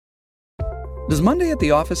Does Monday at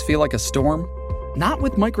the office feel like a storm? Not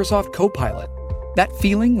with Microsoft Copilot. That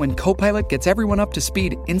feeling when Copilot gets everyone up to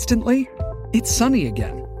speed instantly? It's sunny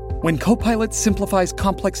again. When Copilot simplifies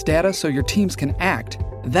complex data so your teams can act,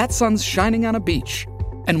 that sun's shining on a beach.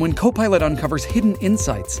 And when Copilot uncovers hidden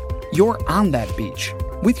insights, you're on that beach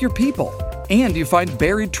with your people, and you find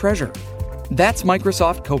buried treasure. That's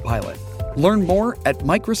Microsoft Copilot. Learn more at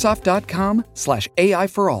Microsoft.com/AI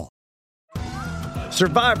for all.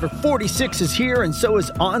 Survivor 46 is here, and so is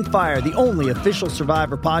On Fire, the only official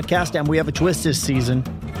Survivor podcast, and we have a twist this season.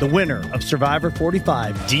 The winner of Survivor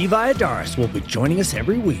 45, Dee Valladares, will be joining us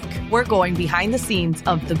every week. We're going behind the scenes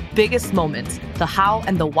of the biggest moments, the how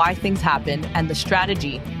and the why things happen, and the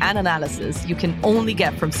strategy and analysis you can only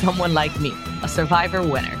get from someone like me, a Survivor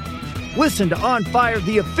winner. Listen to On Fire,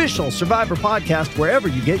 the official Survivor podcast, wherever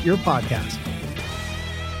you get your podcast.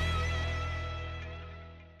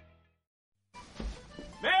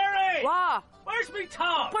 What? Where's me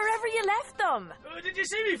tops? Wherever you left them. Did you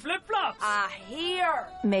see me flip-flops? Here.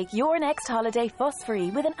 Make your next holiday fuss-free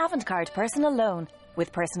with an Avantcard personal loan.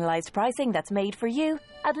 With personalised pricing that's made for you,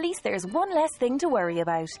 at least there's one less thing to worry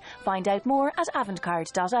about. Find out more at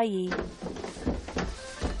avantcard.ie.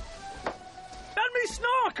 That me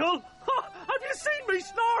snorkel? Have you seen me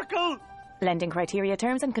snorkel? Lending criteria,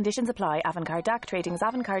 terms and conditions apply. Avantcard DAC trading as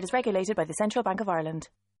Avantcard is regulated by the Central Bank of Ireland.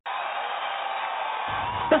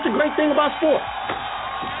 That's the great thing about sports.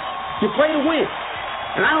 You play to win.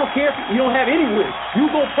 And I don't care if you don't have any wins. You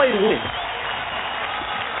go play to win.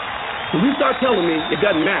 When you start telling me it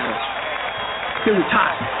doesn't matter, then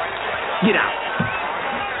retire. Get out.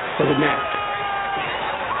 Doesn't matter.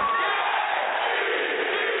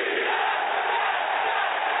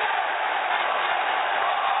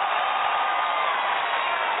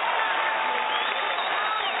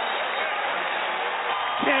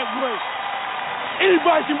 Can't wait.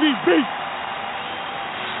 Anybody can be beat.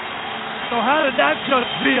 So how did that just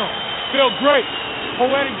feel? Feel great.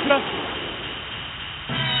 Poetic justice.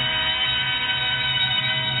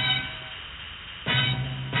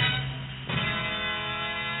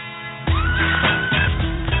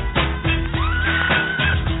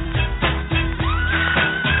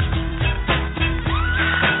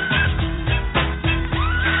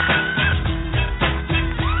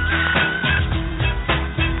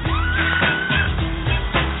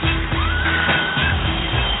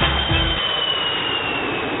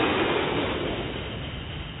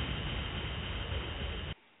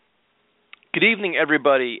 Good evening,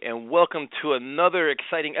 everybody, and welcome to another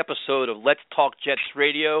exciting episode of Let's Talk Jets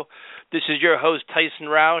Radio. This is your host, Tyson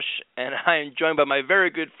Roush, and I am joined by my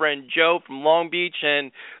very good friend, Joe from Long Beach,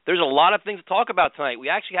 and there's a lot of things to talk about tonight. We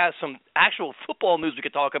actually have some actual football news we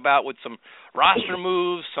could talk about with some roster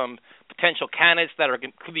moves, some potential candidates that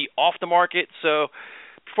could be off the market. So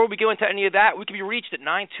before we go into any of that, we can be reached at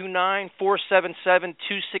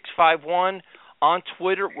 929-477-2651. On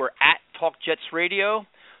Twitter, we're at Talk Jets Radio.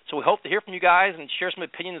 So we hope to hear from you guys and share some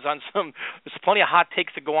opinions on there's plenty of hot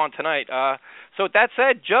takes to go on tonight. So with that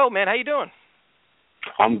said, Joe, man, how you doing?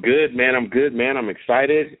 I'm good, man. I'm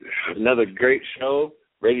excited. Another great show.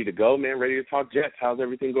 Ready to go, man. Ready to talk Jets. How's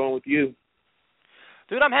everything going with you?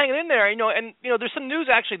 Dude, I'm hanging in there. There's some news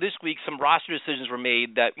actually this week. Some roster decisions were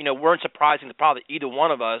made that, weren't surprising to probably either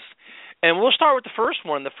one of us. And we'll start with the first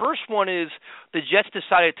one. The first one is the Jets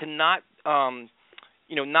decided to not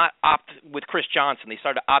opt with Chris Johnson. They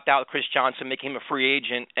started to opt out with Chris Johnson, making him a free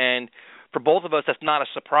agent. And for both of us, that's not a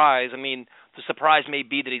surprise. I mean, the surprise may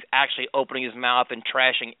be that he's actually opening his mouth and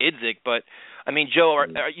trashing Idzik. But, Joe,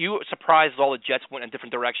 are you surprised that all the Jets went in a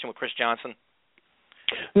different direction with Chris Johnson?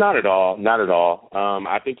 Not at all.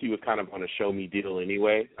 I think he was kind of on a show-me deal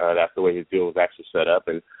anyway. That's the way his deal was actually set up.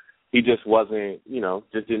 And he just wasn't,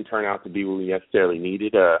 just didn't turn out to be what we necessarily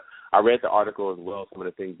needed. I read the article as well, some of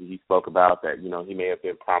the things that he spoke about, that, he may have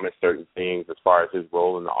been promised certain things as far as his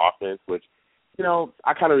role in the offense, which,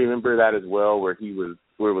 I kind of remember that as well, where it was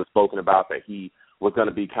spoken about that he was going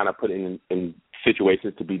to be kind of put in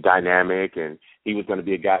situations to be dynamic, and he was going to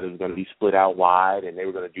be a guy that was going to be split out wide, and they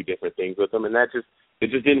were going to do different things with him. And it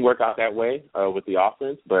just didn't work out that way with the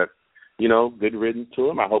offense. But, good riddance to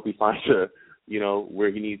him. I hope he finds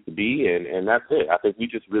where he needs to be, and that's it. I think we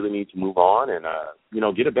just really need to move on and,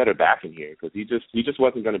 get a better back in here, because he just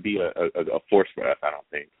wasn't going to be a force for us, I don't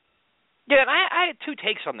think. Yeah, and I had two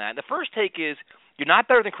takes on that. The first take is you're not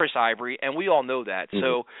better than Chris Ivory, and we all know that. Mm-hmm.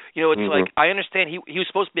 So, it's like I understand he was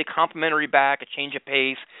supposed to be a complimentary back, a change of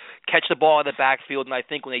pace, catch the ball in the backfield, and I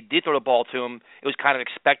think when they did throw the ball to him, it was kind of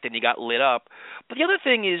expected and he got lit up. But the other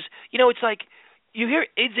thing is, it's like you hear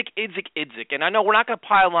Idzik, and I know we're not going to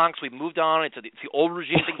pile on because we've moved on. It's the old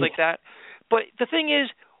regime, things like that. But the thing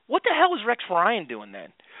is, what the hell is Rex Ryan doing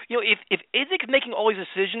then? You know, if Idzik is making all these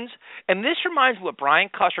decisions, and this reminds me of what Brian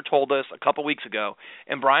Custer told us a couple weeks ago,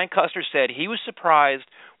 and Brian Custer said he was surprised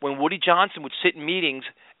when Woody Johnson would sit in meetings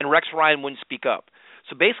and Rex Ryan wouldn't speak up.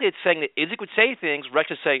 So basically it's saying that Idzik would say things, Rex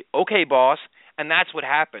would say, okay, boss, and that's what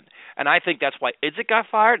happened. And I think that's why Idzik got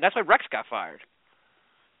fired, and that's why Rex got fired.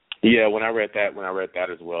 Yeah, when I read that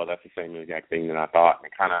as well, that's the same exact thing that I thought.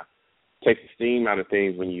 And it kind of takes the steam out of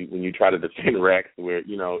things when you try to defend Rex, where,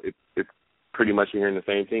 you know, it's pretty much you're hearing the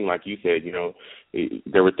same thing. Like you said, you know,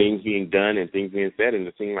 there were things being done and things being said, and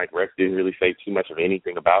it seemed like Rex didn't really say too much of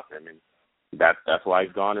anything about them, and that's why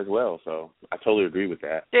he's gone as well. So I totally agree with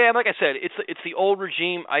that. Yeah, like I said, it's the old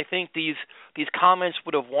regime. I think these comments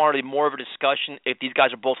would have warranted more of a discussion if these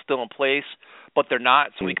guys are both still in place, but they're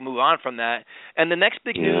not, so we can move on from that. And the next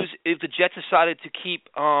big news is the Jets decided to keep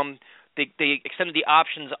they extended the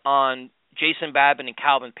options on Jason Babin and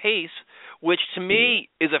Calvin Pace, which to me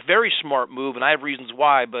is a very smart move, and I have reasons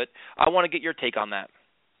why, but I want to get your take on that.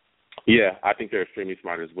 Yeah, I think they're extremely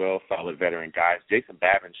smart as well, solid veteran guys. Jason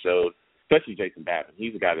Babin showed, especially Jason Babin,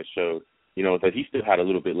 he's a guy that showed, you know, that he still had a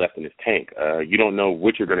little bit left in his tank. You don't know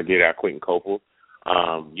what you're going to get out of Quentin Copel.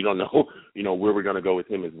 You don't know, you know, where we're going to go with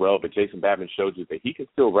him as well, but Jason Babin showed you that he can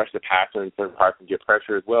still rush the passer in certain parts and get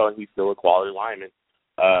pressure as well, and he's still a quality lineman.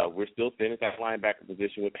 We're still thin at that linebacker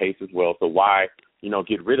position with Pace as well. So why, you know,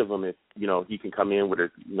 get rid of him if, you know, he can come in with a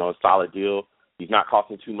solid deal. He's not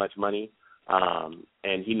costing too much money.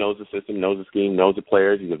 And he knows the system, knows the scheme, knows the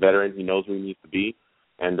players. He's a veteran. He knows where he needs to be.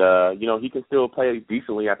 And, you know, he can still play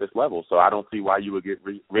decently at this level. So I don't see why you would get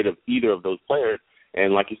rid of either of those players.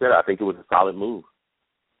 And like you said, I think it was a solid move.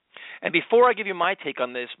 And before I give you my take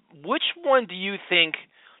on this, which one do you think,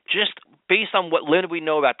 just based on what little we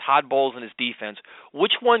know about Todd Bowles and his defense,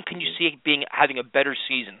 which one can you see having a better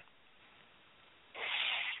season?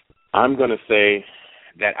 I'm going to say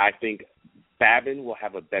that I think Babin will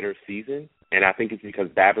have a better season, and I think it's because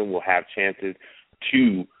Babin will have chances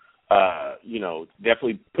to, you know,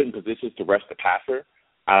 definitely put in positions to rush the passer.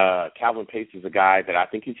 Calvin Pace is a guy that I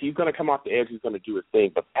think he's going to come off the edge. He's going to do his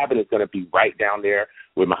thing, but Babin is going to be right down there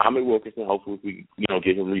with Muhammad Wilkerson. Hopefully, we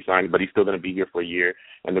get him re-signed, but he's still going to be here for a year,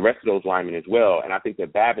 and the rest of those linemen as well. And I think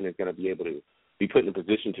that Babin is going to be able to be put in a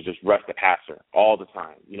position to just rush the passer all the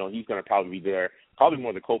time. You know, he's going to probably be there, probably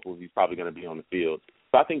more than Copel. He's probably going to be on the field.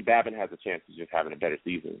 So I think Babin has a chance of just having a better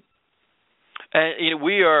season. And you know,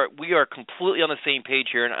 we are completely on the same page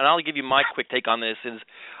here, and I'll give you my quick take on this.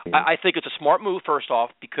 I think it's a smart move, first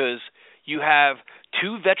off, because you have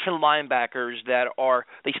two veteran linebackers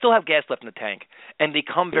they still have gas left in the tank, and they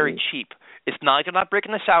come very cheap. It's not like they're not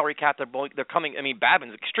breaking the salary cap. They're coming. I mean,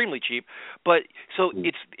 Babin's extremely cheap, but so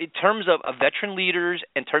it's in terms of veteran leaders,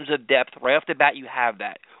 in terms of depth, right off the bat, you have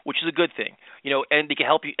that, which is a good thing. You know, and they can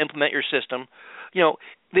help you implement your system. You know,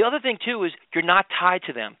 the other thing too is you're not tied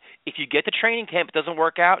to them. If you get to training camp, it doesn't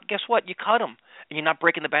work out. Guess what? You cut them, and you're not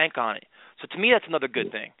breaking the bank on it. So to me, that's another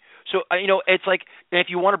good thing. So you know, it's like if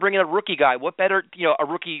you want to bring in a rookie guy, what better, you know,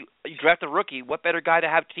 you draft a rookie, what better guy to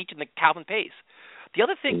have teaching than Calvin Pace? The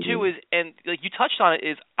other thing, too, is, and you touched on it,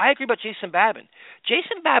 is I agree about Jason Babin.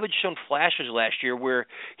 Jason Babin's shown flashes last year where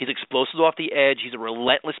he's explosive off the edge. He's a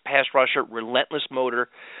relentless pass rusher, relentless motor.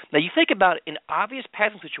 Now, you think about it, in obvious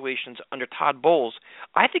passing situations under Todd Bowles,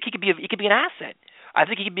 I think he could be an asset. I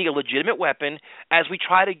think he could be a legitimate weapon as we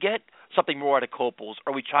try to get something more out of Copels,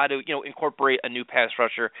 or we try to, you know, incorporate a new pass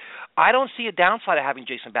rusher. I don't see a downside of having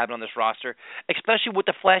Jason Babin on this roster, especially with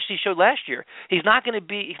the flash he showed last year. He's not going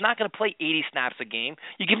to play 80 snaps a game.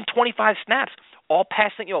 You give him 25 snaps, all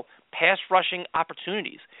passing, you know, pass rushing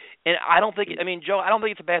opportunities. And I don't think Joe, I don't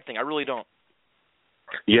think it's a bad thing. I really don't.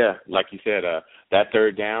 Yeah, like you said, that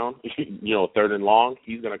third down, you know, third and long,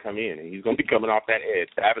 he's going to come in, and he's going to be coming off that edge.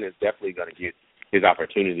 Babin is definitely going to get his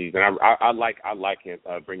opportunities, and I like him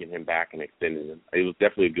bringing him back and extending him. It was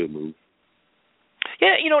definitely a good move.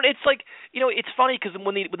 Yeah, you know, it's like, you know, it's funny because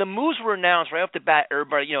when the moves were announced right off the bat,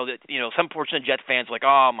 everybody, some portion of Jet fans were like,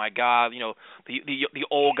 oh my God, you know, the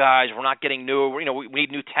old guys, we're not getting new, you know, we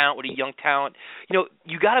need new talent, we need young talent. You know,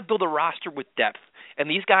 you got to build a roster with depth. And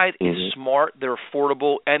these guys is smart, they're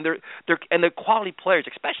affordable, and they're quality players,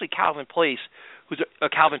 especially Calvin Pace.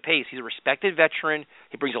 Calvin Pace, he's a respected veteran.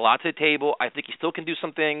 He brings a lot to the table. I think he still can do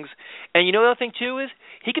some things. And you know the other thing, too, is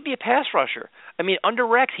he could be a pass rusher. I mean, under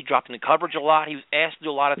Rex, he dropped into coverage a lot. He was asked to do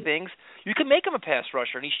a lot of things. You could make him a pass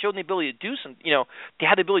rusher, and he's shown the ability to do some, you know, to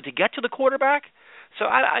have the ability to get to the quarterback. So,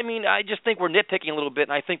 I mean, I just think we're nitpicking a little bit,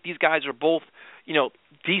 and I think these guys are both, you know,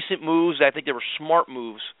 decent moves. I think they were smart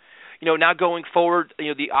moves. You know, now going forward, you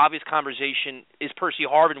know, the obvious conversation is Percy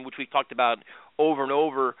Harvin, which we've talked about over and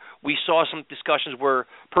over. We saw some discussions where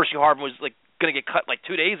Percy Harvin was, like, going to get cut like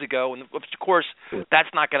 2 days ago, and of course that's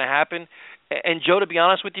not going to happen. And Joe, to be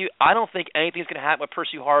honest with you, I don't think anything's going to happen with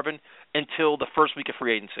Percy Harvin until the first week of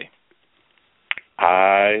free agency.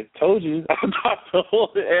 I told you. I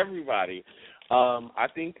told everybody. I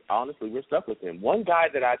think, honestly, we're stuck with him. One guy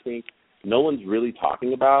that I think no one's really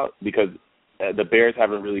talking about because the Bears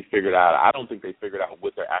haven't really figured out, I don't think they figured out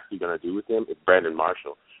what they're actually going to do with him, is Brandon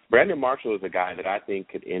Marshall. Brandon Marshall is a guy that I think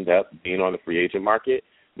could end up being on the free agent market,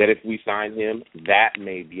 that if we sign him, that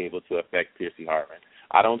may be able to affect Percy Harvin.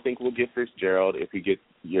 I don't think we'll get Fitzgerald if he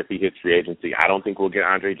hits free agency. I don't think we'll get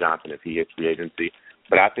Andre Johnson if he hits free agency.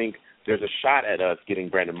 But I think there's a shot at us getting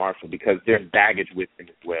Brandon Marshall because there's baggage with him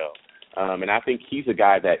as well. And I think he's a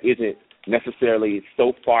guy that isn't necessarily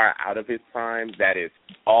so far out of his prime that it's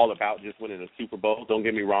all about just winning a Super Bowl. Don't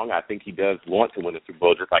get me wrong. I think he does want to win a Super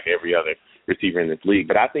Bowl just like every other receiver in this league.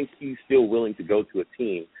 But I think he's still willing to go to a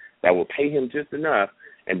team that will pay him just enough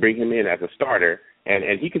and bring him in as a starter.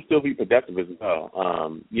 And he can still be productive as well.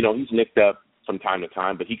 He's nicked up from time to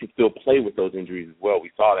time, but he can still play with those injuries as well.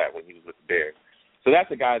 We saw that when he was with the Bears. So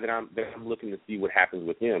that's a guy that I'm looking to see what happens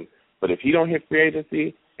with him. But if he don't hit free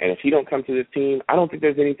agency and if he don't come to this team, I don't think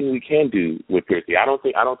there's anything we can do with Percy. I don't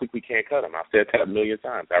think we can cut him. I've said that a million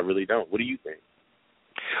times. I really don't. What do you think?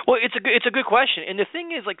 Well, it's a good question. And the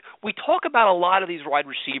thing is, like, we talk about a lot of these wide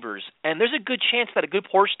receivers, and there's a good chance that a good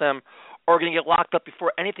portion of them are going to get locked up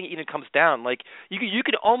before anything even comes down. Like, you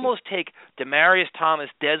could almost take Demaryius Thomas,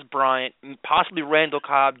 Dez Bryant, possibly Randall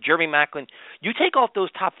Cobb, Jeremy Maclin. You take off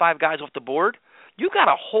those top 5 guys off the board, you got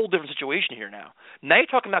a whole different situation here now. Now you're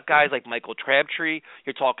talking about guys like Michael Crabtree.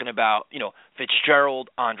 You're talking about, Fitzgerald,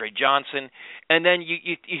 Andre Johnson. And then you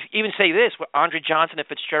even say this, with Andre Johnson and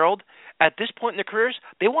Fitzgerald, at this point in their careers,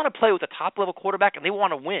 they want to play with a top-level quarterback and they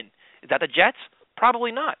want to win. Is that the Jets?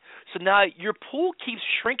 Probably not. So now your pool keeps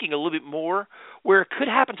shrinking a little bit more, where it could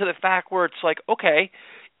happen to the fact where it's like, okay,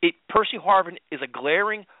 Percy Harvin is a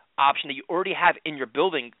glaring option that you already have in your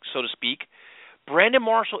building, so to speak. Brandon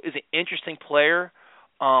Marshall is an interesting player,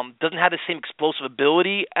 doesn't have the same explosive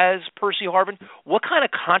ability as Percy Harvin. What kind of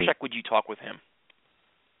contract would you talk with him?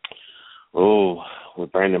 Oh,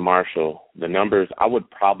 with Brandon Marshall, the numbers, I would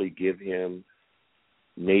probably give him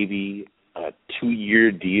maybe a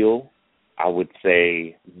 2-year deal. I would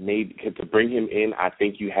say maybe to bring him in, I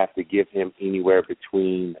think you have to give him anywhere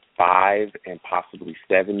between $5 and possibly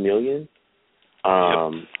 $7 million.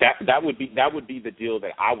 That would be the deal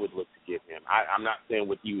that I would look to give him. I'm not saying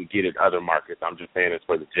what you would get in other markets. I'm just saying it's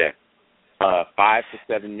for the Jets. 5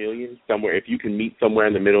 to $7 million somewhere. If you can meet somewhere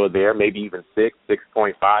in the middle of there, maybe even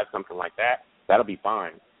 6.5, something like that, that'll be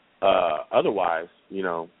fine. Otherwise,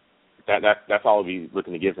 that's all we'll be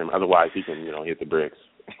looking to give him. Otherwise, he can hit the bricks.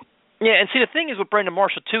 Yeah, and see, the thing is with Brandon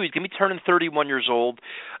Marshall too, he's going to be turning 31 years old.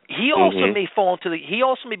 He also may fall into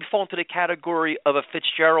the category of a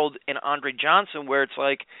Fitzgerald and Andre Johnson, where it's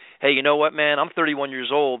like, hey, you know what, man? I'm 31 years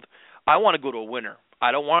old. I want to go to a winner.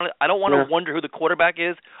 I don't want to wonder who the quarterback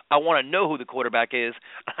is. I want to know who the quarterback is.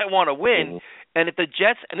 I want to win. And if the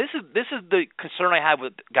Jets, and this is the concern I have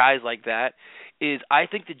with guys like that, is I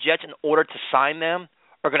think the Jets, in order to sign them,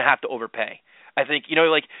 are going to have to overpay. I think,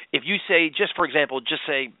 like if you say, just for example,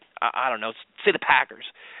 I don't know, say the Packers.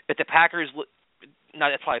 If the Packers,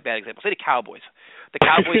 that's probably a bad example. Say the Cowboys. The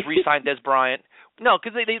Cowboys re-signed Dez Bryant. No,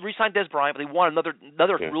 because they re-signed Dez Bryant, but they want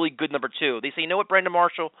another really good number 2. They say, you know what, Brandon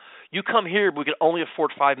Marshall, you come here, but we can only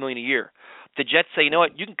afford $5 million a year. The Jets say, you know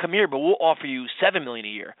what, you can come here, but we'll offer you $7 million a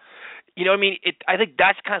year. You know what I mean? I think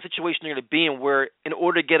that's the kind of situation they're going to be in, where in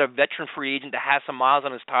order to get a veteran free agent that has some miles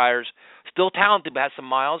on his tires, still talented but has some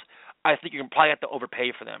miles, I think you're going to probably have to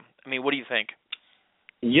overpay for them. I mean, what do you think?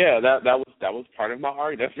 Yeah, that was part of my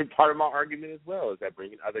argument. That's been part of my argument as well, is that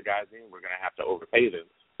bringing other guys in, we're going to have to overpay them.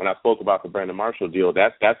 When I spoke about the Brandon Marshall deal,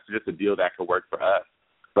 that's just a deal that could work for us.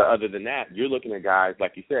 But other than that, you're looking at guys,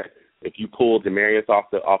 like you said, if you pull Demaryius off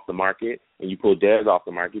the market and you pull Dez off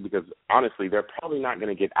the market, because honestly, they're probably not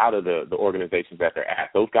going to get out of the organizations that they're at.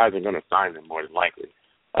 Those guys are going to sign them more than likely.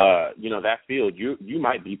 That field, you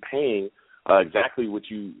might be paying exactly what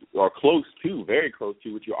you are close to, very close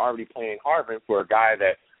to what you're already paying Harvin for a guy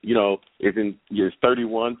that, is in years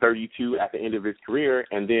 31, 32 at the end of his career,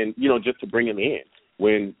 and then, just to bring him in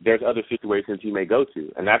when there's other situations he may go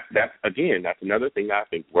to. And that's another thing that I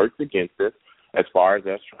think works against us as far as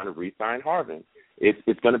us trying to re-sign Harvin.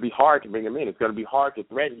 It's going to be hard to bring him in. It's going to be hard to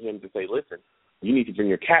threaten him to say, listen, you need to bring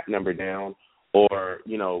your cap number down, or,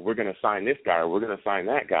 we're going to sign this guy, or we're going to sign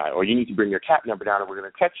that guy, or you need to bring your cap number down and we're going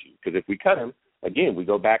to cut you. Because if we cut him, again, we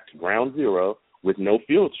go back to ground zero with no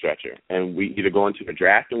field stretcher. And we either go into a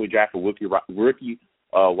draft and we draft a rookie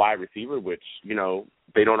wide receiver, which,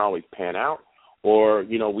 they don't always pan out, or,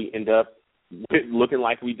 we end up looking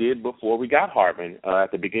like we did before we got Harbin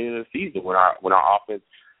at the beginning of the season when our offense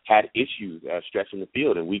had issues stretching the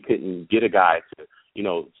field and we couldn't get a guy to,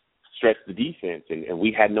 stretch the defense and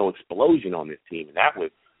we had no explosion on this team, and that was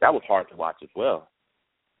hard to watch as well.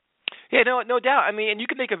 Yeah, no doubt. I mean, and you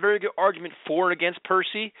can make a very good argument for and against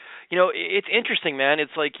Percy. It's interesting, man.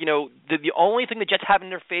 It's like, the only thing the Jets have in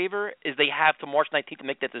their favor is they have to March 19th to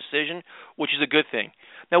make that decision, which is a good thing.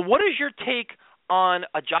 Now, what is your take on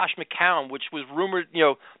a Josh McCown, which was rumored,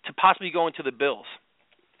 to possibly go into the Bills?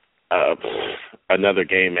 Another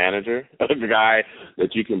game manager, a guy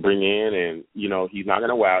that you can bring in and, he's not going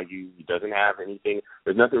to wow you. He doesn't have anything.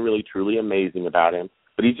 There's nothing really truly amazing about him,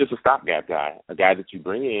 but he's just a stopgap guy, a guy that you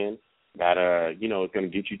bring in that, is going to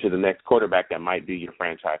get you to the next quarterback that might be your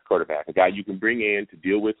franchise quarterback, a guy you can bring in to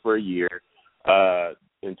deal with for a year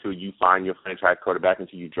until you find your franchise quarterback,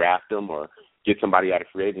 until you draft him or get somebody out of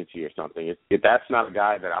free agency or something. If that's not a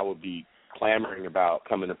guy that I would be clamoring about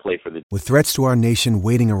coming to play for the... With threats to our nation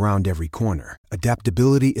waiting around every corner,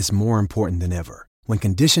 adaptability is more important than ever. When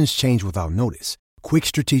conditions change without notice, quick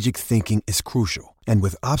strategic thinking is crucial. And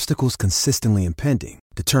with obstacles consistently impending,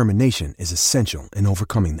 determination is essential in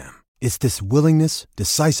overcoming them. It's this willingness,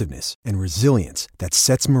 decisiveness, and resilience that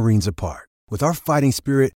sets Marines apart. With our fighting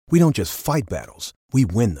spirit, we don't just fight battles, we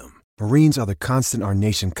win them. Marines are the constant our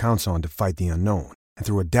nation counts on to fight the unknown. And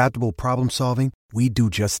through adaptable problem solving, we do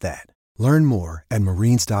just that. Learn more at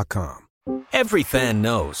Marines.com. Every fan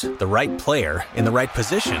knows the right player in the right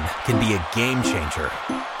position can be a game changer.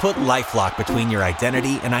 Put LifeLock between your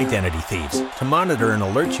identity and identity thieves to monitor and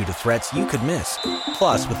alert you to threats you could miss.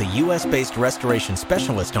 Plus, with a U.S.-based restoration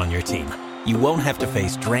specialist on your team, you won't have to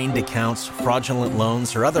face drained accounts, fraudulent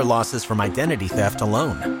loans, or other losses from identity theft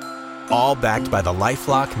alone. All backed by the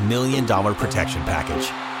LifeLock $1 Million Protection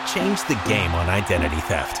Package. Change the game on identity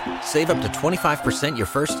theft. Save up to 25% your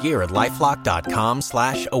first year at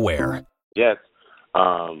LifeLock.com/aware. Yes,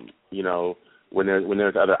 when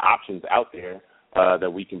there's other options out there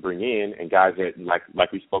that we can bring in, and guys that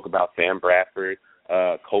like we spoke about, Sam Bradford,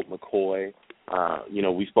 Colt McCoy,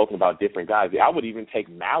 we've spoken about different guys. I would even take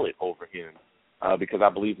Mallett over him because I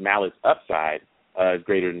believe Mallett's upside is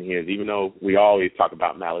greater than his, even though we always talk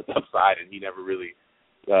about Mallett's upside and he never really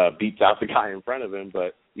beats out the guy in front of him,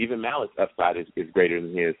 but even Mallett's upside is greater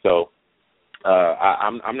than his. So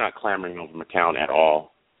I'm not clamoring over McCown at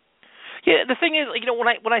all. Yeah, the thing is,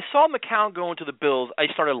 when I saw McCown go into the Bills, I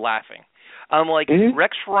started laughing. I'm like,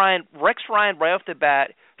 Rex Ryan right off the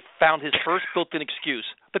bat found his first built-in excuse: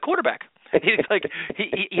 the quarterback. He's like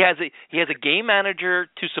he has a game manager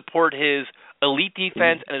to support his elite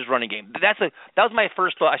defense and his running game. That was my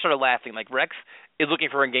first thought. I started laughing. Like, Rex is looking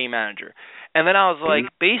for a game manager, and then I was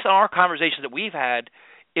like, based on our conversations that we've had,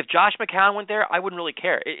 if Josh McCown went there, I wouldn't really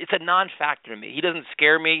care. It's a non-factor to me. He doesn't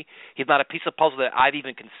scare me. He's not a piece of puzzle that I've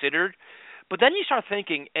even considered. But then you start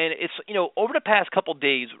thinking, and it's, over the past couple of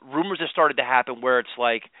days, rumors have started to happen where it's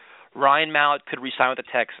like Ryan Mallett could re-sign with the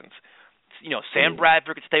Texans. Sam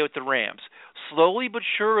Bradford could stay with the Rams. Slowly but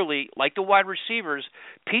surely, like the wide receivers,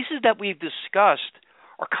 pieces that we've discussed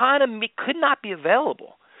are could not be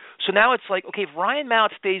available. So now it's like, okay, if Ryan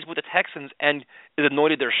Mallett stays with the Texans and is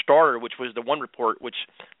anointed their starter, which was the one report, which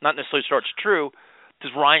not necessarily starts true,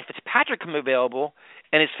 does Ryan Fitzpatrick come available?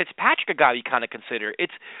 And is Fitzpatrick a guy you kind of consider?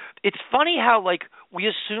 It's funny how, we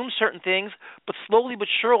assume certain things, but slowly but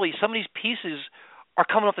surely some of these pieces are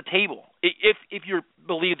coming off the table, if you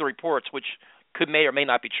believe the reports, which may or may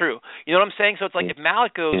not be true. You know what I'm saying? So it's like, if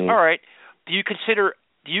Mallett goes, all right,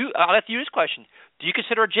 I'll ask you this question. Do you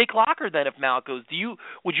consider a Jake Locker then if Mallett goes?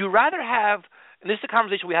 Would you rather have, and this is a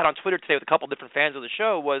conversation we had on Twitter today with a couple of different fans of the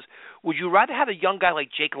show, would you rather have a young guy like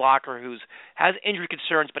Jake Locker who has injury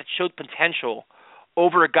concerns but showed potential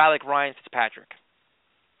over a guy like Ryan Fitzpatrick?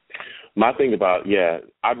 My thing about,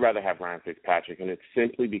 I'd rather have Ryan Fitzpatrick, and it's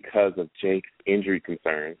simply because of Jake's injury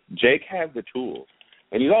concerns. Jake has the tools,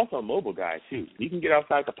 and he's also a mobile guy, too. He can get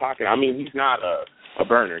outside the pocket. I mean, he's not a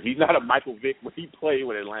burner. He's not a Michael Vick when he played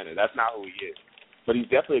with Atlanta. That's not who he is. But he's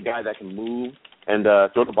definitely a guy that can move and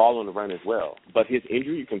throw the ball on the run as well. But his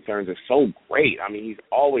injury concerns are so great. I mean, he's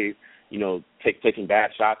always, taking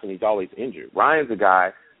bad shots, and he's always injured. Ryan's a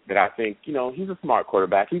guy that I think, he's a smart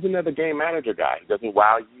quarterback. He's another game manager guy. He doesn't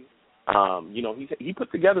wow you. He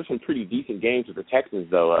put together some pretty decent games with the Texans,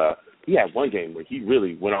 though. He had one game where he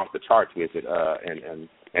really went off the charts with it,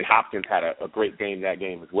 and Hopkins had a great game that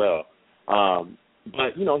game as well.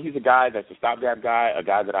 But, he's a guy that's a stopgap guy, a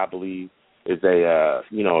guy that I believe is a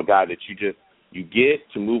guy that you get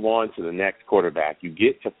to move on to the next quarterback. You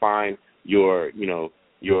get to find your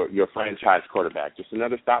your franchise quarterback, just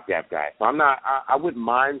another stopgap guy. So I wouldn't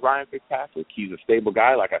mind Ryan Fitzpatrick. He's a stable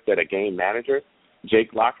guy, like I said, a game manager.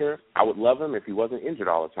 Jake Locker, I would love him if he wasn't injured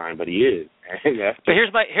all the time, but he is. And but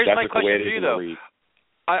here's my question for you, though.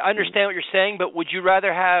 I understand what you're saying, but would you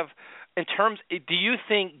rather have, do you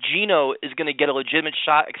think Geno is going to get a legitimate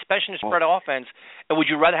shot, especially in a spread offense, and would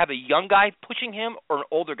you rather have a young guy pushing him or an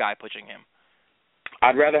older guy pushing him?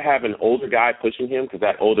 I'd rather have an older guy pushing him because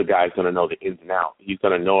that older guy is going to know the ins and outs. He's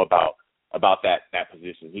going to know about that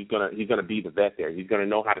position. He's going to be the vet there. He's going to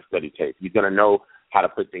know how to study tape. He's going to know how to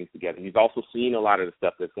put things together. He's also seen a lot of the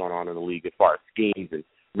stuff that's going on in the league as far as schemes and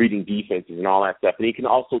reading defenses and all that stuff. And he can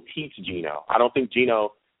also teach Geno. I don't think Geno's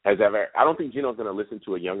going to listen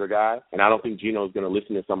to a younger guy, and I don't think Geno is going to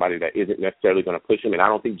listen to somebody that isn't necessarily going to push him, and I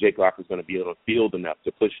don't think Jake Locker is going to be able to field enough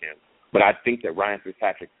to push him. But I think that Ryan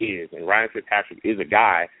Fitzpatrick is, and Ryan Fitzpatrick is a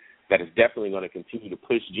guy that is definitely going to continue to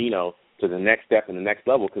push Geno to the next step and the next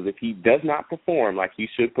level, because if he does not perform like he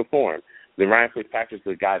should perform, then Ryan Fitzpatrick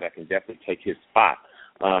is a guy that can definitely take his spot.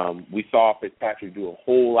 We saw Fitzpatrick do a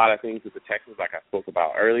whole lot of things with the Texans, like I spoke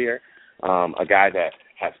about earlier, a guy that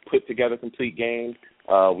has put together complete games.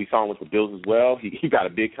 We saw him with the Bills as well. He got a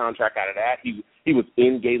big contract out of that. He was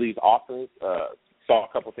in Gailey's offense, saw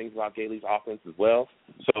a couple things about Gailey's offense as well.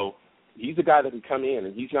 So he's a guy that can come in,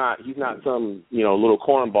 and he's not some little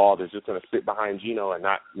cornball that's just going to sit behind Geno and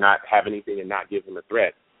not have anything and not give him a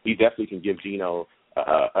threat. He definitely can give Geno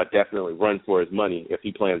a definitely run for his money if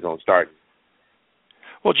he plans on starting.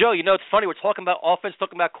 Well, Joe, it's funny. We're talking about offense,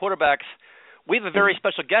 talking about quarterbacks. We have a very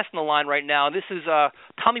special guest on the line right now, and this is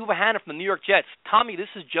Tommy Wahana from the New York Jets. Tommy, this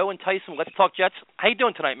is Joe and Tyson. Let's Talk Jets. How you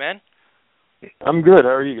doing tonight, man? I'm good.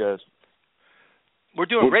 How are you guys? We're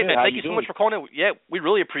doing great, man. Thank you so much for calling in. Yeah, we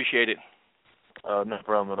really appreciate it. No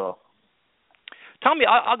problem at all. Tommy,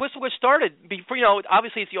 I'll get started. Before,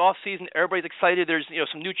 obviously it's the off season. Everybody's excited. There's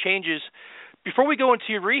some new changes. Before we go into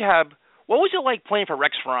your rehab, what was it like playing for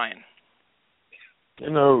Rex Ryan?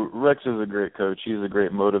 Rex is a great coach. He's a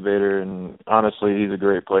great motivator, and honestly, he's a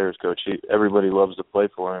great players coach. Everybody loves to play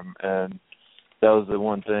for him, and that was the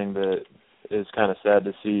one thing that is kind of sad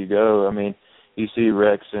to see you go. I mean, you see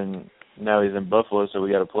Rex, and now he's in Buffalo, so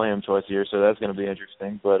we got to play him twice a year, so that's going to be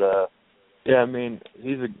interesting. But yeah, I mean,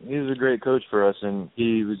 he's a great coach for us, and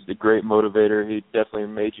he was a great motivator. He definitely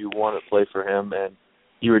made you want to play for him, and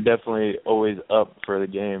you were definitely always up for the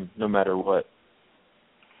game, no matter what.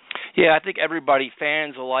 Yeah, I think everybody,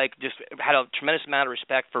 fans alike, just had a tremendous amount of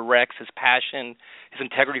respect for Rex, his passion, his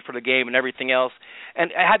integrity for the game, and everything else. And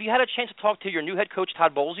have you had a chance to talk to your new head coach,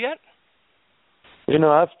 Todd Bowles, yet?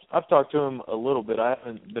 I've talked to him a little bit. I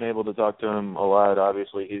haven't been able to talk to him a lot.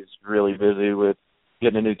 Obviously, he's really busy with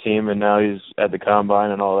getting a new team, and now he's at the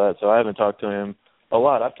Combine and all that, so I haven't talked to him a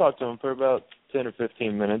lot. I've talked to him for about 10 or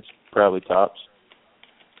 15 minutes, probably tops.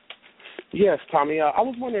 Yes, Tommy. I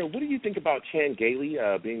was wondering, what do you think about Chan Gailey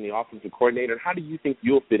being the offensive coordinator? How do you think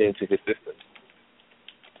you'll fit into his system?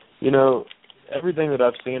 Everything that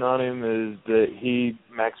I've seen on him is that he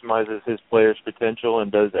maximizes his players' potential and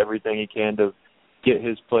does everything he can to get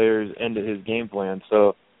his players into his game plan.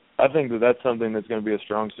 So I think that that's something that's going to be a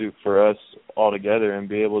strong suit for us all together, and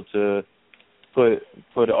be able to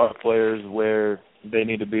put our players where they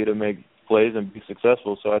need to be to make plays and be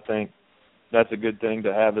successful. So I think that's a good thing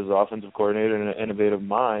to have as an offensive coordinator and an innovative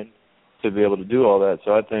mind to be able to do all that.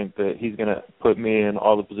 So I think that he's going to put me in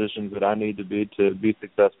all the positions that I need to be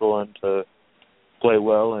successful and to play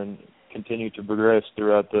well and continue to progress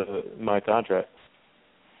throughout my contract.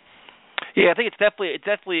 Yeah, I think it's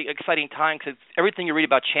definitely an exciting time, because everything you read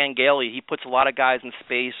about Chan Gailey, he puts a lot of guys in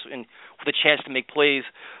space and with a chance to make plays.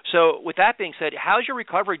 So with that being said, how's your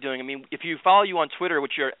recovery doing? I mean, if you follow you on Twitter,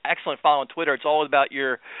 which you're excellent follow on Twitter, it's all about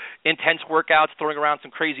your intense workouts, throwing around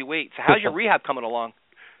some crazy weights. So how's your rehab coming along?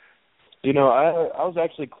 I was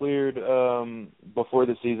actually cleared before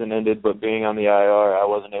the season ended, but being on the IR, I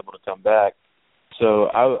wasn't able to come back. So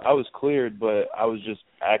I was cleared, but I was just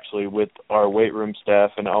actually with our weight room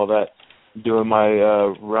staff and all that, doing my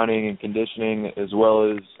running and conditioning as well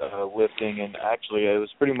as lifting. And actually, it was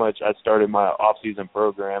pretty much, I started my off-season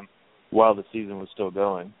program while the season was still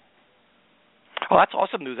going. Oh, that's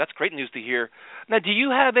awesome news. That's great news to hear. Now, do you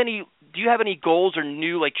have any goals or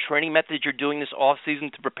new training methods you're doing this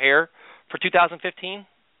off-season to prepare for 2015?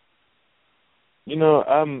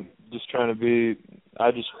 I'm just trying to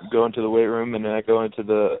I just go into the weight room and then I go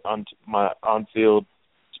into my on-field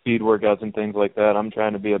speed workouts and things like that. I'm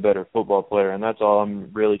trying to be a better football player, and that's all I'm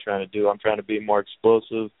really trying to do. I'm trying to be more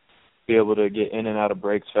explosive, be able to get in and out of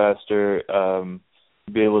breaks faster,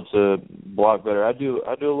 be able to block better. I do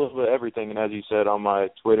a little bit of everything, and as you said, on my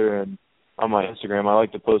Twitter and on my Instagram. I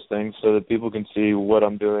like to post things so that people can see what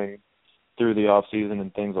I'm doing through the off season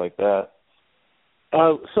and things like that.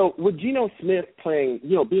 So with Geno Smith playing,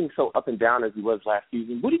 being so up and down as he was last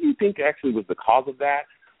season, what do you think actually was the cause of that?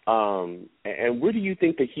 And where do you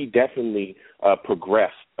think that he definitely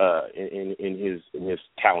progressed in his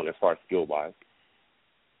talent as far as skill wise?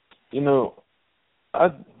 I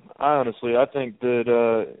honestly think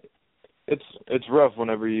that it's rough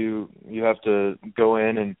whenever you have to go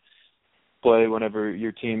in and play whenever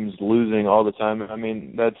your team's losing all the time. I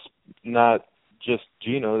mean, that's not just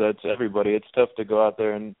Geno, that's everybody. It's tough to go out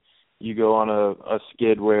there and you go on a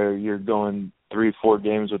skid where you're going 3-4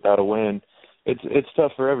 games without a win. It's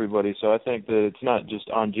tough for everybody. So I think that it's not just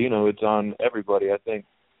on Geno, it's on everybody. I think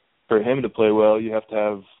for him to play well, you have to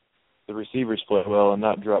have the receivers play well and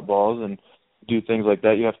not drop balls and do things like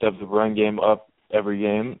that. You have to have the run game up every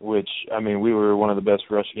game, which, I mean, we were one of the best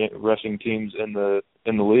rushing teams in the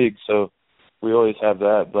league, so we always have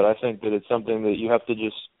that. But I think that it's something that you have to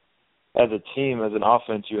just, as a team, as an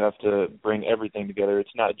offense, you have to bring everything together.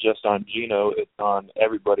 It's not just on Geno, it's on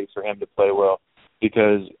everybody for him to play well,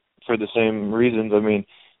 because for the same reasons, I mean,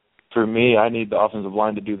 for me, I need the offensive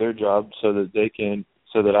line to do their job so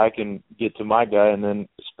that I can get to my guy and then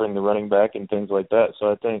spring the running back and things like that.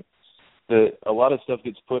 So I think that a lot of stuff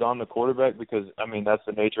gets put on the quarterback because, I mean, that's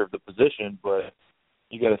the nature of the position, but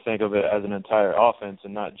you got to think of it as an entire offense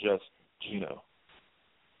and not just Geno.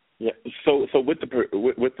 Yeah. So with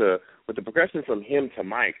the progression from him to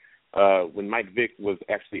Mike, when Mike Vick was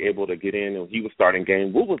actually able to get in and he was starting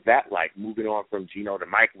game, what was that like, moving on from Geno to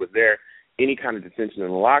Mike? Was there any kind of dissension in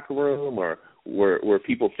the locker room, or were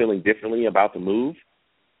people feeling differently about the move?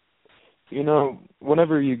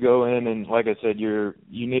 Whenever you go in and, like I said, you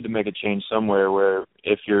need to make a change somewhere where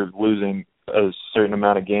if you're losing a certain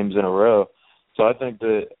amount of games in a row. So I think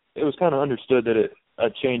that it was kind of understood that a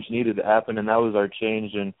change needed to happen, and that was our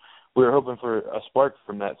change, and we were hoping for a spark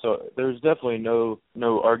from that. So there was definitely no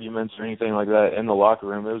arguments or anything like that in the locker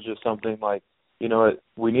room. It was just something like, you know what,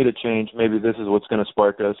 we need a change. Maybe this is what's going to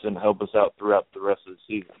spark us and help us out throughout the rest of the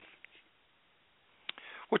season.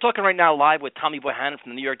 We're talking right now live with Tommy Bohannon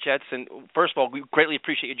from the New York Jets, and first of all, we greatly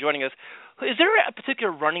appreciate you joining us. Is there a particular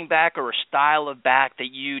running back or a style of back that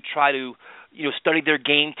you try to, study their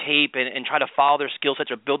game tape and try to follow their skill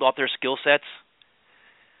sets or build off their skill sets?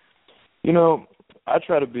 I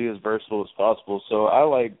try to be as versatile as possible, so I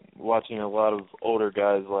like watching a lot of older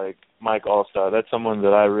guys like Mike Allstott. That's someone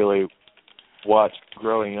that I really watched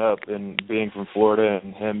growing up and being from Florida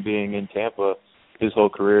and him being in Tampa his whole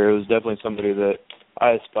career. It was definitely somebody that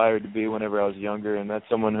I aspired to be whenever I was younger, and that's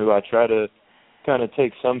someone who I try to kind of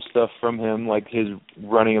take some stuff from him, like his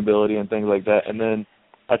running ability and things like that, and then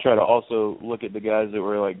I try to also look at the guys that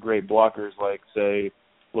were like great blockers, like say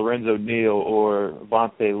Lorenzo Neal or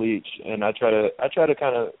Vontae Leach, and I try to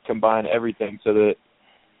kind of combine everything so that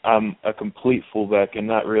I'm a complete fullback and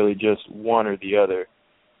not really just one or the other.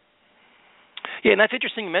 Yeah, and that's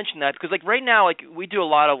interesting you mentioned that, because right now, we do a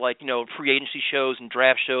lot of free agency shows and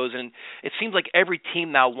draft shows, and it seems like every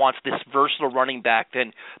team now wants this versatile running back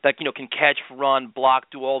that can catch, run, block,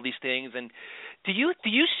 do all these things. And do you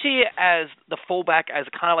see it as the fullback as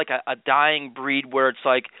kind of like a dying breed, where it's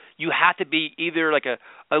like you have to be either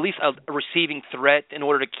at least a receiving threat in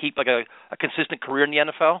order to keep a consistent career in the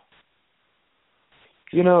NFL?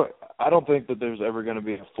 I don't think that there's ever going to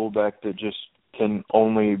be a fullback that just can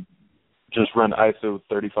only just run ISO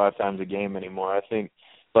 35 times a game anymore. I think,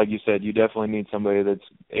 like you said, you definitely need somebody that's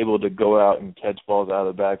able to go out and catch balls out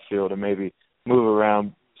of the backfield and maybe move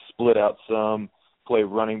around, split out some, play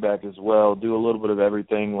running back as well, do a little bit of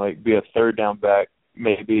everything, like be a third down back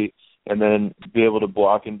maybe, and then be able to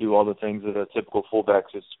block and do all the things that a typical fullback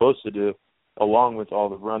is supposed to do, along with all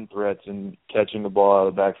the run threats and catching the ball out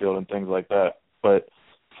of the backfield and things like that. But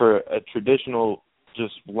for a traditional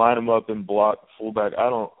just line them up and block fullback, I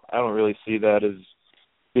don't really see that as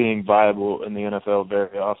being viable in the NFL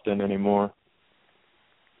very often anymore.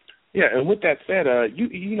 Yeah, and with that said,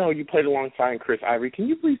 you played alongside Chris Ivory. Can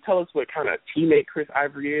you please tell us what kind of teammate Chris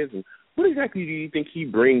Ivory is, and what exactly do you think he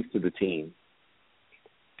brings to the team?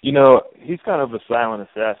 He's kind of a silent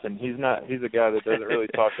assassin. He's a guy that doesn't really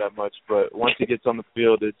talk that much, but once he gets on the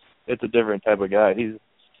field, it's a different type of guy.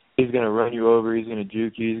 He's going to run you over. He's going to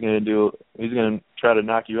juke you. He's going to try to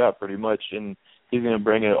knock you out pretty much, and he's going to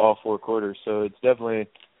bring it all 4 quarters. So it's definitely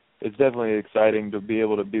exciting to be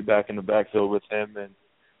able to be back in the backfield with him and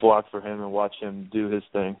block for him and watch him do his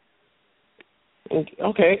thing.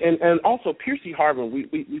 Okay, and also Piercy Harvin,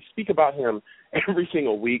 we speak about him every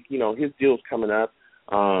single week. His deal's coming up,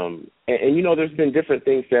 and there's been different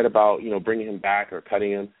things said about bringing him back or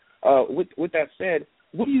cutting him. With that said,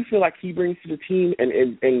 what do you feel like he brings to the team,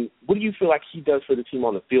 and what do you feel like he does for the team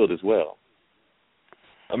on the field as well?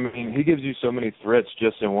 I mean, he gives you so many threats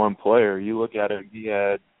just in one player. You look at it,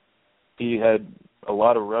 he had a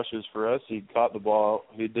lot of rushes for us. He caught the ball.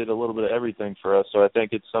 He did a little bit of everything for us. So I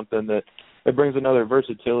think it's something that it brings another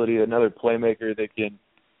versatility, another playmaker that can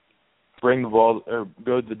bring the ball or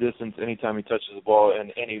go the distance anytime he touches the ball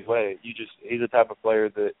in any way. He's the type of player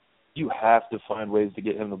that you have to find ways to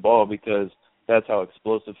get him the ball because that's how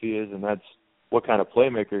explosive he is and that's what kind of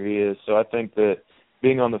playmaker he is. So I think that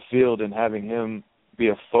being on the field and having him be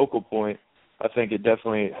a focal point, I think it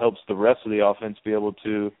definitely helps the rest of the offense be able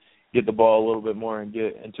to get the ball a little bit more and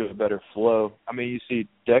get into a better flow. I mean, you see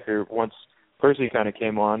Decker, once Percy kind of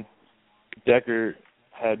came on, Decker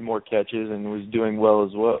had more catches and was doing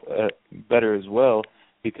better as well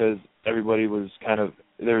because everybody was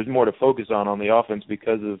there was more to focus on the offense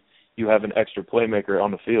because of you have an extra playmaker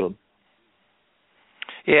on the field.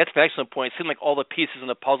 Yeah, that's an excellent point. It seemed like all the pieces in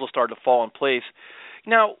the puzzle started to fall in place.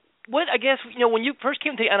 Now, when you first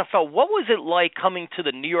came to the NFL, what was it like coming to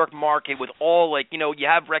the New York market with all, you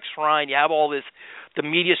have Rex Ryan, you have all this, the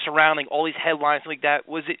media surrounding, all these headlines like that?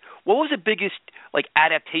 What was the biggest,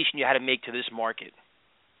 adaptation you had to make to this market?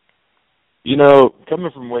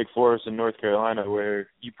 Coming from Wake Forest in North Carolina, where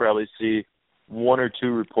you probably see one or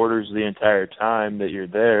two reporters the entire time that you're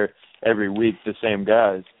there every week, the same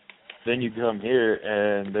guys. Then you come here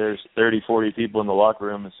and there's 30, 40 people in the locker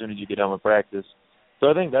room as soon as you get done with practice. So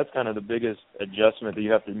I think that's kind of the biggest adjustment that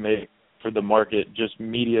you have to make for the market, just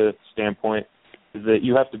media standpoint, is that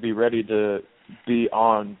you have to be ready to be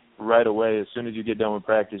on right away as soon as you get done with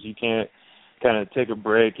practice. You can't kind of take a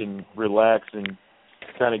break and relax and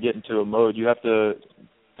kind of get into a mode. You have to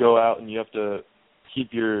go out and you have to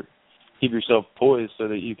keep yourself poised so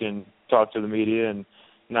that you can talk to the media and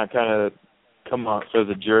not kind of come off as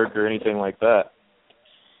a jerk or anything like that.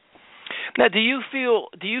 Now, do you feel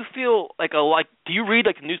do you read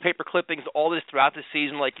the newspaper clippings all this throughout the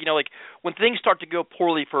season? When things start to go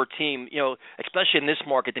poorly for a team, especially in this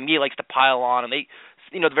market, the media likes to pile on and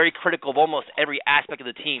they're very critical of almost every aspect of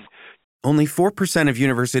the team. Only 4% of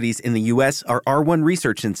universities in the U.S. are R1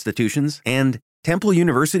 research institutions, and Temple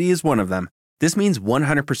University is one of them. This means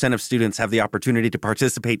 100% of students have the opportunity to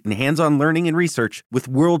participate in hands-on learning and research with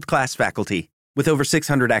world-class faculty. With over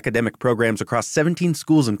 600 academic programs across 17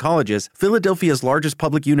 schools and colleges, Philadelphia's largest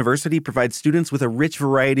public university provides students with a rich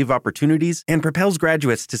variety of opportunities and propels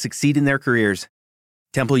graduates to succeed in their careers.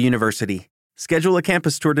 Temple University. Schedule a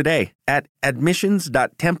campus tour today at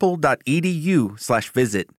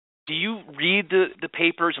admissions.temple.edu/visit. Do you read the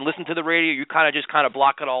papers and listen to the radio? You kind of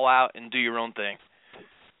block it all out and do your own thing?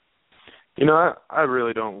 I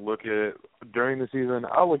really don't look at it during the season.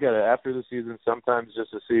 I'll look at it after the season sometimes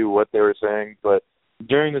just to see what they were saying. But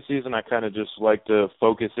during the season, I kind of just like to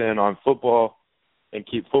focus in on football and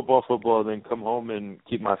keep football, then come home and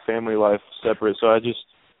keep my family life separate. So I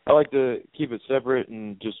like to keep it separate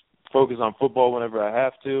and just focus on football whenever I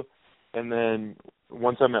have to. And then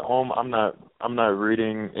once I'm at home, I'm not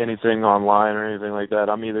reading anything online or anything like that.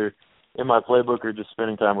 I'm either in my playbook or just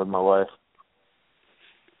spending time with my wife.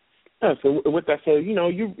 Yeah, so with that said,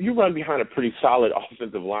 you run behind a pretty solid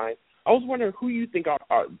offensive line. I was wondering who you think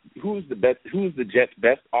who's the Jets'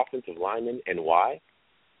 best offensive lineman and why?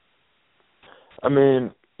 I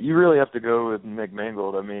mean, you really have to go with Nick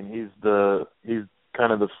Mangold. I mean, he's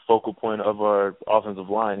kind of the focal point of our offensive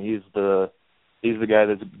line. He's the guy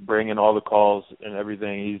that's bringing all the calls and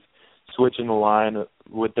everything. He's switching the line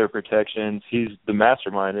with their protections. He's the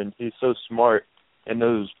mastermind, and he's so smart and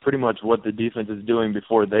knows pretty much what the defense is doing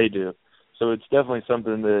before they do. So it's definitely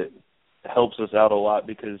something that helps us out a lot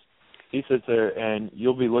because he sits there and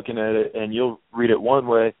you'll be looking at it and you'll read it one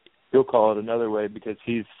way, he'll call it another way because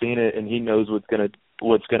he's seen it and he knows what's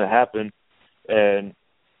gonna happen. And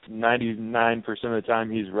 99% of the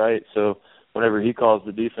time he's right. So whenever he calls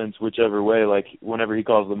the defense, whichever way, whenever he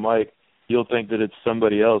calls the mic, you'll think that it's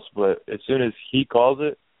somebody else. But as soon as he calls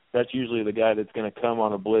it, that's usually the guy that's going to come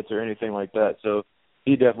on a blitz or anything like that. So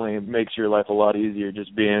he definitely makes your life a lot easier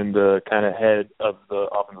just being the kind of head of the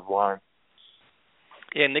offensive line.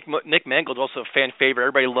 Yeah, Nick Mangold's also a fan favorite.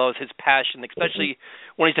 Everybody loves his passion, especially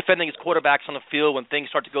when he's defending his quarterbacks on the field when things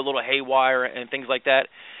start to go a little haywire and things like that.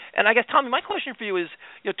 And I guess, Tommy, my question for you is,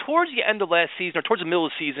 towards the end of last season or towards the middle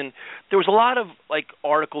of the season, there was a lot of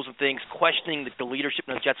articles and things questioning the leadership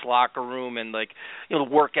in the Jets locker room and the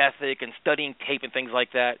work ethic and studying tape and things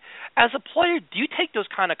like that. As a player, do you take those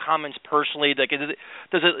kind of comments personally? Does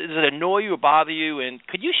it annoy you or bother you? And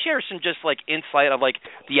could you share some just insight of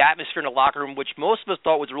the atmosphere in the locker room, which most of us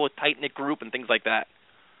thought was a really tight knit group and things like that?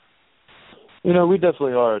 We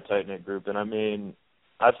definitely are a tight knit group, and I mean,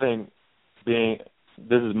 I think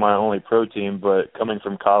this is my only pro team, but coming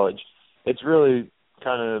from college, it's really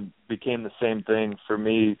kind of became the same thing for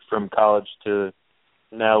me from college to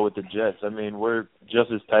now with the Jets. I mean, we're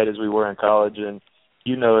just as tight as we were in college, and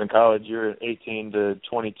in college you're 18 to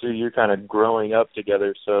 22, you're kind of growing up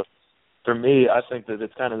together. So for me, I think that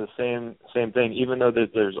it's kind of the same thing. Even though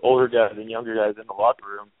there's older guys and younger guys in the locker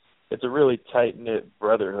room, it's a really tight-knit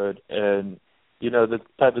brotherhood. And, the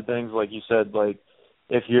type of things, like you said, like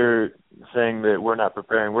if you're saying that we're not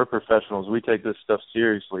preparing, we're professionals. We take this stuff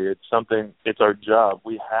seriously. It's our job.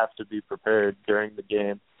 We have to be prepared during the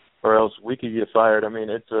game or else we could get fired. I mean,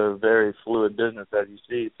 it's a very fluid business, as you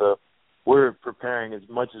see. So we're preparing as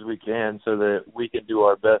much as we can so that we can do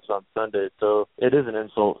our best on Sunday. So it is an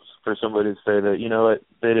insult for somebody to say that,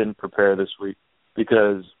 they didn't prepare this week,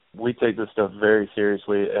 because we take this stuff very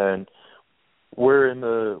seriously, and we're in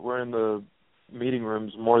the meeting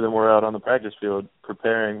rooms more than we're out on the practice field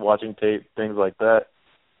preparing, watching tape, things like that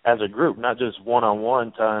as a group, not just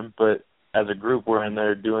one-on-one time, but as a group we're in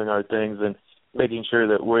there doing our things and making sure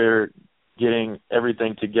that we're getting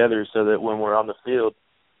everything together so that when we're on the field,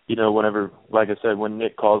 whenever, like I said, when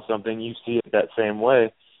Nick calls something, you see it that same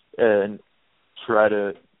way and try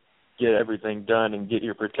to get everything done and get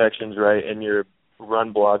your protections right and your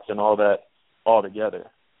run blocks and all that all together.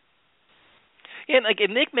 Yeah,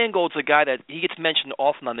 and Nick Mangold's a guy that he gets mentioned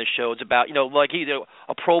often on this show. It's about, he's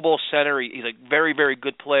a Pro Bowl center. He's a very, very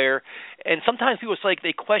good player. And sometimes people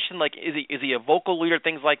they question, is he a vocal leader,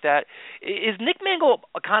 things like that. Is Nick Mangold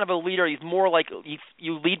a kind of a leader? He's more like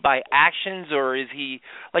you lead by actions, or is he,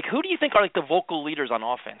 who do you think are the vocal leaders on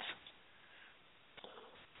offense?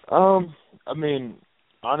 I mean,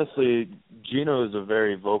 honestly, Geno is a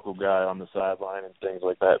very vocal guy on the sideline and things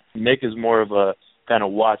like that. Nick is more of a kind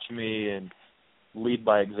of watch me and lead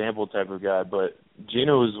by example type of guy, but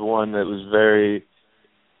Geno was one that was very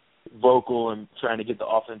vocal and trying to get the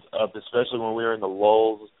offense up, especially when we were in the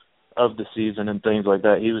lulls of the season and things like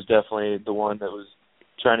that. He was definitely the one that was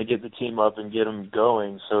trying to get the team up and get them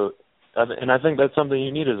going. So, and I think that's something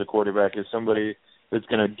you need as a quarterback, is somebody that's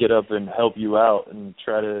going to get up and help you out and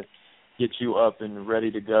try to get you up and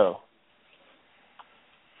ready to go.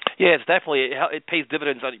 Yeah, it's definitely, it pays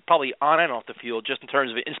dividends probably on and off the field, just in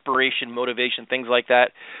terms of inspiration, motivation, things like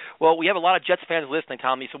that. Well, we have a lot of Jets fans listening,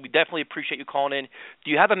 Tommy, so we definitely appreciate you calling in.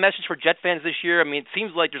 Do you have a message for Jet fans this year? I mean, it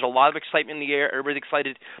seems like there's a lot of excitement in the air. Everybody's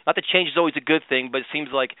excited. Not that change is always a good thing, but it seems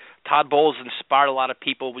like Todd Bowles inspired a lot of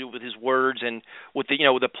people with his words and with the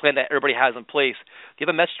with the plan that everybody has in place. Do you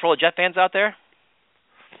have a message for all the Jet fans out there?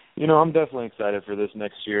 I'm definitely excited for this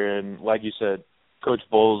next year, and like you said, Coach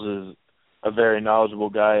Bowles is a very knowledgeable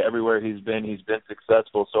guy. Everywhere he's been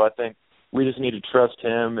successful. So I think we just need to trust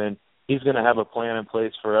him, and he's going to have a plan in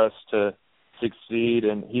place for us to succeed.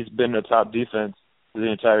 And he's been a top defense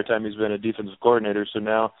the entire time he's been a defensive coordinator. So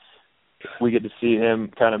now we get to see him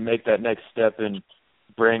kind of make that next step and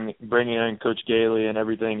bringing in Coach Gailey and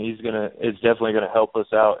everything. It's definitely going to help us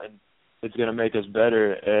out, and it's going to make us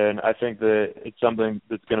better. And I think that it's something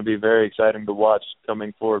that's going to be very exciting to watch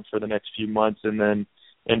coming forward for the next few months, and then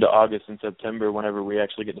into August and September whenever we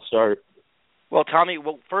actually get to start. Well, Tommy,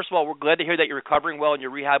 first of all, we're glad to hear that you're recovering well and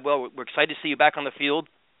your rehab well. We're excited to see you back on the field.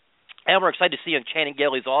 And we're excited to see you in Channing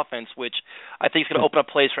Gailey's offense, which I think is going to open up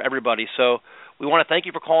plays for everybody. So we want to thank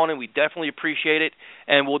you for calling in. We definitely appreciate it.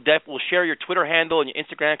 And we'll share your Twitter handle and your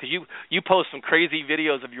Instagram, because you post some crazy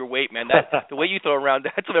videos of your weight, man. The way you throw around,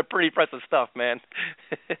 that's some pretty impressive stuff, man.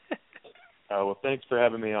 Well, thanks for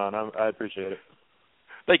having me on. I appreciate it.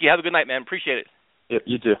 Thank you. Have a good night, man. Appreciate it. Yep,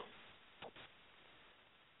 you too.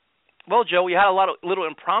 Well, Joe, we had a little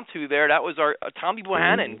impromptu there. That was our Tommy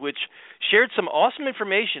Bohannon, which shared some awesome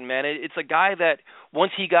information, man. It's a guy that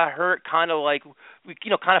once he got hurt, kind of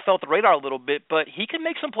felt the radar a little bit, but he can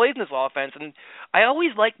make some plays in this offense. And I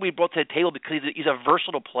always like what he brought to the table because he's a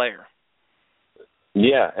versatile player.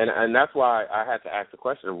 Yeah, and that's why I had to ask the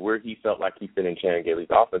question of where he felt like he fit in Chan Gailey's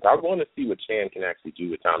offense. I want to see what Chan can actually do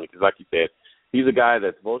with Tommy, because like you said, he's a guy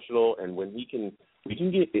that's versatile, and when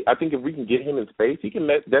I think if we can get him in space, he can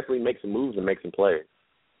definitely make some moves and make some plays.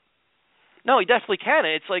 No, he definitely can.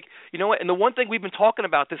 And it's like, and the one thing we've been talking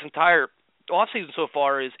about this entire offseason so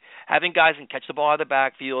far is having guys can catch the ball out of the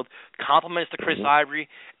backfield, compliments to Chris Ivory,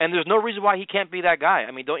 and there's no reason why he can't be that guy.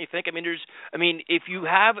 I mean, don't you think? If you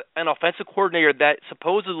have an offensive coordinator that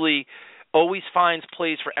supposedly always finds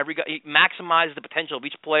plays for every guy, he maximizes the potential of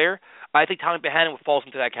each player, I think Tommy Bohannon falls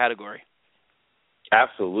into that category.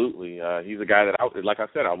 Absolutely. He's a guy that, like I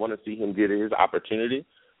said, I want to see him get his opportunity,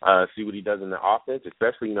 see what he does in the offense,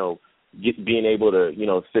 especially, being able to,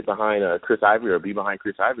 sit behind Chris Ivory or be behind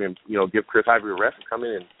Chris Ivory and, give Chris Ivory a rest and come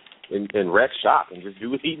in and, and wreck shop and just do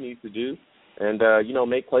what he needs to do and,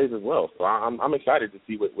 make plays as well. So I'm excited to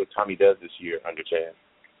see what Tommy does this year under Chan.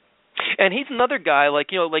 And he's another guy, like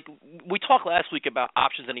we talked last week about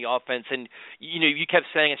options in the offense, and you kept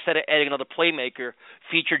saying instead of adding another playmaker,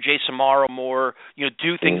 feature Jay Samaro more,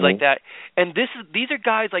 do things like that. And these are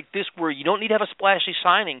guys like this where you don't need to have a splashy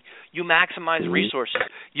signing. You maximize resources.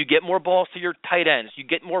 You get more balls to your tight ends. You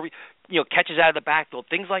get more catches out of the backfield,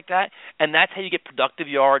 things like that, and that's how you get productive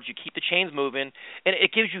yards. You keep the chains moving, and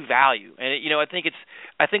it gives you value. And I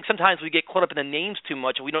think sometimes we get caught up in the names too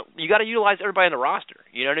much. You got to utilize everybody on the roster.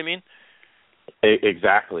 You know what I mean?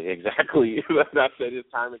 Exactly. I've said it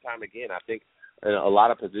time and time again. I think in a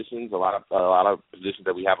lot of positions, a lot of positions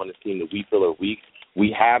that we have on this team that we feel are weak,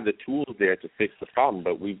 we have the tools there to fix the problem,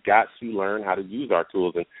 but we've got to learn how to use our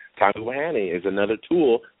tools. And Tommy Wahane is another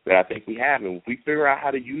tool that I think we have. And if we figure out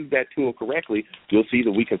how to use that tool correctly, you'll see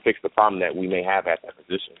that we can fix the problem that we may have at that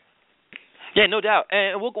position. Yeah, no doubt.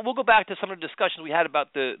 And we'll go back to some of the discussions we had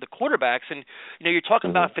about the quarterbacks. And you're talking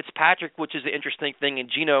about Fitzpatrick, which is the interesting thing, and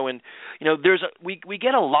Geno. And we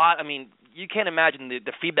get a lot. I mean, you can't imagine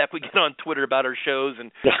the feedback we get on Twitter about our shows.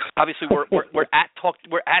 And obviously we're at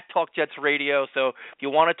Talk Jets Radio. So if you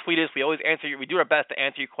want to tweet us, we always answer you. We do our best to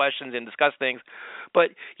answer your questions and discuss things. But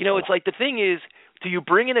it's like the thing is, do you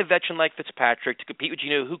bring in a veteran like Fitzpatrick to compete with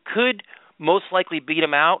Geno, who could most likely beat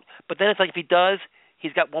him out? But then it's like if he does,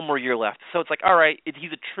 he's got one more year left. So it's like, all right,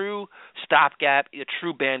 he's a true stopgap, a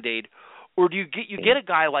true Band-Aid. Or do you get a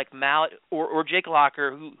guy like Mallett or Jake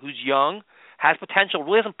Locker who's young, has potential,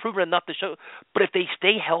 really hasn't proven enough to show, but if they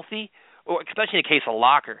stay healthy, or especially in the case of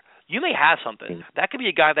Locker, you may have something. That could be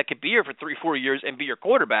a guy that could be here for 3-4 years and be your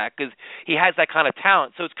quarterback because he has that kind of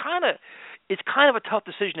talent. So it's kind of a tough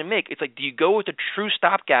decision to make. It's like, do you go with a true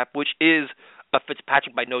stopgap, which is a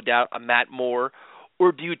Fitzpatrick by no doubt, a Matt Moore,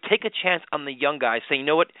 or do you take a chance on the young guy, saying, you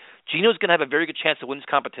know what, Geno's going to have a very good chance to win this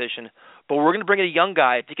competition, but we're going to bring in a young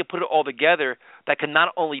guy, if he can put it all together, that can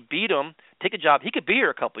not only beat him, take a job, he could be here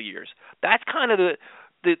a couple of years. That's kind of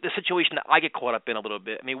the situation that I get caught up in a little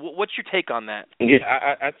bit. I mean, what's your take on that? Yeah,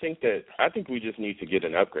 I think we just need to get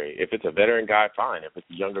an upgrade. If it's a veteran guy, fine. If it's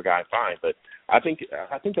a younger guy, fine. But I think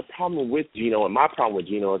the problem with Geno, and my problem with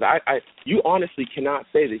Geno, is you honestly cannot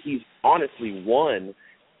say that he's honestly won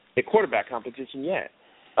a quarterback competition yet.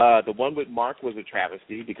 The one with Mark was a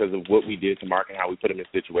travesty because of what we did to Mark and how we put him in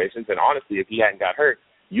situations. And honestly, if he hadn't got hurt,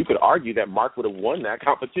 you could argue that Mark would have won that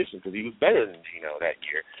competition because he was better than Geno that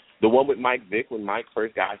year. The one with Mike Vick when Mike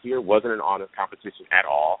first got here wasn't an honest competition at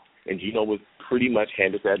all, and Geno was pretty much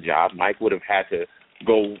handed that job. Mike would have had to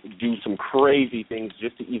go do some crazy things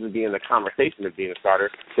just to even be in the conversation of being a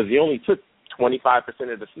starter because he only took 25%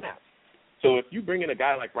 of the snaps. So if you bring in a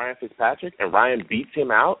guy like Ryan Fitzpatrick and Ryan beats him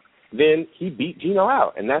out, then he beat Geno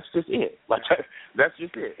out, and that's just it. Like that's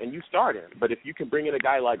just it, and you start him. But if you can bring in a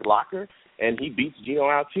guy like Locker and he beats Geno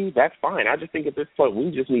out too, that's fine. I just think at this point we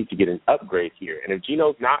just need to get an upgrade here. And if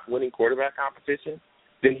Geno's not winning quarterback competition,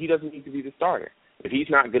 then he doesn't need to be the starter. If he's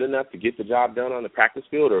not good enough to get the job done on the practice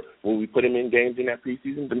field or when we put him in games in that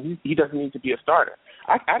preseason, then he doesn't need to be a starter.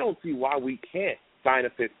 I don't see why we can't sign a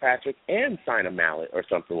Fitzpatrick and sign a Mallett or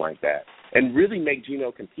something like that and really make Geno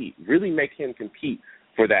compete, really make him compete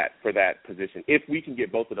for that position if we can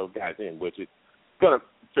get both of those guys in, which is going to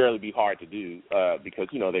fairly be hard to do because,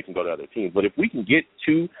 they can go to other teams. But if we can get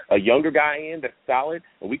a younger guy in that's solid,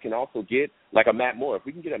 and we can also get like a Matt Moore, if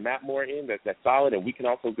we can get a Matt Moore in that's solid, and we can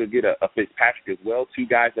also go get a Fitzpatrick as well, two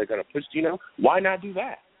guys that are going to push Geno, why not do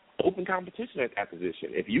that? Open competition at that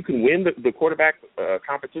position. If you can win the quarterback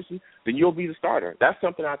competition, then you'll be the starter. That's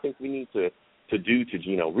something I think we need to do to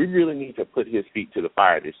Geno. We really need to put his feet to the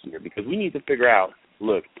fire this year because we need to figure out,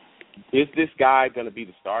 look, is this guy going to be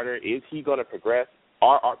the starter? Is he going to progress?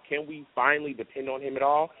 Can we finally depend on him at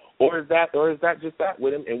all? Or is that just that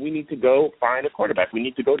with him? And we need to go find a quarterback. We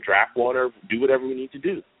need to go draft one or do whatever we need to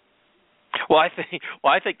do. Well, I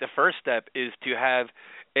think the first step is to have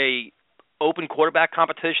a open quarterback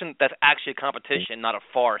competition that's actually a competition, not a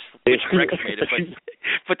farce, which Rex made it.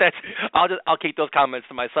 But that's I'll keep those comments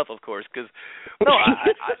to myself, of course, because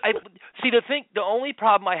I see the only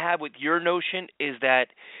problem I have with your notion is that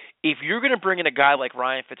if you're going to bring in a guy like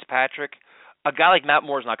Ryan Fitzpatrick, a guy like Matt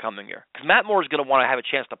Moore is not coming here because Matt Moore is going to want to have a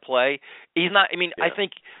chance to play. He's not. I mean, yeah.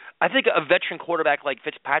 I think a veteran quarterback like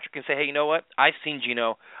Fitzpatrick can say, hey, you know what? I've seen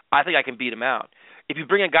Geno. I think I can beat him out. If you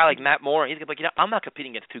bring a guy like Matt Moore, he's going to be like, I'm not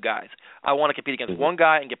competing against two guys. I want to compete against one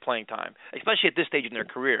guy and get playing time, especially at this stage in their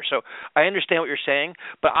career. So I understand what you're saying,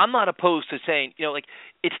 but I'm not opposed to saying,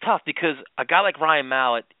 it's tough because a guy like Ryan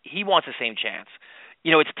Mallett, he wants the same chance.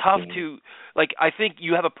 it's tough to, I think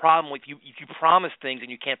you have a problem with you promise things and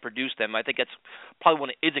you can't produce them. I think that's probably one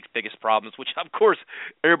of Idzik's biggest problems, which, of course,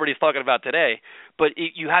 everybody's talking about today. But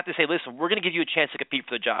you have to say, listen, we're going to give you a chance to compete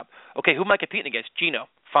for the job. Okay, who am I competing against? Gino.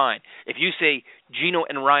 Fine. If you say Gino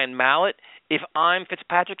and Ryan Mallett, if I'm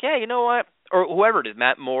Fitzpatrick, yeah, you know what? Or whoever it is,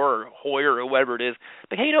 Matt Moore or Hoyer or whoever it is,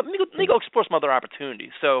 but hey, let me go explore some other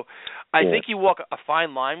opportunities. So I think you walk a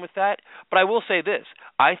fine line with that. But I will say this: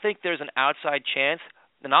 I think there's an outside chance,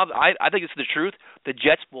 and I think it's the truth. The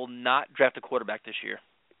Jets will not draft a quarterback this year.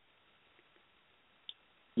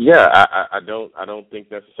 Yeah, I don't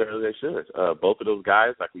think necessarily they should. Both of those guys,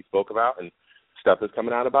 like we spoke about, and stuff is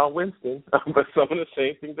coming out about Winston, but some of the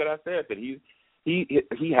same things that I said, that he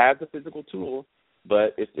has the physical tool.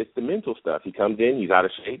 But it's the mental stuff. He comes in, he's out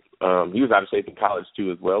of shape. He was out of shape in college,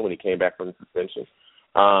 too, as well, when he came back from the suspension.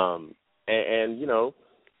 And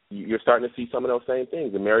you're starting to see some of those same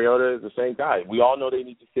things. And Mariota is the same guy. We all know they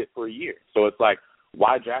need to sit for a year. So it's like,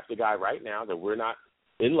 why draft a guy right now that we're not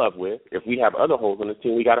in love with if we have other holes on the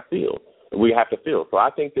team we got to fill? We have to fill. So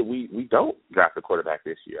I think that we don't draft a quarterback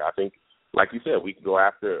this year. I think, like you said, we can go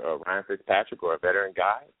after Ryan Fitzpatrick or a veteran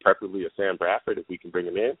guy, preferably a Sam Bradford if we can bring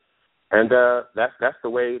him in. And that's the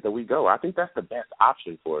way that we go. I think that's the best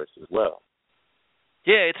option for us as well.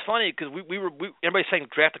 Yeah, it's funny because we everybody's saying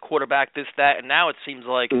draft a quarterback, this, that, and now it seems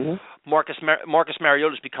like Marcus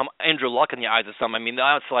Mariota's become Andrew Luck in the eyes of some. I mean,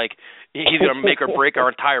 now it's like he's going to make or break our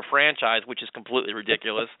entire franchise, which is completely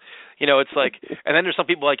ridiculous. It's like, and then there's some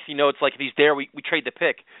people like, it's like if he's there, we trade the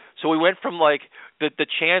pick. So we went from like the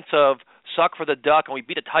chance of suck for the duck, and we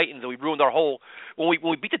beat the Titans, and we ruined our whole. When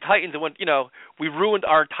we beat the Titans, and we ruined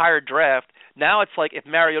our entire draft. Now it's like if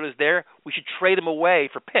Mariota's there, we should trade him away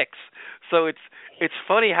for picks. So it's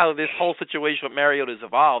funny how this whole situation with Mariota has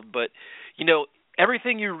evolved. But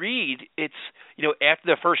everything you read, it's after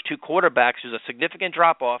the first two quarterbacks, there's a significant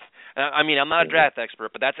drop off. I mean, I'm not a draft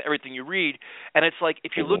expert, but that's everything you read. And it's like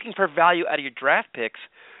if you're looking for value out of your draft picks,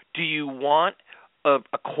 do you want a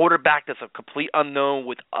quarterback that's a complete unknown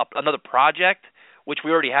with another project, which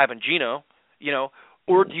we already have in Gino,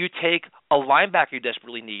 or do you take a linebacker you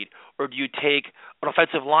desperately need, or do you take an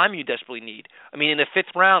offensive lineman you desperately need? I mean, in the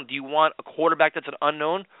fifth round, do you want a quarterback that's an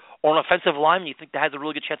unknown or an offensive lineman you think that has a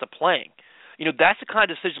really good chance of playing? That's the kind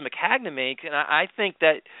of decision Maccagnan makes, and I think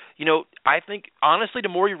that, honestly, the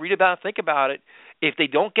more you read about it and think about it, if they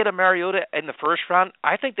don't get a Mariota in the first round,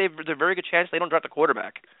 I think there's a very good chance they don't draft a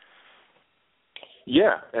quarterback.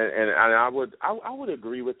 Yeah, and I would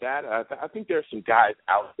agree with that. I think there's some guys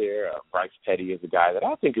out there. Bryce Petty is a guy that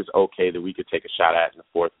I think is okay that we could take a shot at in the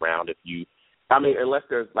fourth round. Unless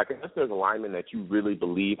there's a lineman that you really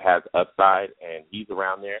believe has upside and he's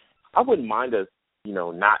around there, I wouldn't mind us,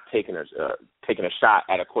 not taking a shot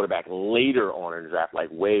at a quarterback later on in the draft, like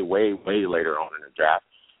way, way, way later on in the draft.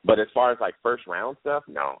 But as far as like first round stuff,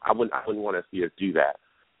 no, I wouldn't want to see us do that.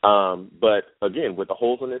 But again, with the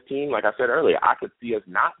holes on this team, like I said earlier, I could see us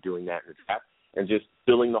not doing that in the draft and just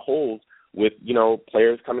filling the holes with,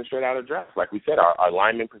 players coming straight out of draft. Like we said, our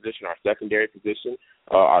lineman position, our secondary position,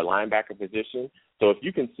 our linebacker position. So if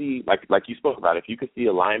you can see, like you spoke about, if you could see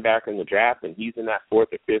a linebacker in the draft and he's in that fourth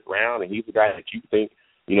or fifth round and he's the guy that you think,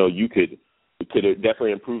 you could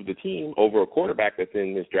definitely improve the team over a quarterback that's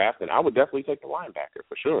in this draft, then I would definitely take the linebacker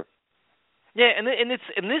for sure. Yeah, and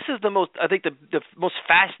this is the most, I think, the most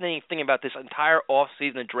fascinating thing about this entire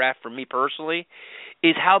offseason and draft for me personally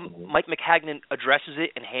is how Mike Maccagnan addresses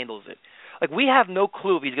it and handles it. Like, we have no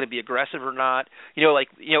clue if he's going to be aggressive or not.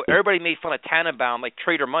 Everybody made fun of Tannenbaum, like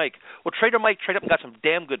Trader Mike. Well, Trader Mike traded up and got some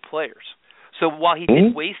damn good players. So while he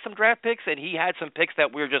did waste some draft picks and he had some picks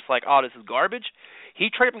that we were just like, oh, this is garbage, he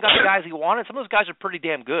traded up and got the guys he wanted. Some of those guys are pretty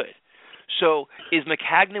damn good. So is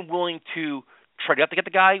Maccagnan willing to trade up to get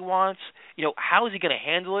the guy he wants? How is he going to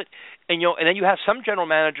handle it? And and then you have some general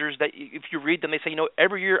managers that, if you read them, they say,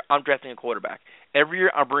 every year I'm drafting a quarterback. Every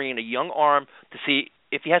year I'm bringing a young arm to see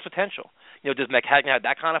if he has potential. Does Maccagnan have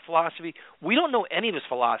that kind of philosophy? We don't know any of his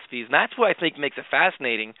philosophies, and that's what I think makes it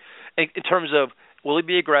fascinating in terms of, will he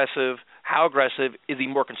be aggressive? How aggressive? Is he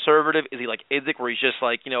more conservative? Is he like Idzik, where he's just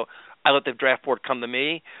like, I let the draft board come to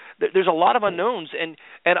me? There's a lot of unknowns, and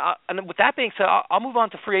with that being said, I'll move on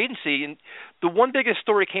to free agency. And the one biggest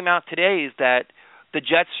story came out today is that the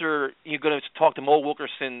Jets are going to talk to Mo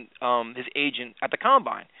Wilkerson, his agent, at the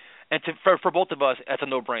Combine. And for both of us, that's a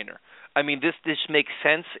no-brainer. I mean, this makes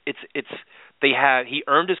sense. He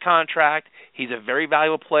earned his contract. He's a very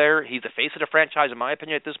valuable player. Is the face of the franchise, in my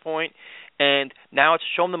opinion, at this point. And now it's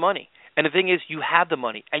show him the money. And the thing is, you have the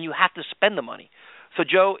money, and you have to spend the money. So,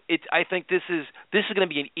 Joe, I think this is going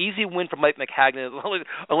to be an easy win for Mike Maccagnan,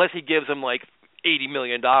 unless he gives him like $80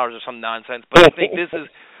 million or some nonsense. But I think this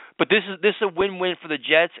is a win-win for the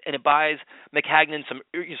Jets, and it buys Maccagnan some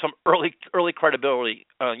early credibility.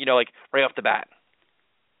 Like right off the bat.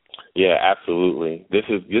 Yeah, absolutely. This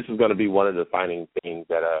is going to be one of the defining things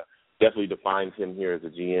that definitely defines him here as a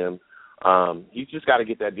GM. He's just got to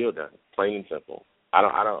get that deal done, plain and simple. I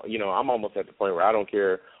don't. I'm almost at the point where I don't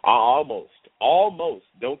care. I almost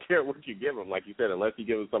don't care what you give him, like you said, unless you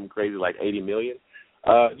give him something crazy like $80 million.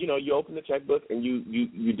 You open the checkbook and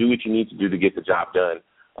you do what you need to do to get the job done.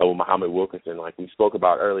 With Muhammad Wilkerson, like we spoke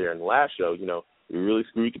about earlier in the last show, we really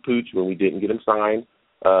screwed the pooch when we didn't get him signed.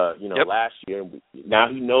 Last year. Now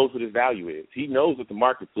he knows what his value is. He knows what the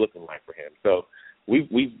market's looking like for him. So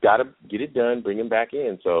we've got to get it done, bring him back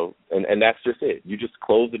in. So and that's just it. You just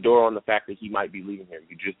close the door on the fact that he might be leaving here.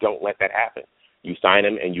 You just don't let that happen. You sign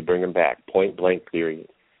him and you bring him back. Point blank, period.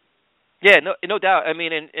 Yeah, no doubt. I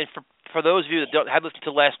mean, and for those of you that had listened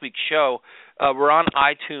to last week's show, we're on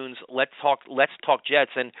iTunes. Let's talk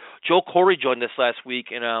Jets. And Joe Corey joined us last week,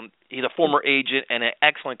 and he's a former agent and an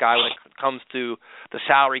excellent guy when it comes to the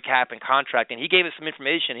salary cap and contract. And he gave us some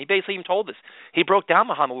information. He basically even told us he broke down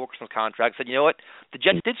Muhammad Wilkerson's contract. Said, you know what, the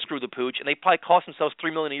Jets did screw the pooch, and they probably cost themselves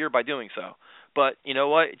 $3 million a year by doing so. But you know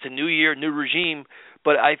what? It's a new year, new regime.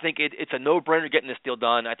 But I think it's a no-brainer getting this deal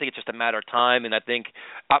done. I think it's just a matter of time, and I think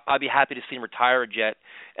I'd be happy to see him retire a Jet.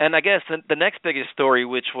 And I guess the next biggest story,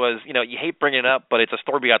 which was, you hate bringing it up, but it's a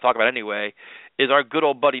story we got to talk about anyway, is our good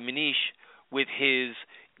old buddy Manish with his,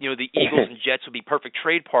 the Eagles and Jets would be perfect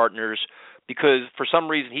trade partners because for some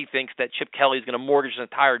reason he thinks that Chip Kelly is going to mortgage his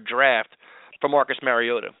entire draft for Marcus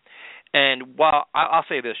Mariota. And while I'll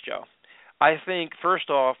say this, Joe, I think, first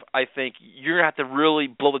off, you're going to have to really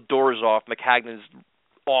blow the doors off Maccagnan's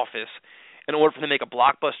office in order for him to make a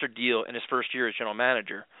blockbuster deal in his first year as general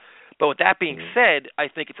manager. But with that being said,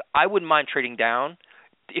 I wouldn't mind trading down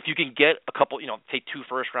if you can get a couple, take 2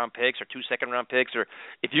 first-round picks or 2 second-round picks, or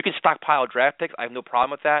if you can stockpile draft picks, I have no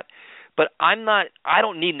problem with that. But I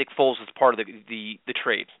don't need Nick Foles as part of the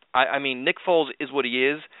trade. I mean, Nick Foles is what he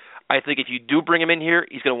is. I think if you do bring him in here,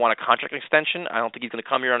 he's going to want a contract extension. I don't think he's going to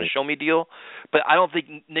come here on a show-me deal. But I don't think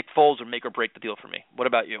Nick Foles would make or break the deal for me. What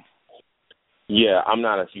about you? Yeah, I'm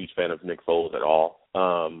not a huge fan of Nick Foles at all.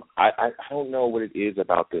 I don't know what it is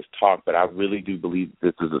about this talk, but I really do believe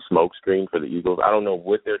this is a smokescreen for the Eagles. I don't know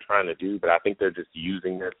what they're trying to do, but I think they're just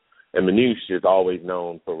using this. And Manouche is always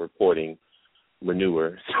known for reporting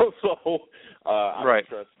manure. So I don't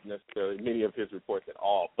trust necessarily many of his reports at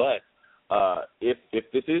all. But if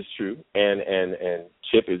this is true and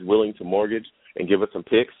Chip is willing to mortgage and give us some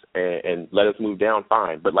picks and let us move down,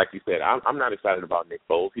 fine. But like you said, I'm not excited about Nick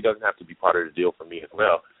Foles. He doesn't have to be part of the deal for me as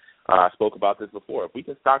well. I spoke about this before. If we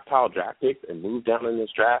can stockpile draft picks and move down in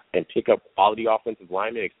this draft and pick up quality offensive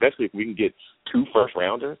linemen, especially if we can get 2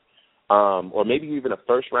 first-rounders, or maybe even a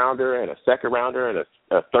first-rounder and a second-rounder and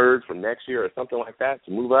a third from next year or something like that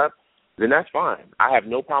to move up, then that's fine. I have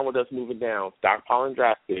no problem with us moving down, stockpiling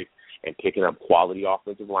draft picks, and picking up quality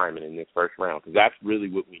offensive linemen in this first round because that's really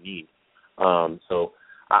what we need. So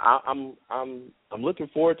I'm looking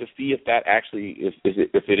forward to see if that actually if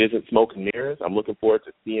it isn't smoke and mirrors. I'm looking forward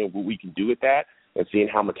to seeing what we can do with that and seeing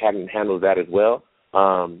how Maccagnan handles that as well.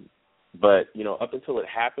 But up until it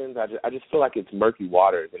happens, I just feel like it's murky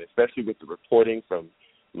waters, and especially with the reporting from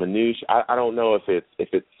Manouche, I don't know if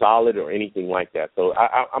it's solid or anything like that. So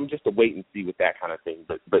I'm just a wait and see with that kind of thing.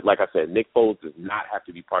 But like I said, Nick Foles does not have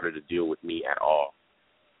to be part of the deal with me at all.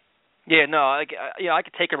 Yeah, no, I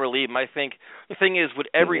could take him or leave him. I think the thing is, with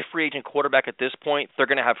every free agent quarterback at this point, they're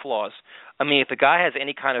going to have flaws. I mean, if the guy has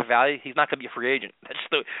any kind of value, he's not going to be a free agent.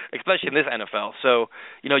 Especially in this NFL. So,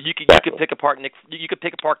 you could pick apart Nick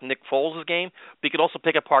Foles' game, but you could also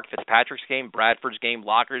pick apart Fitzpatrick's game, Bradford's game,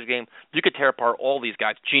 Locker's game. You could tear apart all these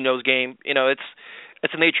guys. Gino's game. It's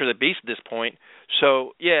the nature of the beast at this point.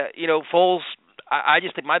 So, yeah, Foles. I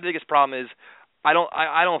just think my biggest problem is, I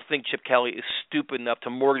don't think Chip Kelly is stupid enough to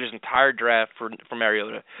mortgage his entire draft for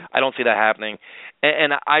Mariota. I don't see that happening.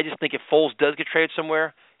 And I just think if Foles does get traded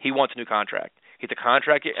somewhere, he wants a new contract. He's a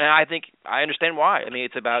contract, and I think I understand why. I mean,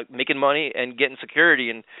 it's about making money and getting security,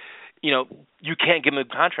 and you can't give him a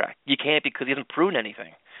contract. You can't because he hasn't proven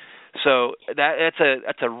anything. So that's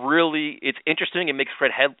a really it's interesting. It makes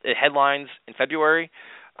headlines in February.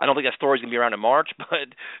 I don't think that story's gonna be around in March,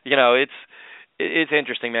 but It's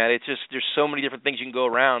interesting, man. It's just there's so many different things you can go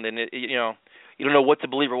around, and you don't know what to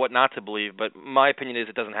believe or what not to believe. But my opinion is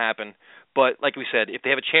it doesn't happen. But like we said, if they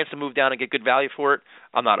have a chance to move down and get good value for it,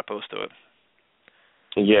 I'm not opposed to it.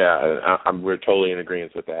 Yeah, we're totally in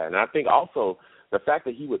agreement with that. And I think also the fact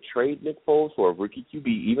that he would trade Nick Foles for a rookie QB,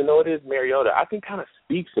 even though it is Mariota, I think kind of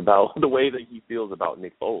speaks about the way that he feels about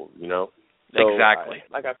Nick Foles. So, exactly.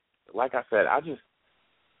 Like I said, I just,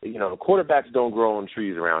 quarterbacks don't grow on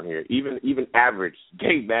trees around here. Even average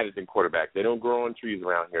Gabe Madison quarterbacks, they don't grow on trees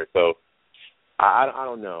around here. So I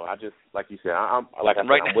don't know. I just, like you said, I'm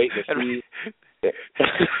waiting to see.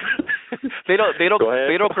 They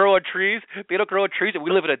don't grow on trees. They don't grow on trees, and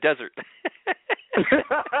we live in a desert.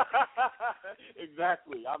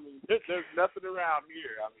 Exactly. I mean, there's nothing around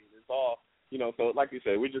here. I mean, it's all, so like you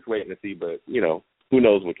said, we're just waiting to see, but, who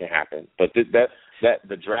knows what can happen. But that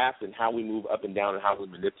the draft and how we move up and down and how we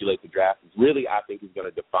manipulate the draft is really, I think, is going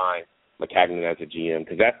to define Maccagnan as a GM,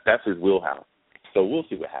 because that's his wheelhouse. So we'll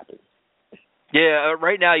see what happens. Yeah,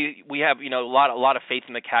 right now we have a lot of faith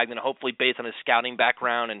in Maccagnan, hopefully based on his scouting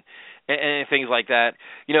background and things like that.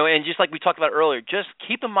 And just like we talked about earlier, just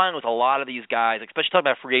keep in mind with a lot of these guys, especially talking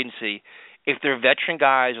about free agency, if they're veteran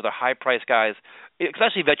guys or they're high-priced guys,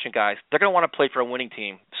 especially veteran guys, they're going to want to play for a winning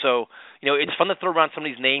team. So, it's fun to throw around some of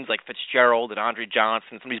these names like Fitzgerald and Andre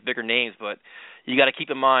Johnson, some of these bigger names, but you got to keep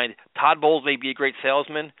in mind Todd Bowles may be a great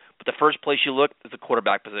salesman, but the first place you look is the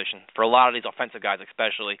quarterback position for a lot of these offensive guys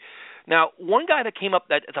especially. Now, one guy that came up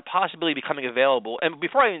that is a possibility of becoming available, and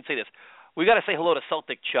before I even say this, we got to say hello to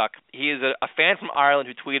Celtic Chuck. He is a fan from Ireland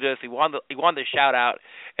who tweeted us. He wanted to shout out,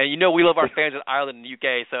 and we love our fans in Ireland and the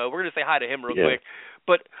UK, so we're going to say hi to him real quick.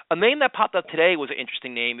 But a name that popped up today was an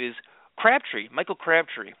interesting name is Crabtree, Michael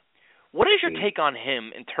Crabtree. What is your take on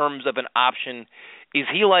him in terms of an option? Is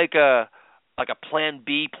he like a plan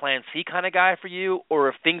B, plan C kind of guy for you, or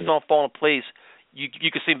if things don't fall into place, you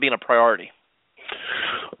could see him being a priority?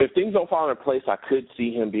 If things don't fall into place, I could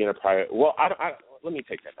see him being a priority. Well, let me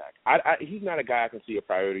take that back. He's not a guy I can see a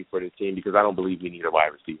priority for this team because I don't believe we need a wide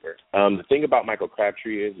receiver. The thing about Michael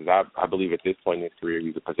Crabtree is I believe at this point in his career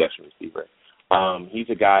he's a possession receiver. He's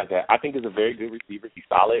a guy that I think is a very good receiver. He's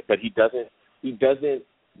solid, but he doesn't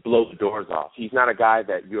blow the doors off. He's not a guy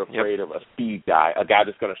that you're afraid of, a speed guy, a guy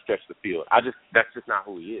that's going to stretch the field. That's just not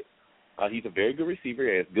who he is. He's a very good receiver.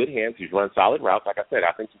 He has good hands. He's run solid routes. Like I said,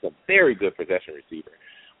 I think he's a very good possession receiver,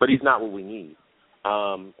 but he's not what we need.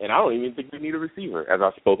 And I don't even think we need a receiver, as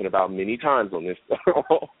I've spoken about many times on this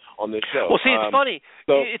on this show. Well, see, it's funny.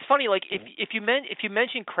 It's funny. Like if you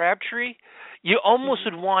mention Crabtree, you almost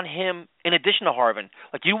would want him in addition to Harvin.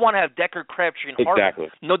 Like you want to have Decker, Crabtree, and Harvin. Exactly.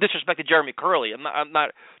 No disrespect to Jeremy Curley. I'm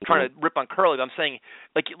not trying to rip on Curley. But I'm saying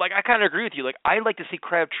like I kind of agree with you. Like I like to see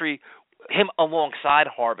Crabtree, him alongside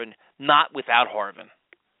Harvin, not without Harvin.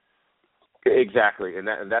 Exactly, and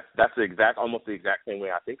that's almost the exact same way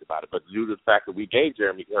I think about it. But due to the fact that we gave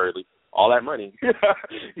Jeremy Curley all that money,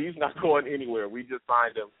 he's not going anywhere. We just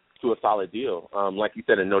signed him to a solid deal. Like you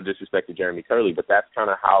said, and no disrespect to Jeremy Curley, but that's kind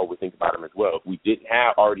of how we think about him as well. If we didn't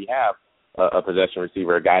already have a possession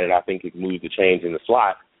receiver, a guy that I think could move the chains in the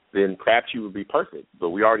slot, then Crabtree would be perfect. But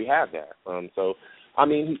we already have that. So, I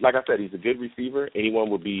mean, like I said, he's a good receiver. Anyone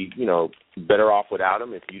would be, better off without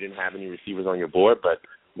him if you didn't have any receivers on your board. But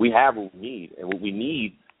we have what we need, and what we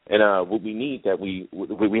need that we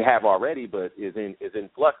have already, but is in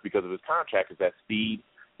flux because of his contract, is that speed,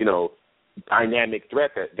 dynamic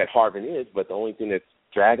threat that Harvin is. But the only thing that's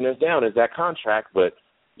dragging us down is that contract. But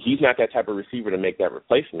he's not that type of receiver to make that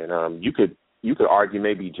replacement. You could argue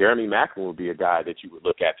maybe Jeremy Maclin would be a guy that you would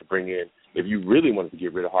look at to bring in if you really wanted to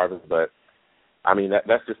get rid of Harvin. But I mean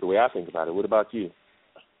that's just the way I think about it. What about you?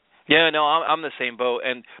 Yeah, no, I'm the same boat.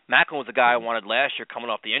 And Maclin was the guy I wanted last year coming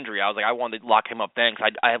off the injury. I was like, I wanted to lock him up then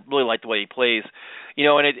because I really like the way he plays.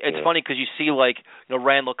 And it's funny because you see,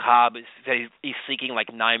 Randall Cobb said he's seeking like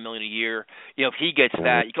 $9 million a year. If he gets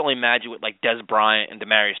that, you can only imagine what Des Bryant and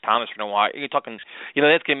Demaryius Thomas are going to want. You're talking,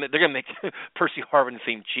 they're going to make Percy Harvin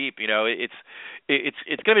seem cheap. It's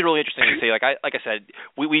going to be really interesting to see. Like I said,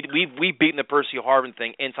 we've beaten the Percy Harvin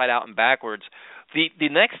thing inside out and backwards. The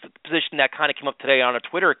next position that kind of came up today on a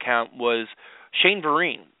Twitter account was Shane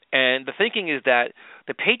Vereen. And the thinking is that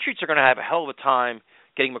the Patriots are going to have a hell of a time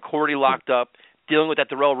getting McCourty locked up, dealing with that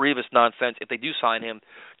Darrelle Revis nonsense if they do sign him,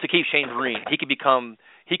 to keep Shane Vereen. He could become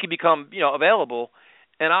available.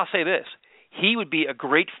 And I'll say this. He would be a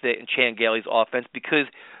great fit in Chan Gailey's offense because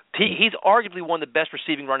he's arguably one of the best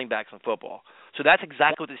receiving running backs in football. So that's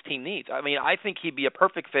exactly what this team needs. I mean, I think he'd be a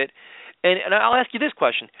perfect fit. And I'll ask you this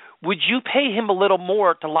question. Would you pay him a little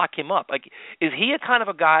more to lock him up? Like, is he a kind of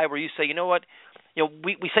a guy where you say, you know what,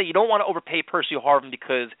 we say you don't want to overpay Percy Harvin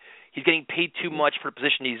because he's getting paid too much for the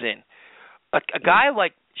position he's in. A guy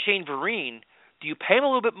like Shane Vereen, do you pay him a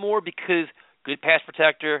little bit more because good pass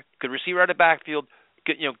protector, good receiver out of the backfield,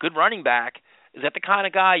 good running back? Is that the kind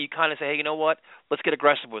of guy you kind of say, hey, you know what, let's get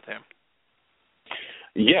aggressive with him?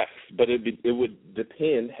 Yes, but it would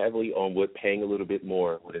depend heavily on what paying a little bit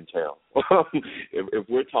more would entail. if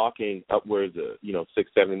we're talking upwards of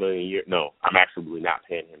 $6-7 million a year, no, I'm absolutely not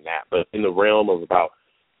paying him that. But in the realm of about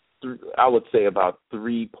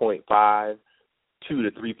 3.5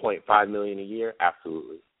 to 3.5 million a year,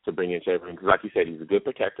 absolutely, to bring in Shea Vereen, because like you said, he's a good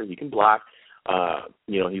protector. He can block.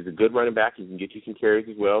 He's a good running back. He can get you some carries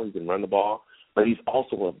as well. He can run the ball. But he's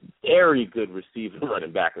also a very good receiving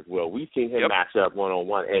running back as well. We've seen him match up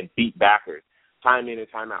one-on-one and beat backers time in and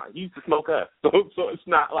time out. He used to smoke us. So it's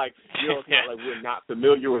not like, it's not like we're not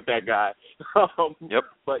familiar with that guy.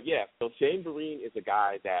 But, yeah, so Shea Vereen is a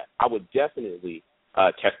guy that I would definitely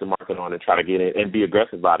test the market on and try to get in and be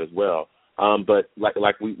aggressive about as well. But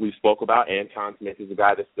like we spoke about, Anton Smith is a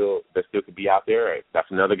guy that still could be out there. That's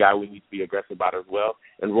another guy we need to be aggressive about as well.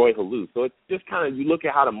 And Roy Halou. So it's just kind of, you look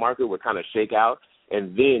at how the market would kind of shake out,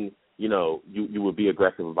 and then you would be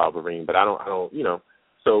aggressive about Vereen. But I don't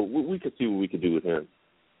so we could see what we could do with him.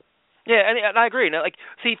 Yeah, and I agree. Now,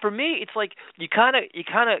 for me, it's like you kind of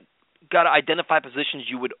got to identify positions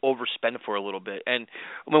you would overspend for a little bit. And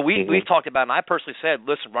when we've talked about, and I personally said,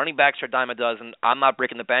 listen, running backs are a dime a dozen. I'm not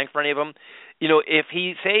breaking the bank for any of them. If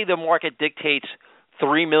say the market dictates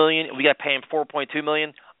 $3 million and we got to pay him $4.2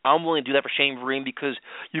 million, I'm willing to do that for Shea Vereen because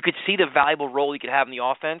you could see the valuable role he could have in the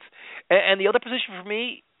offense. And the other position for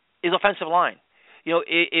me is offensive line.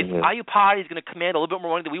 If Ayupati is going to command a little bit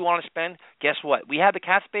more money than we want to spend, guess what? We have the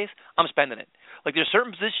cap space. I'm spending it. There's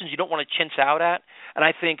certain positions you don't want to chintz out at, and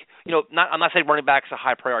I think I'm not saying running back is a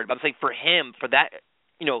high priority, but I'm saying for him, for that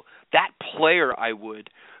that player, I would.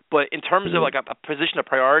 But in terms of a position of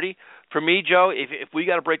priority, for me, Joe, if we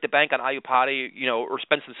got to break the bank on Ayupati, or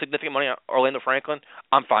spend some significant money on Orlando Franklin,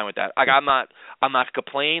 I'm fine with that. I'm not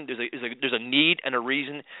complaining. There's a need and a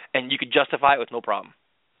reason, and you could justify it with no problem.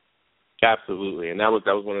 Absolutely, and that was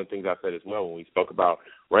one of the things I said as well when we spoke about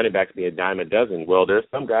running backs being a dime a dozen. Well, there's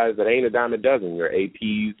some guys that ain't a dime a dozen. Your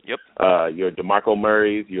APs, your DeMarco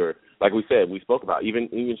Murrays, like we said, we spoke about even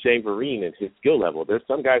Shea Vereen and his skill level. There's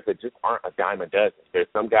some guys that just aren't a dime a dozen. There's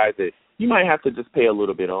some guys that you might have to just pay a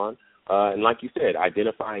little bit on, and like you said,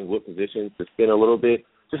 identifying what positions to spend a little bit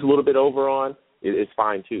over on is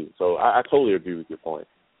fine too. So I totally agree with your point.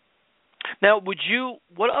 Now,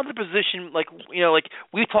 what other position,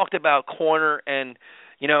 we talked about corner and,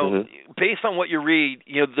 based on what you read,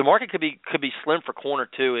 the market could be slim for corner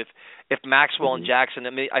too if Maxwell and Jackson,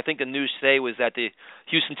 I think the news today was that the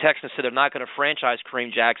Houston Texans said they're not going to franchise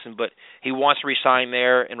Kareem Jackson, but he wants to resign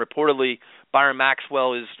there, and reportedly Byron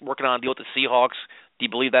Maxwell is working on a deal with the Seahawks. Do you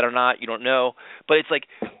believe that or not? You don't know. But it's like,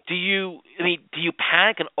 do you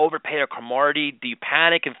panic and overpay a Cromartie? Do you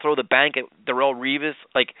panic and throw the bank at Darrelle Revis?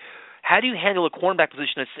 How do you handle a cornerback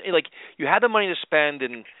position? It's you have the money to spend,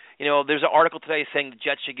 and there's an article today saying the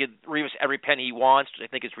Jets should give Revis every penny he wants, which I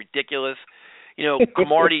think is ridiculous.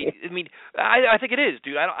 Cromartie. I think it is,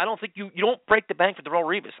 dude. I don't think you don't break the bank for Darrelle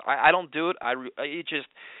Revis. I don't do it.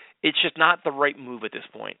 It's just not the right move at this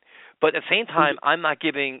point. But at the same time, I'm not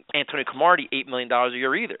giving Antonio Cromartie $8 million a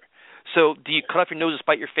year either. So do you cut off your nose and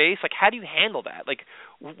spite your face? How do you handle that?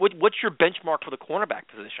 What's your benchmark for the cornerback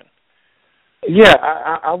position? Yeah,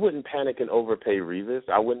 I wouldn't panic and overpay Revis.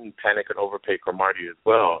 I wouldn't panic and overpay Cromartie as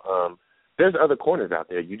well. There's other corners out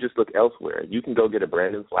there. You just look elsewhere. You can go get a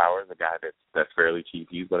Brandon Flowers, a guy that's fairly cheap.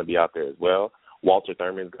 He's going to be out there as well. Walter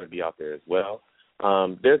Thurman's going to be out there as well.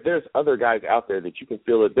 There's other guys out there that you can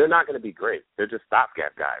feel that they're not going to be great. They're just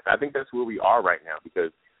stopgap guys. I think that's where we are right now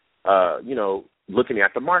because, looking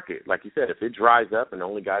at the market, like you said, if it dries up and the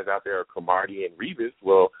only guys out there are Cromartie and Revis,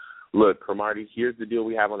 well, look, Cromartie, here's the deal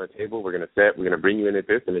we have on the table. We're going to bring you in at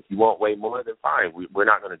this, and if you want way more, then fine. We're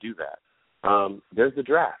not going to do that. There's the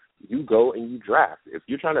draft. You go and you draft. If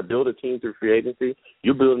you're trying to build a team through free agency,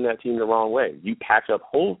 you're building that team the wrong way. You patch up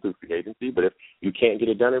holes through free agency, but if you can't get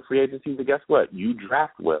it done in free agency, then guess what? You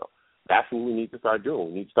draft well. That's what we need to start doing.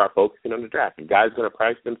 We need to start focusing on the draft. If guys are going to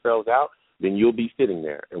price themselves out, then you'll be sitting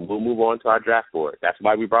there, and we'll move on to our draft board. That's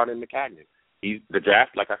why we brought in Maccagnan. The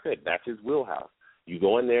draft, like I said, that's his wheelhouse. You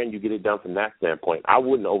go in there and you get it done from that standpoint. I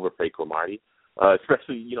wouldn't overpay Cromartie,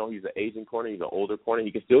 especially, he's an Asian corner, he's an older corner.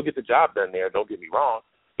 He can still get the job done there, don't get me wrong,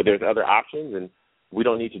 but there's other options, and we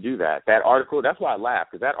don't need to do that. That article, that's why I laugh,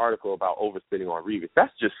 because that article about overspending on Revis,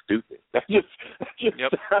 that's just stupid. That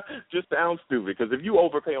just sounds stupid, because if you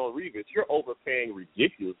overpay on Revis, you're overpaying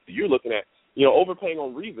ridiculously. You're looking at, overpaying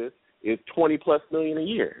on Revis is $20+ million a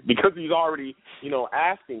year because he's already,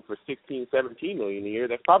 asking for $16, $17 million a year.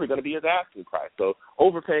 That's probably going to be his asking price. So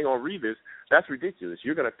overpaying on Revis, that's ridiculous.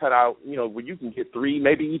 You're going to cut out, where you can get 3,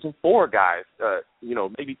 maybe even 4 guys,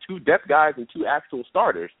 maybe 2 depth guys and 2 actual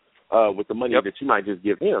starters with the money that you might just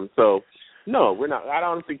give him. So No, we're not. I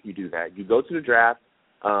don't think you do that. You go to the draft.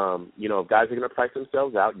 If guys are going to price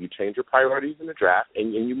themselves out, you change your priorities in the draft,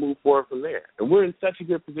 and you move forward from there. And we're in such a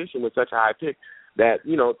good position with such a high pick that,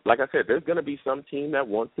 like I said, there's going to be some team that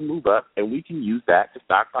wants to move up, and we can use that to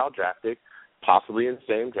stockpile draft picks, possibly in the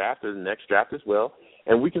same draft or the next draft as well,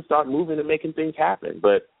 and we can start moving and making things happen.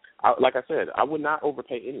 But like I said, I would not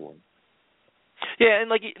overpay anyone. Yeah, and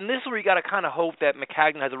this is where you got to kind of hope that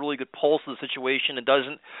Maccagnan has a really good pulse of the situation and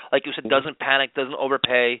doesn't, like you said, doesn't panic, doesn't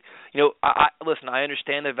overpay. Listen, I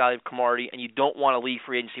understand the value of Cromartie, and you don't want to leave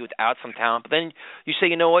free agency without some talent. But then you say,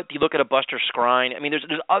 you know what? You look at a Buster Skrine. I mean, there's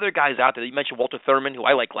other guys out there. You mentioned Walter Thurman, who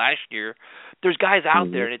I liked last year. There's guys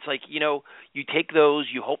out there, and it's like, you take those.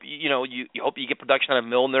 You hope you hope you get production out of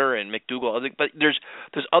Milner and McDougal. But there's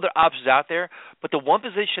other options out there. But the one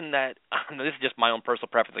position that this is just my own personal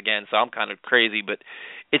preference again, so I'm kind of crazy, but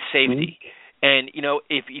it's safety. And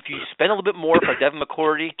if you spend a little bit more for Devin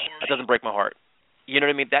McCourty, that doesn't break my heart. You know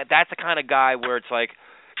what I mean? That's the kind of guy where it's like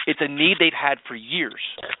it's a need they've had for years.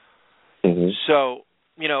 So.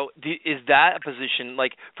 Is that a position,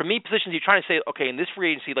 like, for me, positions you're trying to say, okay, in this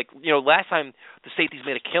free agency, last time the safeties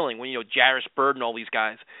made a killing when, Jairus Byrd and all these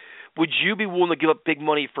guys, would you be willing to give up big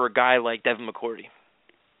money for a guy like Devin McCourty?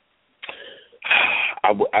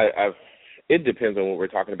 It depends on what we're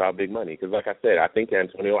talking about, big money, because like I said, I think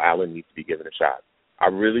Antonio Allen needs to be given a shot. I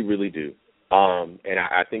really, really do. And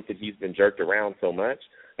I think that he's been jerked around so much.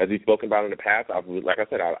 As we've spoken about in the past, like I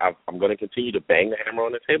said, I'm going to continue to bang the hammer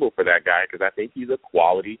on the table for that guy because I think he's a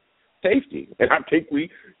quality safety. And I think we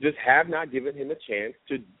just have not given him a chance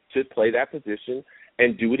to play that position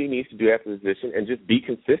and do what he needs to do at the position and just be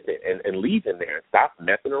consistent and leave him there and stop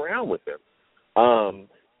messing around with him.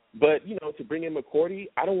 But, to bring in McCourty,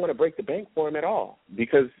 I don't want to break the bank for him at all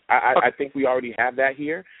because I think we already have that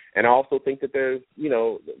here. And I also think that there's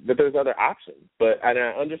other options. And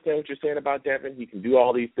I understand what you're saying about Devin. He can do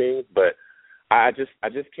all these things, but I just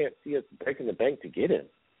can't see us breaking the bank to get him.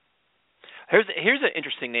 Here's an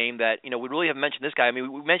interesting name that, we really haven't mentioned this guy. I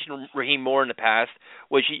mean, we mentioned Raheem Moore in the past,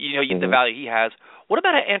 which, the value he has. What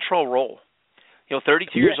about an Antrel Rolle?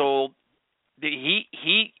 32 years old.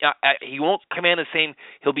 He won't command the same.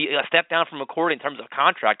 He'll be a step down from McCourty in terms of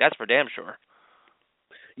contract. That's for damn sure.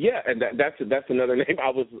 Yeah, and that's another name I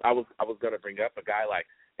was going to bring up. A guy like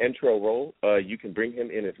Antrel Rolle, you can bring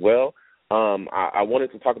him in as well. I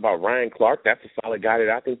wanted to talk about Ryan Clark. That's a solid guy that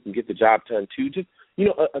I think can get the job done too. Just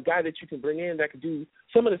a guy that you can bring in that can do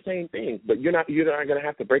some of the same things, but you're not going to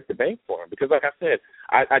have to break the bank for him because, like I said,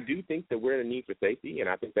 I do think that we're in a need for safety, and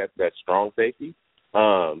I think that's strong safety.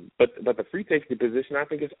 But the free safety position, I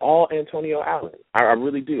think, is all Antonio Allen. I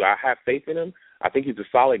really do. I have faith in him. I think he's a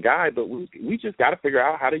solid guy, but we just got to figure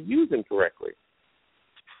out how to use him correctly.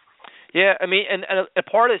 Yeah, I mean, and a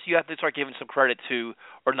part of this you have to start giving some credit to,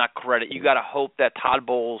 or not credit. You got to hope that Todd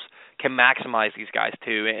Bowles can maximize these guys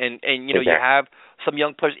too, and you have some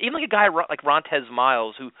young players, even like a guy like Rontez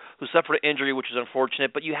Miles who suffered an injury, which is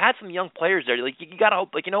unfortunate. But you had some young players there. Like you got to hope,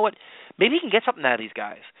 what, maybe he can get something out of these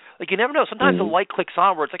guys. Like you never know. Sometimes the light clicks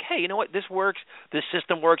on where it's like, hey, you know what, this works. This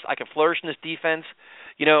system works. I can flourish in this defense.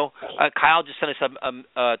 Kyle just sent us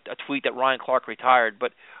a tweet that Ryan Clark retired,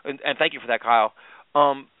 and thank you for that, Kyle.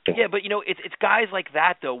 Yeah, but it's guys like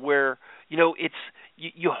that though, where it's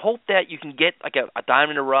you hope that you can get like a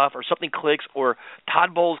diamond in the rough or something clicks, or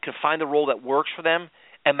Todd Bowles can find the role that works for them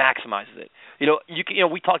and maximizes it.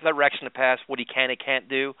 We talked about Rex in the past, what he can and can't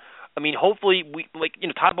do. I mean, hopefully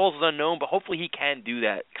Todd Bowles is unknown, but hopefully he can do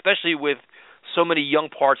that, especially with so many young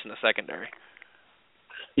parts in the secondary.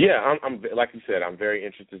 Yeah, I'm like you said, I'm very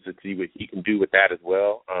interested to see what he can do with that as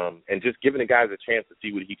well, and just giving the guys a chance to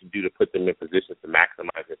see what he can do to put them in positions to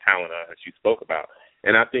maximize their talent, as you spoke about.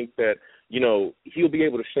 And I think that he'll be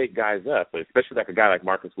able to shake guys up, especially like a guy like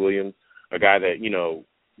Marcus Williams, a guy that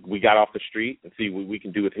we got off the street, and see what we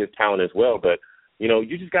can do with his talent as well. But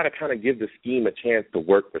you just got to kind of give the scheme a chance to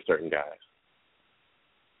work for certain guys.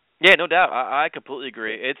 Yeah, no doubt. I completely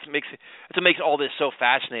agree. It makes all this so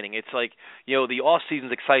fascinating. It's like, the off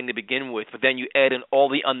season's exciting to begin with, but then you add in all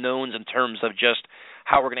the unknowns in terms of just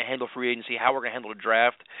how we're going to handle free agency, how we're going to handle the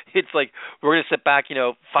draft. It's like we're going to sit back,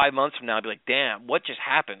 5 months from now and be like, damn, what just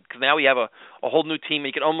happened? Because now we have a whole new team, and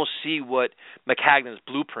you can almost see what Maccagnan's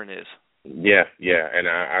blueprint is. Yeah, and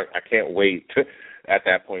I can't wait at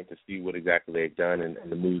that point to see what exactly they've done and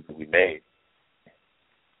the moves that we made.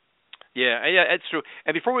 Yeah, it's true.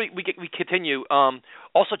 And before we continue,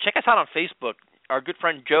 also check us out on Facebook. Our good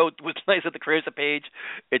friend Joe was nice at the creators page.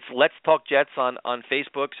 It's Let's Talk Jets on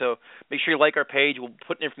Facebook. So make sure you like our page. We'll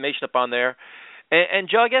put information up on there. And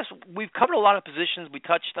Joe, I guess we've covered a lot of positions. We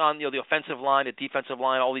touched on the offensive line, the defensive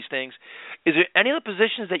line, all these things. Is there any other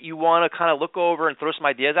positions that you want to kind of look over and throw some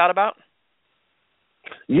ideas out about?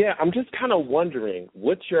 Yeah, I'm just kind of wondering,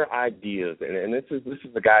 what's your ideas? And this is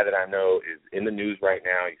the guy that I know is in the news right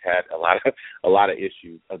now. He's had a lot of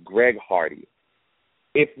issues. Greg Hardy.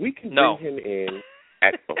 If we can bring him in,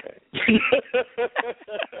 okay.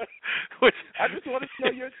 I just want to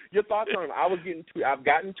know your thoughts on him. I've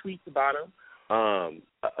gotten tweets about him.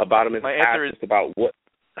 About him in the past. Just about what?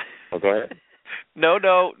 Oh, go ahead. No,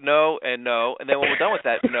 and no, and then when we're done with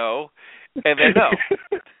that, no, and then no.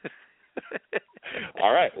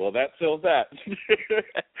 All right. Well, that settles that.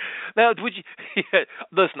 Now, would you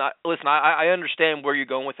listen? I understand where you're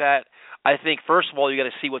going with that. I think first of all, you got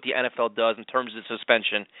to see what the NFL does in terms of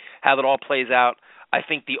suspension, how that all plays out. I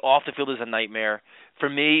think the off the field is a nightmare. For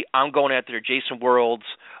me, I'm going after Jason Worlds.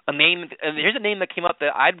 A name, and here's a name that came up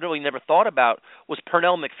that I really never thought about was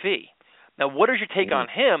Pernell McPhee. Now, what is your take on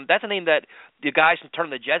him? That's a name that the guys from Turn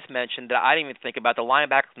of the Jets mentioned that I didn't even think about. The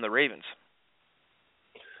linebacker from the Ravens.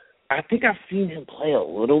 I think I've seen him play a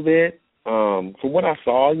little bit. From what I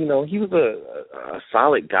saw, he was a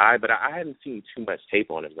solid guy, but I hadn't seen too much tape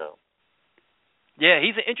on him, though. Yeah,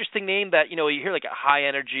 he's an interesting name that, you hear like a high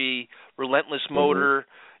energy, relentless motor.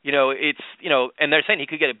 It's, and they're saying he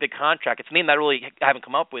could get a big contract. It's a name that I really haven't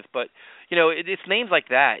come up with, but, it's names like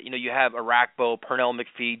that. You have Arakpo, Pernell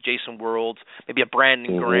McPhee, Jason Worlds, maybe a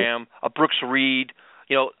Brandon Graham, a Brooks Reed.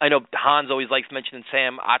 I know Hans always likes mentioning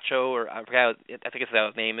Sam Acho, or I think it's how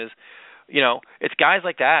his name is. It's guys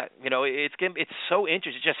like that. It's so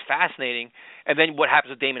interesting. It's just fascinating. And then what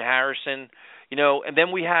happens with Damon Harrison, and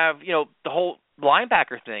then we have, the whole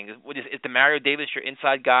linebacker thing. Is DeMario Davis your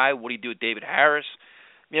inside guy? What do you do with David Harris?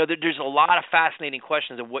 There's a lot of fascinating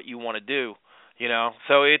questions of what you want to do.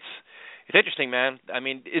 So it's interesting, man. I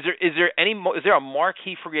mean, is there a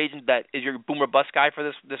marquee free agent that is your boom or bust guy for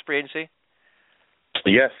this free agency?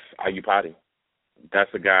 Yes, Ayupati. That's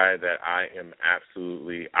a guy that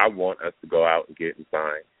I want us to go out and get and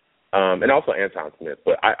sign. And also Anton Smith,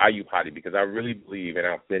 but Ayupati, because I really believe, and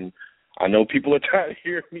I know people are trying to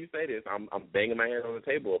hear me say this. I'm banging my hand on the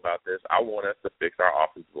table about this. I want us to fix our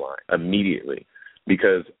offensive line immediately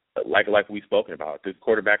because, like we've spoken about, this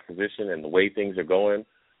quarterback position and the way things are going,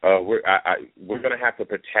 we're going to have to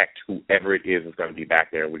protect whoever it is going to be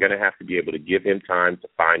back there. We're going to have to be able to give him time to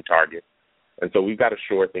find targets. And so we've got to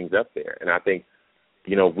shore things up there. And I think,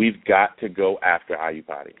 we've got to go after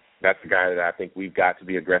Ayupati. That's the guy that I think we've got to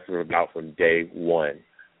be aggressive about from day one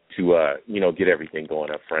to, get everything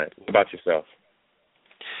going up front. What about yourself?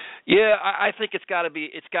 Yeah, I think it's got to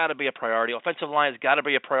be a priority. Offensive line has got to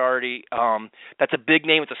be a priority. That's a big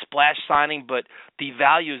name. It's a splash signing, but the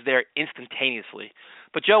value is there instantaneously.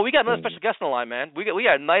 But Joe, we got another special guest on the line, man. We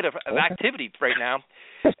got a night of activity right now,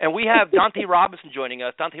 and we have Dante Robinson joining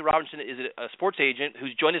us. Dante Robinson is a sports agent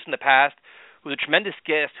who's joined us in the past, who's a tremendous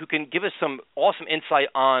guest who can give us some awesome insight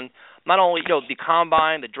on not only the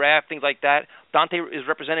combine, the draft, things like that. Dante is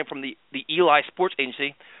represented from the Eli Sports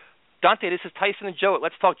Agency. Dante, this is Tyson and Joe at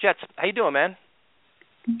Let's Talk Jets. How you doing, man?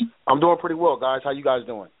 I'm doing pretty well, guys. How you guys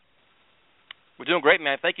doing? We're doing great,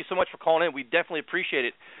 man. Thank you so much for calling in. We definitely appreciate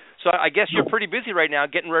it. So I guess you're pretty busy right now,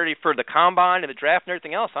 getting ready for the combine and the draft and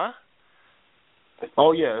everything else, huh?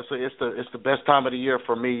 Oh yeah, it's the best time of the year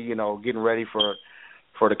for me. Getting ready for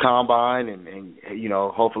the combine and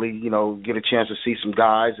hopefully get a chance to see some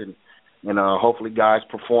guys and hopefully guys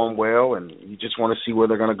perform well, and you just want to see where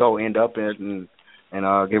they're going to end up and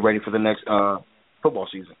get ready for the next football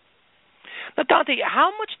season. Now, Dante,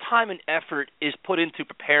 how much time and effort is put into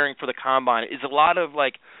preparing for the combine? Is it a lot of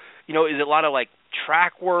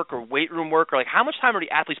track work or weight room work, or how much time are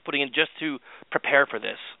the athletes putting in just to prepare for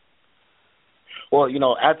this? Well,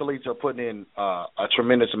 athletes are putting in a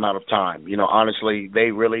tremendous amount of time. Honestly,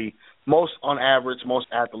 most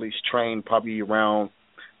athletes train probably around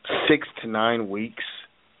 6 to 9 weeks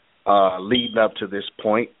leading up to this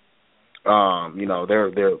point. I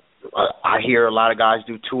hear a lot of guys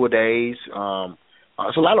do 2-a-days.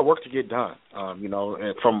 It's a lot of work to get done.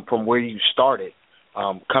 From where you started,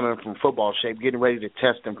 coming from football shape, getting ready to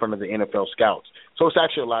test in front of the NFL scouts. So it's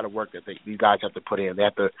actually a lot of work that these guys have to put in.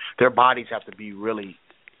 Their bodies have to be really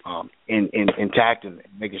intact and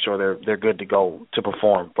making sure they're good to go to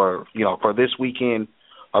perform for this weekend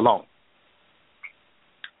alone.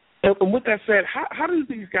 And with that said, how do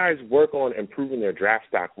these guys work on improving their draft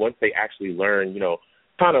stock once they actually learn,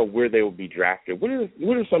 kind of where they will be drafted? What are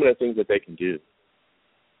some of the things that they can do?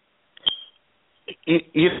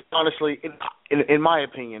 Honestly, in my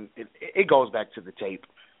opinion, it goes back to the tape.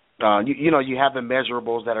 You have the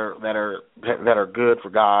measurables that are good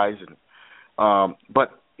for guys,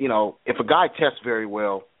 But, you know, if a guy tests very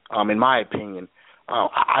well, in my opinion,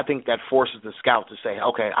 I think that forces the scout to say,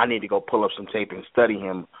 okay, I need to go pull up some tape and study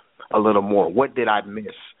him a little more. What did I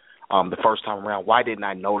miss the first time around? Why didn't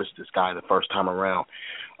I notice this guy the first time around?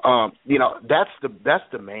 You know, that's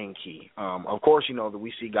the main key. Of course, you know, that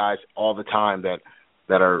we see guys all the time that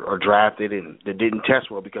are drafted and that didn't test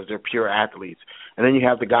well because they're pure athletes. And then you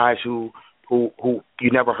have the guys who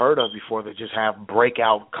you never heard of before that just have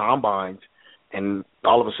breakout combines, and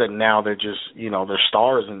all of a sudden now they're just, you know, they're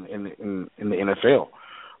stars in the NFL.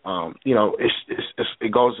 You know,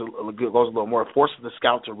 it goes a little more. It forces the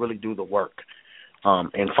scout to really do the work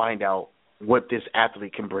and find out what this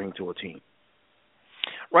athlete can bring to a team.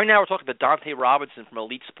 Right now we're talking to Dante Robinson from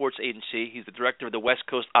Elite Sports Agency. He's the director of the West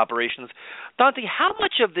Coast operations. Dante, how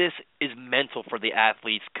much of this is mental for the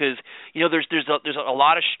athletes? Because, you know, there's a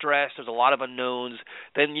lot of stress, there's a lot of unknowns.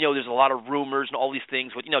 Then, you know, there's a lot of rumors and all these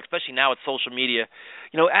things. But, you know, especially now with social media,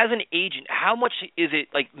 you know, as an agent, how much is it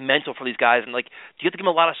like mental for these guys? And like, do you have to give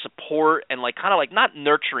them a lot of support and like kind of like not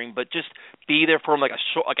nurturing, but just be there for them like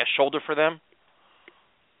a shoulder for them?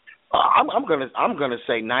 I'm gonna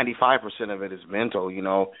say 95% of it is mental. You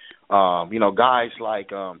know, guys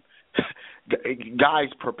like guys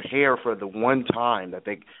prepare for the one time that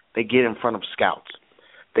they get in front of scouts.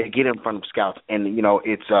 They get in front of scouts, and you know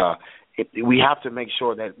we have to make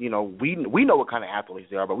sure that, you know, we know what kind of athletes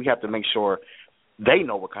they are, but we have to make sure they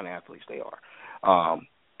know what kind of athletes they are.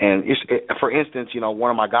 And for instance, you know, one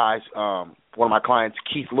of my clients,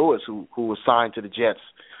 Keith Lewis, who was signed to the Jets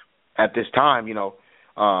at this time, you know.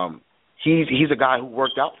 He's a guy who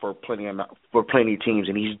worked out for plenty of teams,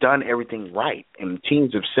 and he's done everything right. And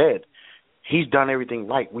teams have said he's done everything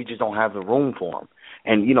right. We just don't have the room for him.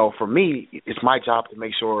 And, you know, for me, it's my job to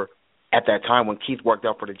make sure at that time when Keith worked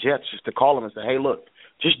out for the Jets, just to call him and say, hey, look,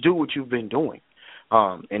 just do what you've been doing.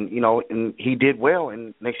 And, you know, and he did well.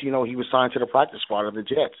 And next thing you know, he was signed to the practice squad of the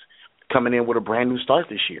Jets, coming in with a brand new start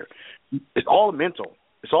this year. It's all mental.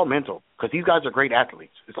 It's all mental because these guys are great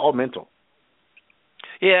athletes. It's all mental.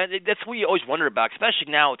 Yeah, that's what you always wonder about,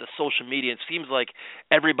 especially now with the social media. It seems like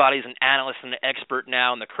everybody's an analyst and an expert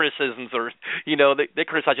now, and the criticisms are, you know, they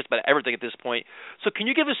criticize just about everything at this point. So can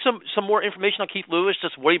you give us some more information on Keith Lewis,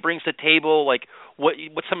 just what he brings to the table, like what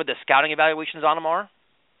some of the scouting evaluations on him are?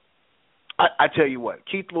 I tell you what,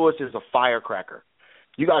 Keith Lewis is a firecracker.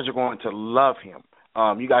 You guys are going to love him.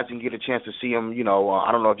 You guys can get a chance to see him. You know,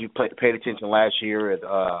 I don't know if you paid attention last year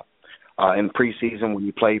in preseason when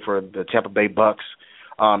you played for the Tampa Bay Bucks.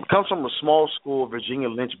 Comes from a small school, Virginia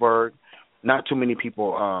Lynchburg. Not too many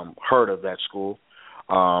people heard of that school.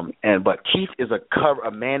 But Keith is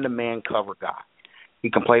a man-to-man cover guy.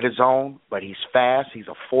 He can play the zone, but he's fast. He's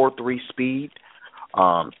a 4.3 speed,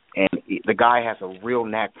 and the guy has a real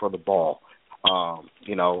knack for the ball.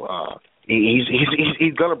 You know,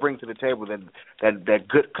 he's going to bring to the table that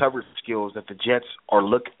good coverage skills that the Jets are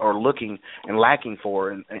looking and lacking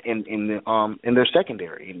for in their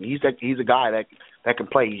secondary. And he's a guy that can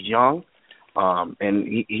play. He's young, and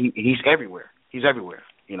he's everywhere. He's everywhere.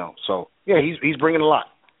 You know, so yeah, he's bringing a lot.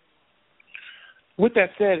 With that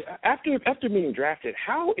said, after being drafted,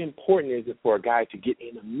 how important is it for a guy to get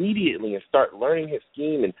in immediately and start learning his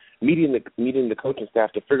scheme and meeting the coaching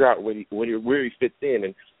staff to figure out where he fits in,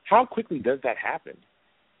 and how quickly does that happen?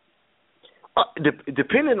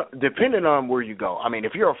 Depending on where you go. I mean,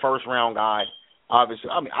 if you're a first round guy,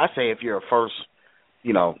 obviously. I mean, I say if you're a first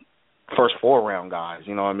 4 round guys,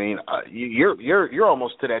 you know what I mean. You're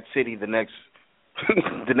almost to that city the next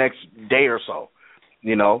the next day or so.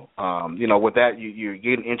 You know, with that you're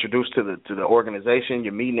getting introduced to the organization.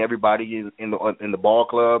 You're meeting everybody in the ball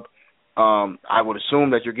club. I would assume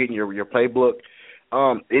that you're getting your playbook.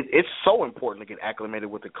 It's so important to get acclimated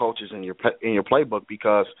with the coaches in your playbook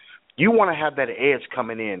because you want to have that edge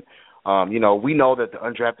coming in. You know, we know that the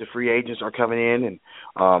undrafted free agents are coming in,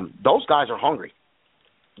 and those guys are hungry.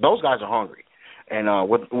 And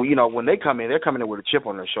when they come in, they're coming in with a chip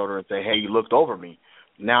on their shoulder and say, "Hey, you looked over me.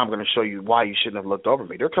 Now I'm going to show you why you shouldn't have looked over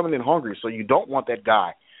me." They're coming in hungry, so you don't want that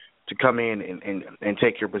guy to come in and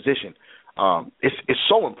take your position. It's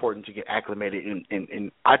so important to get acclimated.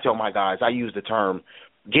 And I tell my guys, I use the term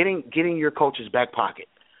getting your coach's back pocket.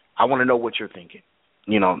 I want to know what you're thinking.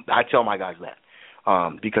 You know, I tell my guys that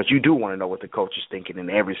because you do want to know what the coach is thinking in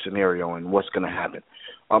every scenario and what's going to happen.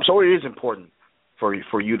 So it is important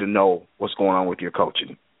for you to know what's going on with your coach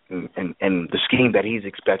and the scheme that he's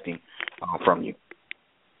expecting from you.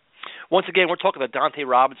 Once again, we're talking about Dante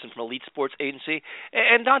Robinson from Elite Sports Agency.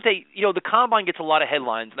 And Dante, you know, the Combine gets a lot of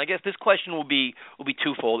headlines, and I guess this question will be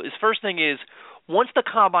twofold. His first thing is, once the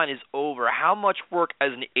Combine is over, how much work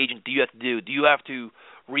as an agent do you have to do? Do you have to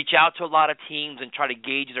reach out to a lot of teams and try to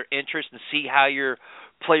gauge their interest and see how your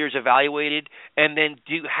players evaluated? And then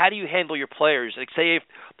how do you handle your players? Like, say if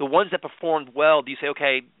the ones that performed well, do you say,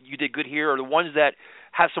 okay, you did good here, or the ones that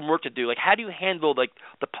have some work to do? Like, how do you handle like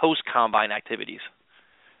the post-combine activities?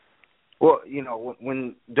 Well,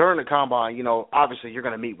 when during the combine, obviously you're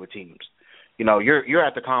going to meet with teams. You're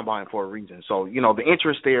at the combine for a reason. So, the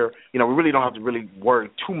interest there, we really don't have to really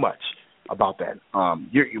worry too much about that.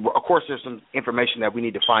 Of course, there's some information that we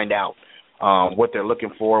need to find out, what they're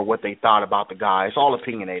looking for, what they thought about the guy. It's all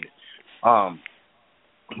opinionated.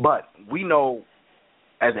 But we know,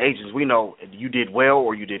 as agents, we know you did well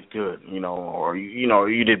or you did good, or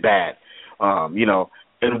you did bad,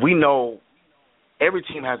 and we know every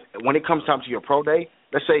team has. When it comes time to your pro day,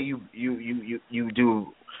 let's say you do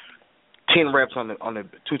 10 reps on the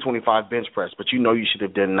 225 bench press, but you should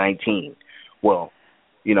have done 19. Well,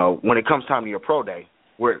 when it comes time to your pro day,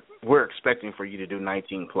 we're expecting for you to do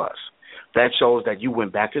 19 plus. That shows that you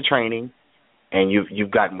went back to training and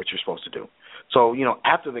you've gotten what you're supposed to do. So,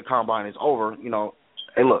 after the combine is over,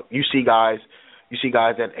 hey, look, you see guys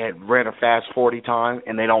that ran a fast 40 time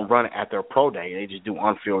and they don't run it at their pro day. They just do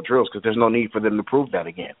on-field drills because there's no need for them to prove that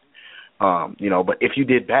again. But if you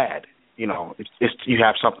did bad, you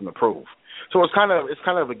have something to prove. So it's kind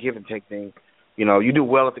of a give and take thing. You do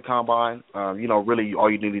well at the combine. Really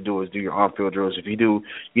all you need to do is do your on-field drills. If you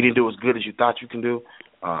didn't do as good as you thought you can do,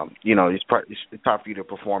 it's time for you to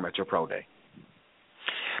perform at your pro day.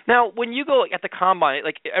 Now, when you go at the combine,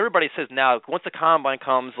 like everybody says now, once the combine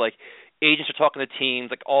comes, like agents are talking to teams,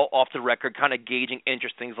 like all off the record, kind of gauging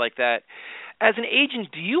interest, things like that. As an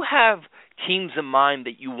agent, do you have teams in mind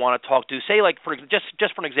that you want to talk to? Say, like for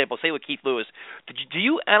just for an example, say with Keith Lewis, do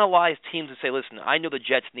you analyze teams and say, listen, I know the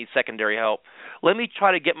Jets need secondary help. Let me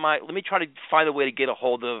try to find a way to get a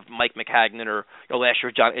hold of Mike Maccagnan or last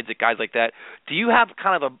year John Idzik, guys like that. Do you have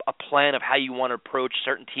kind of a plan of how you want to approach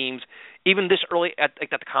certain teams, even this early at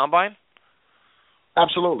the combine?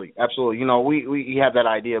 Absolutely. We have that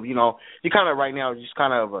idea. You kind of right now just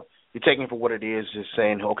kind of you're taking it for what it is, just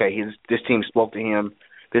saying, okay, this team spoke to him,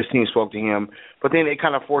 this team spoke to him. But then it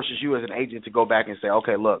kind of forces you as an agent to go back and say,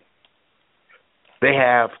 okay, look, they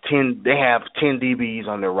have 10 DBs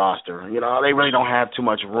on their roster. They really don't have too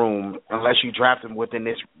much room unless you draft them within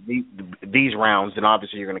these rounds. Then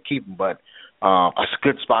obviously you're going to keep them. But a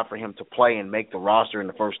good spot for him to play and make the roster in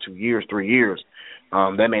the first 2 years, 3 years,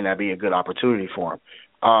 that may not be a good opportunity for him.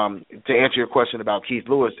 To answer your question about Keith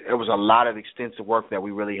Lewis, it was a lot of extensive work that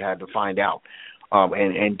we really had to find out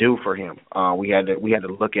and do for him. We had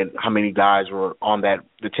to look at how many guys were on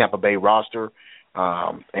the Tampa Bay roster,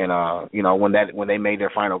 when they made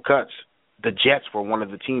their final cuts, the Jets were one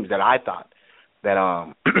of the teams that I thought that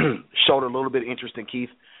showed a little bit of interest in Keith.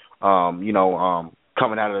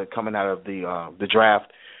 Coming out of the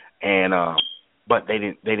draft, and but they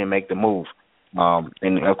didn't make the move.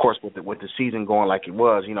 And of course, with the season going like it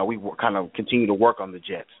was, we kind of continue to work on the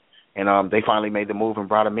Jets, and they finally made the move and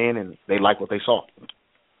brought him in, and they liked what they saw.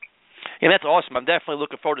 Yeah, that's awesome. I'm definitely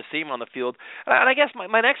looking forward to seeing him on the field. And I guess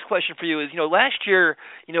my next question for you is, last year,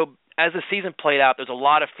 as the season played out, there's a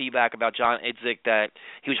lot of feedback about John Idzik that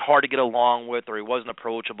he was hard to get along with, or he wasn't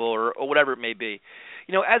approachable, or whatever it may be.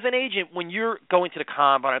 As an agent, when you're going to the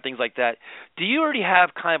combine or things like that, do you already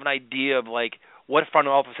have kind of an idea of like what front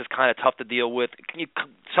office is kind of tough to deal with?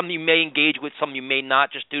 Something you may engage with, something you may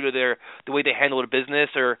not, just due to the way they handle their business,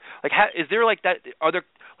 or like is there like that? Are there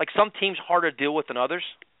like some teams harder to deal with than others?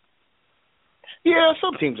 Yeah,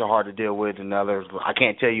 some teams are hard to deal with than others. I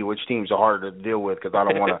can't tell you which teams are harder to deal with because I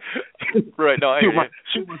don't want to right. No, I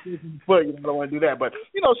shoot my foot. I don't want to do that. But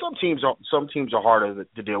some teams are harder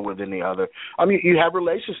to deal with than the other. I mean, you have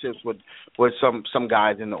relationships with some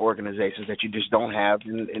guys in the organizations that you just don't have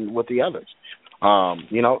in with the others.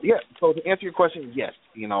 Yeah. So to answer your question, yes.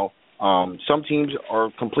 Some teams are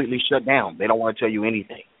completely shut down. They don't want to tell you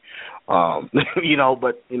anything. And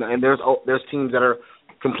there's teams that are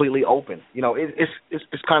completely open.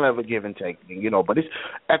 It's kind of a give and take thing, but it's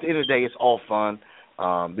at the end of the day, it's all fun.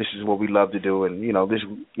 This is what we love to do, and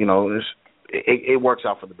it works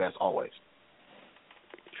out for the best always.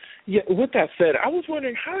 Yeah, with that said, I was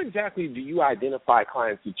wondering, how exactly do you identify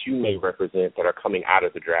clients that you may represent that are coming out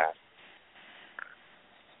of the draft?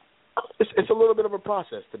 It's a little bit of a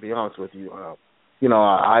process, to be honest with you.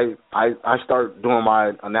 I start doing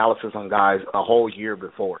my analysis on guys a whole year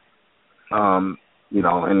before. And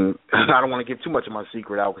I don't want to give too much of my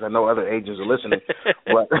secret out because I know other agents are listening.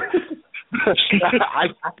 But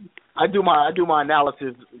I do my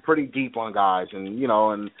analysis pretty deep on guys, and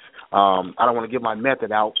I don't want to give my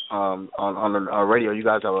method out on radio. You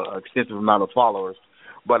guys have an extensive amount of followers,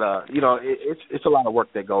 But it's a lot of work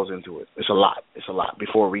that goes into it. It's a lot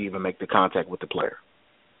before we even make the contact with the player.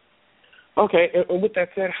 Okay, and with that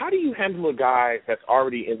said, how do you handle a guy that's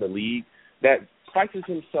already in the league that prices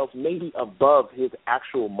himself maybe above his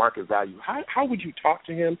actual market value? How would you talk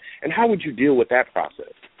to him, and how would you deal with that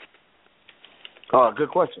process? Good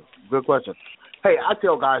question. Hey, I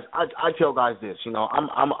tell guys this.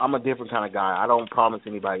 I'm a different kind of guy. I don't promise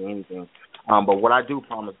anybody anything. But what I do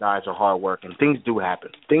promise guys are hard work, and things do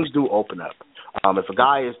happen. Things do open up. If a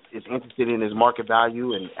guy is interested in his market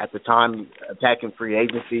value and at the time attacking free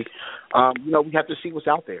agency, we have to see what's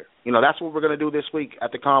out there. That's what we're going to do this week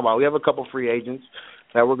at the Combine. We have a couple free agents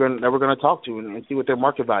that we're going to talk to and see what their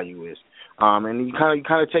market value is. And you kind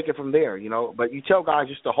of take it from there, But you tell guys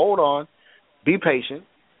just to hold on, be patient,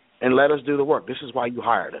 and let us do the work. This is why you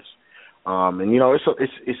hired us.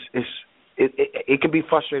 It can be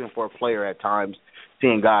frustrating for a player at times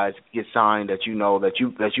seeing guys get signed that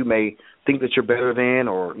you may think that you're better than,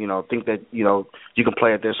 or think that you can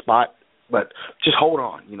play at their spot, but just hold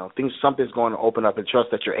on. Something's going to open up, and trust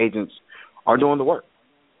that your agents are doing the work.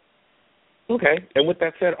 Okay, and with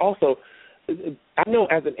that said, also, I know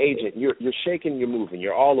as an agent you're shaking, you're moving,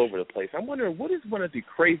 you're all over the place. I'm wondering, what is one of the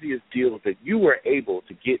craziest deals that you were able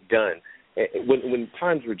to get done when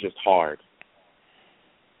times were just hard?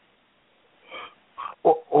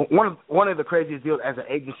 Well, one of the craziest deals as an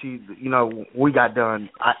agency, we got done,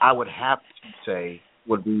 I would have to say,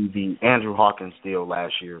 would be the Andrew Hawkins deal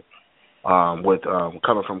last year, with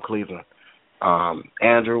coming from Cleveland.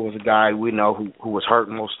 Andrew was a guy we know who was hurt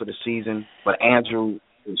most of the season, but Andrew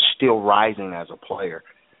is still rising as a player.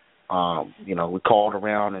 We called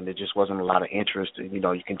around and there just wasn't a lot of interest. And, you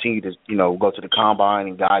continue to, go to the Combine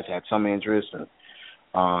and guys had some interest, and,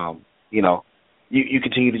 you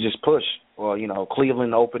continue to just push. Well,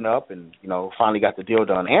 Cleveland opened up and, finally got the deal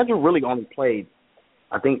done. Andrew really only played,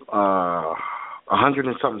 I think, 100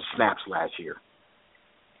 and something snaps last year.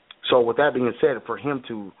 So with that being said, for him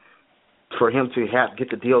to get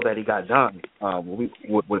the deal that he got done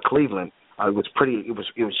with Cleveland, it was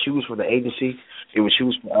huge for the agency, it was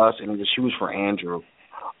huge for us, and it was huge for Andrew.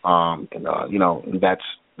 And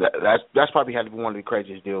that's probably had to be one of the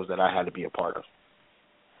craziest deals that I had to be a part of.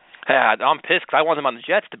 Hey, I'm pissed because I want him on the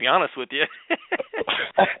Jets, to be honest with you.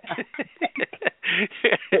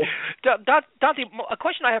 Dante, a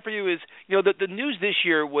question I have for you is, the news this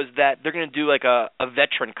year was that they're going to do like a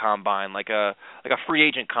veteran combine, like a free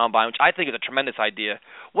agent combine, which I think is a tremendous idea.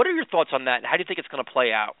 What are your thoughts on that, and how do you think it's going to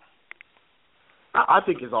play out? I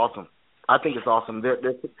think it's awesome.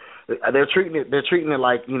 They're treating it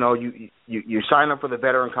like you sign up for the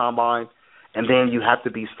veteran combine, and then you have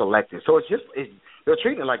to be selected. So they're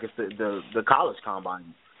treating it like it's the college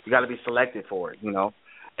combine. You got to be selected for it, and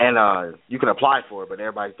you can apply for it, but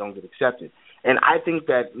everybody don't get accepted. And I think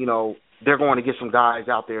that they're going to get some guys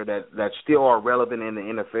out there that still are relevant in the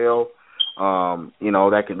NFL,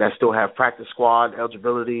 that still have practice squad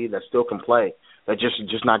eligibility, that still can play, that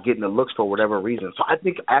just not getting the looks for whatever reason. So I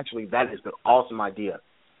think actually that is an awesome idea.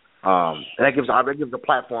 And that gives a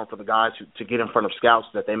platform for the guys to get in front of scouts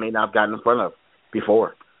that they may not have gotten in front of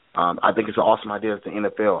before. I think it's an awesome idea at the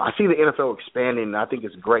NFL. I see the NFL expanding, and I think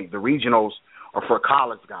it's great. The regionals are for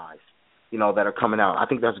college guys, that are coming out. I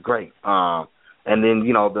think that's great. And then,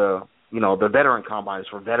 the veteran combine is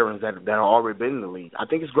for veterans that have already been in the league. I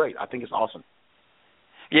think it's great. I think it's awesome.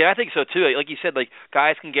 Yeah, I think so too. Like you said,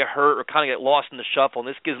 guys can get hurt or kind of get lost in the shuffle, and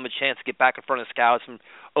this gives them a chance to get back in front of scouts and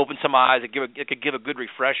open some eyes. It could give a good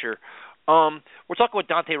refresher. We're talking with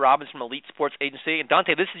Dante Robbins from Elite Sports Agency, and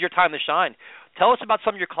Dante, this is your time to shine. Tell us about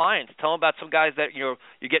some of your clients. Tell them about some guys that you're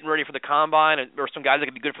getting ready for the combine, or some guys that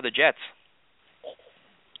could be good for the Jets.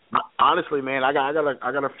 Honestly, man, I got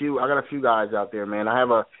a few guys out there, man. I have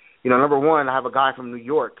number one, I have a guy from New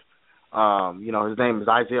York. His name is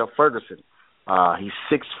Isaiah Ferguson.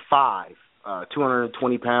 He's 6'5",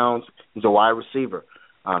 220 pounds. He's a wide receiver.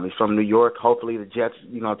 He's from New York. Hopefully the Jets,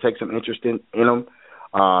 take some interest in him.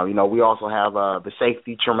 We also have the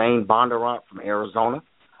safety Tremaine Bondurant from Arizona.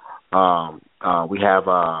 We have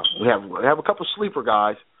a couple sleeper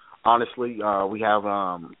guys. Honestly, we have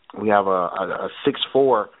a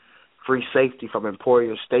 6'4" free safety from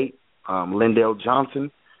Emporia State, Lindell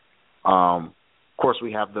Johnson. Of course,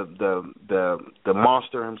 we have the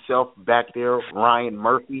monster himself back there, Ryan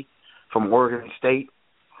Murphy from Oregon State.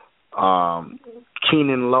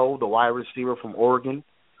 Keenan Lowe, the wide receiver from Oregon.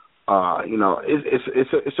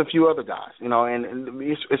 It's a few other guys, and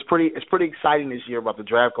it's pretty exciting this year about the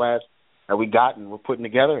draft class that we got and we're putting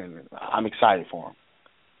together, and I'm excited for them.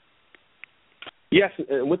 Yes,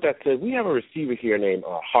 and with that said, we have a receiver here named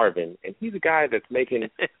Harvin, and he's a guy that's making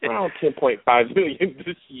around $10.5 million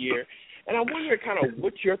this year. And I'm wondering kind of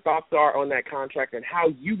what your thoughts are on that contract and how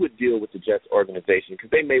you would deal with the Jets organization,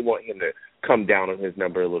 because they may want him to come down on his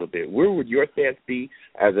number a little bit. Where would your stance be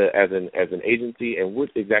as an agency, and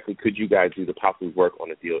what exactly could you guys do to possibly work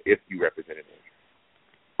on a deal if you represented him?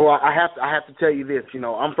 Well, I have to tell you this. You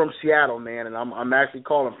know, I'm from Seattle, man, and I'm actually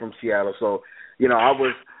calling from Seattle. So, you know, I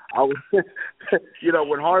was, you know,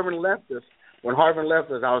 when Harvin left us, I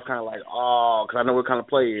was kind of like, oh, because I know what kind of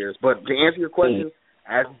player he is. But to answer your question,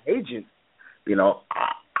 as an agent, you know,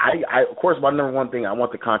 I of course, my number one thing, I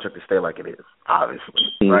want the contract to stay like it is,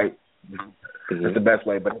 obviously, right? That's the best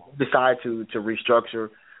way. But if you decide to restructure,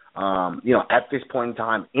 you know, at this point in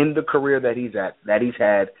time, in the career that he's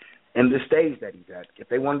had, and the stage that he's at, if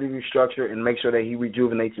they wanted to restructure and make sure that he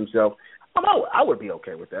rejuvenates himself, I would be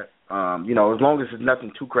okay with that. You know, as long as it's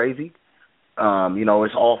nothing too crazy. You know,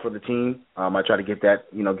 it's all for the team. I try to get that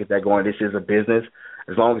going. This is a business.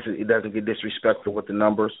 As long as it doesn't get disrespectful with the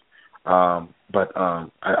numbers. But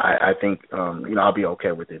I think you know, I'll be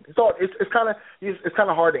okay with it. So it's kind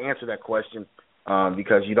of hard to answer that question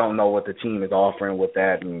because you don't know what the team is offering with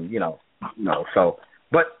that, and you know. So,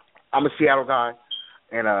 but I'm a Seattle guy.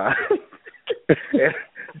 And I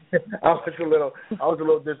was a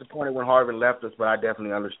little disappointed when Harvin left us, but I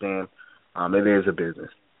definitely understand it is a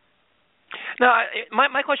business. Now,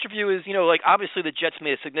 my question for you is, you know, like obviously the Jets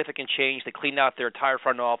made a significant change. They cleaned out their entire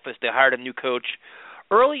front office. They hired a new coach.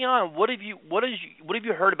 Early on, what have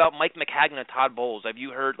you heard about Mike Maccagnan and Todd Bowles? Have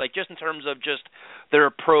you heard, like, just in terms of just their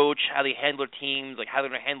approach, how they handle their teams, like how they're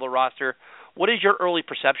going to handle a roster? What is your early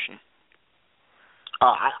perception?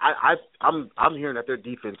 I'm hearing that they're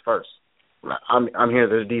defense first. I'm hearing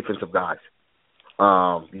they're defensive guys.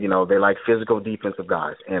 You know, they like physical defensive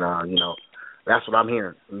guys, and you know, that's what I'm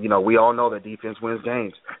hearing. You know, we all know that defense wins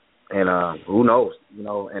games, and who knows? You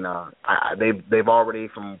know, and they've already,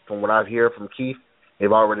 from what I hear from Keith,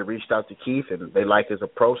 they've already reached out to Keith, and they like his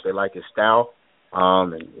approach, they like his style,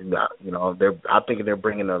 and you know, I'm thinking they're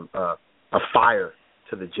bringing a fire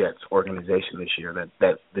to the Jets organization this year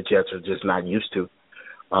that the Jets are just not used to.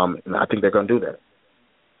 And I think they're going to do that.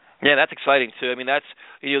 Yeah, that's exciting too. I mean, that's,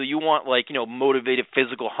 you know, you want, like, you know, motivated,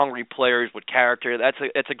 physical, hungry players with character.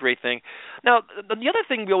 That's a great thing. Now, the other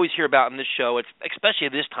thing we always hear about in this show, it's especially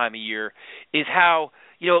at this time of year, is how,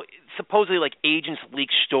 you know, supposedly like agents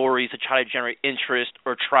leak stories to try to generate interest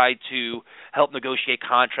or try to help negotiate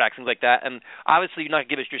contracts, things like that. And obviously, you're not going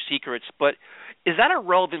to give us your secrets, but is that a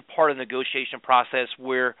relevant part of the negotiation process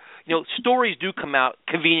where, you know, stories do come out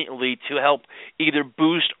conveniently to help either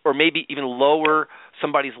boost or maybe even lower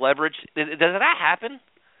somebody's leverage? Does that happen?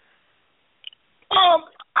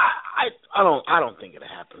 I don't think it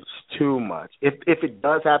happens too much. If it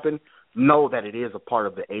does happen, know that it is a part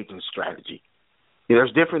of the agent's strategy. You know,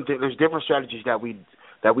 there's different strategies that we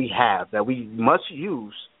have that we must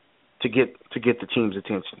use to get the team's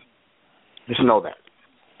attention. Just know that.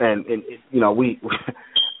 And you know, we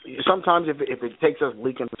sometimes if it takes us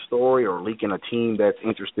leaking the story or leaking a team that's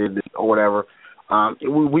interested or whatever,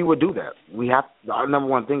 we would do that. Our number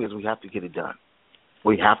one thing is we have to get it done.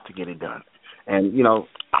 We have to get it done. And you know,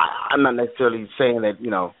 I'm not necessarily saying that, you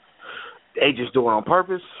know, agents do it on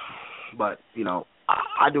purpose, but you know,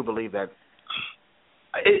 I do believe that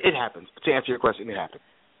it happens. To answer your question, it happens.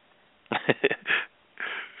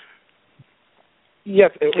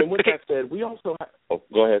 Yes, and with that said, we also have... Oh,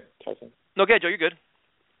 go ahead, Tyson. No, go ahead, Joe, you're good.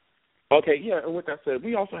 Okay, yeah, and with that said,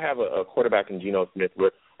 we also have a quarterback in Geno Smith.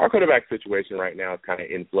 Where our quarterback situation right now is kind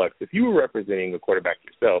of in flux. If you were representing a quarterback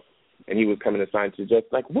yourself and he was coming to sign to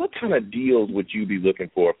Jets, like, what kind of deals would you be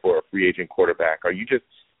looking for a free agent quarterback? Are you just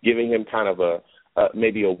giving him kind of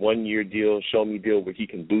maybe a one-year deal, show-me deal where he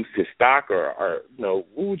can boost his stock, or you know,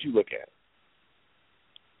 what would you look at?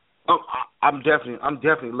 I'm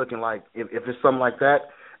definitely looking like if it's something like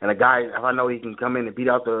that, and a guy, if I know he can come in and beat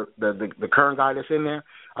out the current guy that's in there,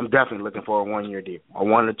 I'm definitely looking for a 1-year deal, a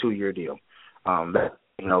 1 to 2 year deal. That,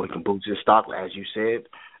 you know, he can boost his stock, as you said,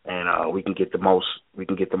 and we can get the most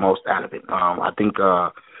out of it. I think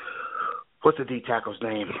what's the D tackle's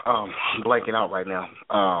name? I'm blanking out right now.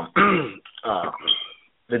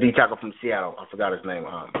 The D tackle from Seattle, I forgot his name.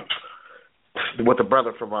 With the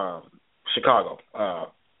brother from Chicago.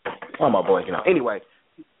 Why am I blanking out? Anyway,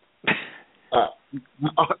 I'm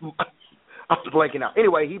blanking out.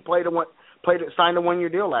 Anyway, he signed a 1-year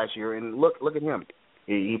deal last year, and look at him.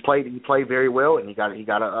 He played very well, and he got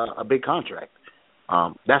a big contract.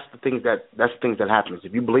 That's the things that happens.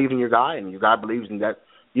 If you believe in your guy, and your guy believes in that,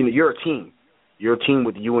 you know, you're a team. You're a team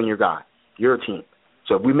with you and your guy. You're a team.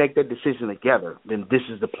 So if we make that decision together, then this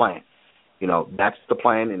is the plan. that's the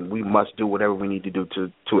plan, and we must do whatever we need to do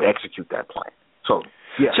to execute that plan. So,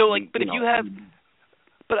 yeah. So, but if you have,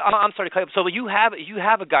 but I'm sorry to cut you up. So you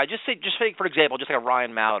have a guy. Just say for example, just like a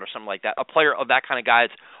Ryan Mallett or something like that, a player of that kind of guy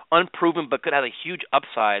that's unproven but could have a huge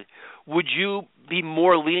upside. Would you be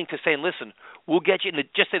more leaning to saying, listen, we'll get you in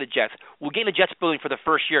just say the Jets, we'll get in the Jets building for the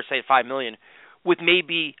first year, say $5 million, with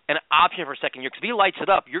maybe an option for a second year? Because if he lights it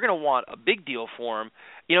up, you're going to want a big deal for him.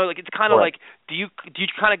 It's kind of like, do you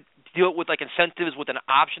kind of deal it with incentives with an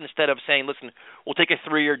option instead of saying, listen, we'll take a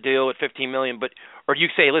 3-year deal at $15 million, or do you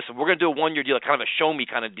say, listen, we're going to do a 1-year deal, kind of a show me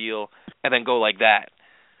kind of deal, and then go like that?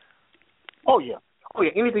 Oh yeah,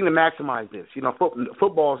 anything to maximize this.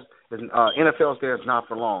 Football's NFL's there is not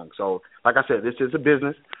for long. So, like I said, this is a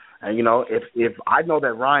business, and if I know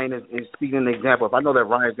that Ryan is speaking an example, if I know that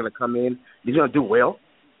Ryan's going to come in, he's going to do well.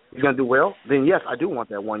 Then yes, I do want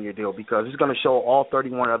that 1-year deal, because it's going to show all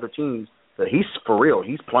 31 other teams that he's for real.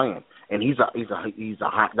 He's playing, and he's a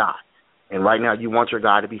hot guy. And right now, you want your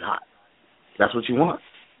guy to be hot. That's what you want.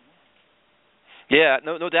 Yeah,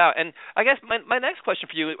 no doubt. And I guess my next question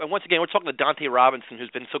for you, and once again, we're talking to Dante Robinson, who's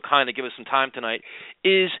been so kind to give us some time tonight,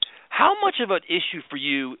 is how much of an issue for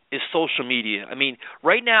you is social media? I mean,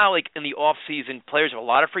 right now, in the off season, players have a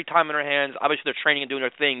lot of free time in their hands. Obviously, they're training and doing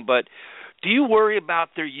their thing, but do you worry about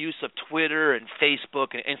their use of Twitter and Facebook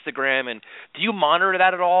and Instagram, and do you monitor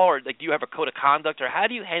that at all, or do you have a code of conduct, or how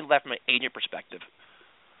do you handle that from an agent perspective?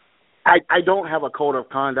 I don't have a code of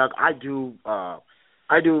conduct. I do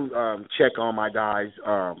check on my guys'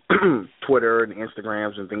 Twitter and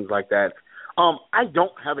Instagrams and things like that. I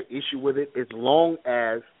don't have an issue with it as long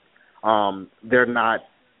as they're not,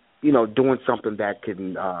 doing something that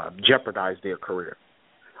can jeopardize their career.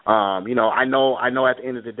 I know at the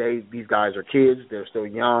end of the day, these guys are kids. They're still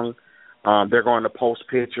young. They're going to post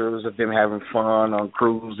pictures of them having fun on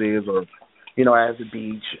cruises or, at the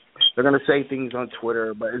beach. They're going to say things on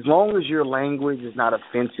Twitter, but as long as your language is not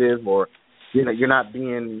offensive or you're not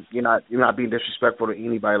being disrespectful to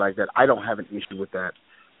anybody like that, I don't have an issue with that.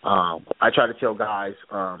 I try to tell guys,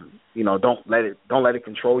 don't let it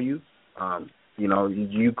control you.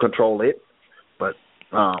 You control it, but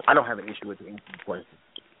I don't have an issue with the question.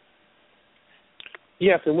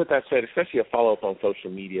 Yes, and with that said, especially a follow-up on social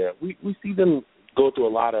media, we see them go through a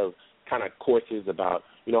lot of kind of courses about,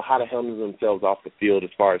 how to handle themselves off the field as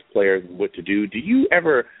far as players and what to do. Do you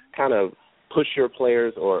ever kind of push your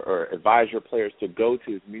players or advise your players to go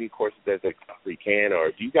to as many courses as they possibly can, or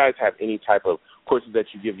do you guys have any type of courses that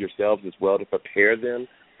you give yourselves as well to prepare them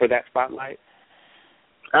for that spotlight?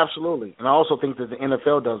 Absolutely, and I also think that the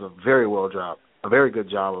NFL does a very good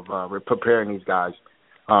job of preparing these guys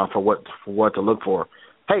for what to look for.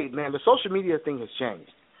 Hey, man, the social media thing has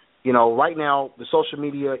changed. Right now, the social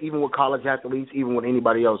media, even with college athletes, even with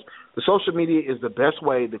anybody else, the social media is the best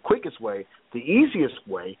way, the quickest way, the easiest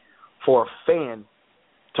way for a fan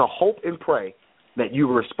to hope and pray that you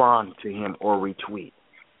respond to him or retweet.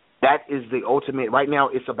 That is the ultimate. Right now,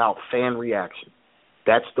 it's about fan reaction.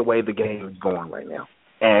 That's the way the game is going right now.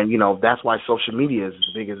 And, that's why social media is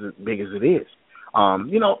as big as it is.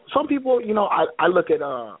 Some people, I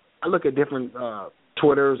look at different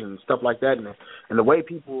Twitters and stuff like that, and the way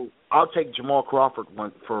people, I'll take Jamal Crawford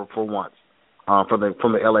for once, from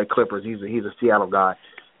the LA Clippers. He's a Seattle guy,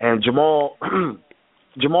 and Jamal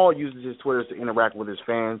uses his Twitter to interact with his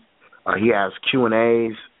fans. He has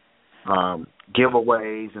Q&As,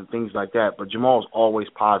 giveaways, and things like that. But Jamal's always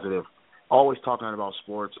positive, always talking about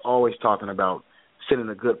sports, always talking about sending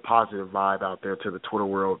a good positive vibe out there to the Twitter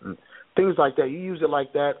world and things like that. You use it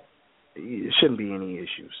like that, it shouldn't be any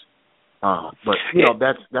issues. But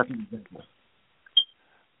that's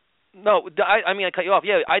no. I mean, I cut you off.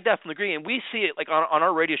 Yeah, I definitely agree, and we see it on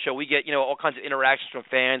our radio show. We get all kinds of interactions from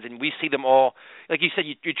fans, and we see them all. Like you said,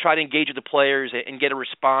 you try to engage with the players and get a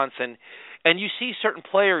response, and you see certain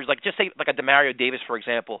players, just say a Demario Davis, for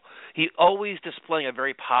example. He's always displaying a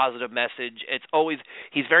very positive message.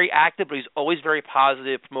 He's very active, but he's always very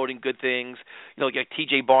positive, promoting good things. Like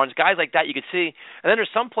T.J. Barnes, guys like that you could see. And then there's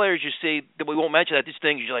some players you see that we won't mention that these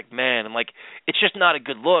things you're like, man, and it's just not a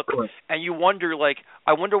good look. And you wonder,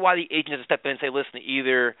 I wonder why the agent has to step in and say, listen,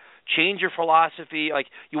 either change your philosophy.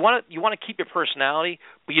 You want to keep your personality,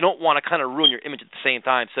 but you don't want to kind of ruin your image at the same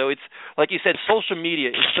time. So it's like you said, social media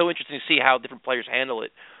is so interesting to see how different players handle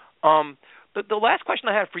it. The last question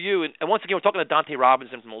I have for you, and once again we're talking to Dante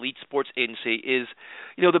Robinson from Elite Sports Agency, is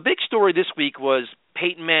the big story this week was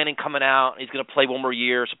Peyton Manning coming out. He's going to play one more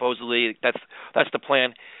year supposedly. That's the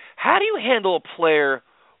plan. How do you handle a player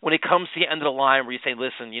when it comes to the end of the line where you say,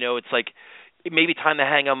 listen, it's it may be time to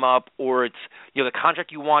hang him up, or it's, you know, the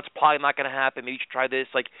contract you want is probably not going to happen. Maybe you should try this.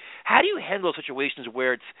 Like, how do you handle those situations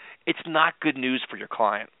where it's not good news for your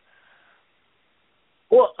client?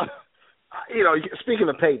 Well, you know, speaking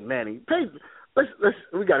of Peyton Manning,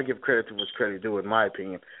 we got to give credit to what's credit due, in my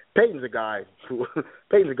opinion. Peyton's a guy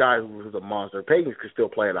who's a monster. Peyton can still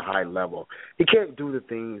play at a high level. He can't do the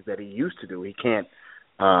things that he used to do. He can't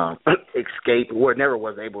escape, or never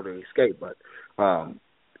was able to escape, but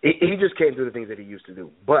he just can't do the things that he used to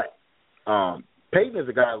do. But Peyton is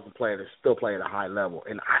a guy who can still play at a high level.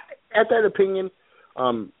 And at that opinion,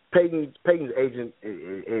 Peyton's agent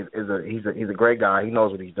he's a great guy. He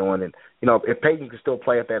knows what he's doing, and you know, if Peyton can still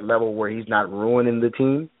play at that level where he's not ruining the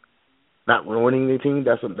team, that's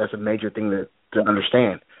a major thing to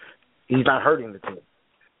understand. He's not hurting the team,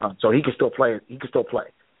 so he can still play.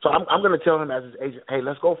 So I'm going to tell him as his agent, hey,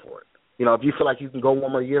 let's go for it. You know, if you feel like you can go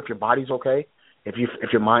one more year, if your body's okay, if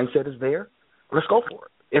your mindset is there, let's go for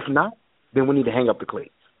it. If not, then we need to hang up the cleats.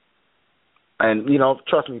 And you know,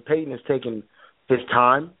 trust me, Peyton has taken his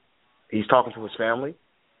time. He's talking to his family,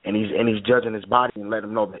 and he's judging his body and letting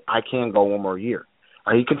him know that I can go one more year.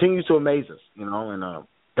 He continues to amaze us, you know, and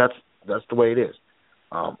that's the way it is.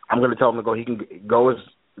 I'm going to tell him to go. He can go if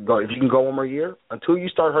you can go one more year until you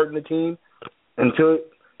start hurting the team, until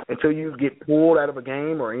you get pulled out of a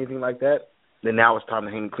game or anything like that. Then now it's time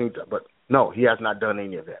to hang the cleats up. But no, he has not done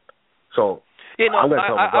any of that. So I'm going to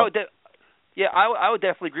tell him to go. I would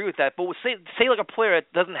definitely agree with that. But say like a player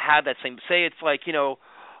that doesn't have that same. Say it's like, you know,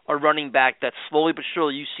 a running back that slowly but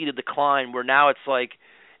surely you see the decline, where now it's like,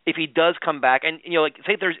 if he does come back, and you know, like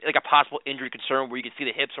say if there's like a possible injury concern where you can see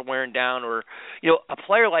the hips are wearing down, or you know, a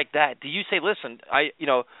player like that, do you say, listen, I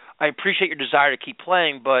appreciate your desire to keep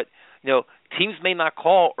playing, but you know, teams may not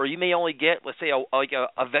call, or you may only get, let's say,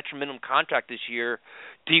 a veteran minimum contract this year.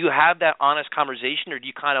 Do you have that honest conversation, or do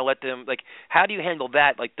you kind of let them, like, how do you handle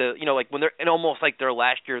that, like like when they're in almost like their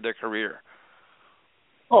last year of their career?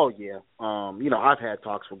 Oh yeah, you know, I've had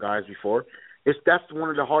talks with guys before. That's one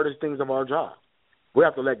of the hardest things of our job. We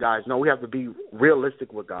have to let guys know. We have to be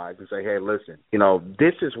realistic with guys and say, hey, listen, you know,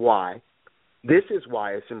 this is why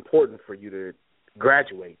it's important for you to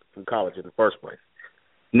graduate from college in the first place.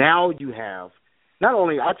 Now you have not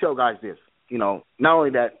only, I tell guys this, you know, not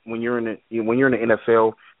only that when you're in the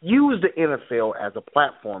NFL, use the NFL as a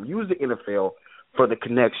platform. Use the NFL for the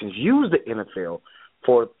connections. Use the NFL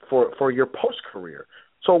for your post career.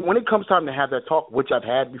 So when it comes time to have that talk, which I've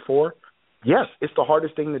had before, yes, it's the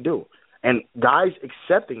hardest thing to do. And guys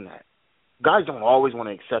accepting that. Guys don't always want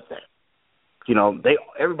to accept that. You know,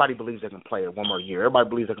 everybody believes they can play it one more year. Everybody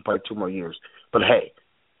believes they can play 2 more years. But hey,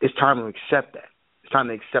 it's time to accept that. It's time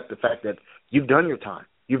to accept the fact that you've done your time.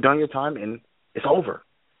 You've done your time, and it's over.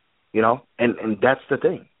 You know, and that's the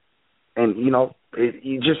thing. And you know,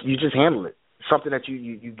 you just handle it. It's something that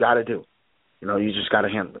you got to do. You know, you just got to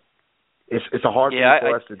handle it. It's a hard thing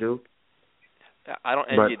for us to do. I don't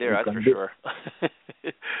envy you there, that's for sure.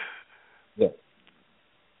 Yeah.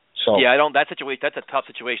 So yeah, I don't. That situation, that's a tough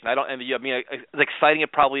situation. I don't envy you. I mean, as exciting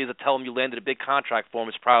it probably is to tell him you landed a big contract for him,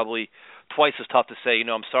 it's probably twice as tough to say, you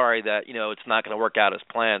know, I'm sorry that, you know, it's not going to work out as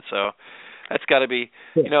planned. So that's got to be,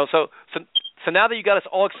 you know. So now that you got us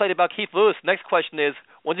all excited about Keith Lewis, next question is,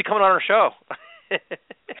 when's he coming on our show?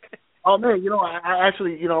 Oh man, you know, I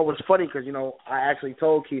actually, you know, it was funny because, you know, I actually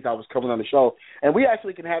told Keith I was coming on the show, and we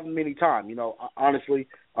actually can have him anytime. You know, honestly,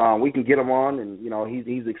 we can get him on, and you know,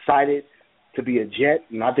 he's excited to be a Jet,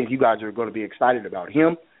 and I think you guys are going to be excited about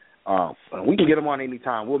him. We can get him on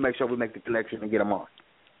anytime. We'll make sure we make the connection and get him on.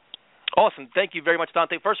 Awesome. Thank you very much,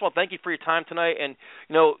 Dante. First of all, thank you for your time tonight, and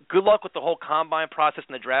you know, good luck with the whole combine process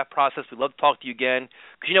and the draft process. We'd love to talk to you again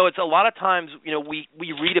because, you know, it's a lot of times, you know, we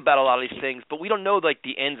read about a lot of these things, but we don't know like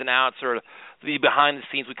the ins and outs or the behind the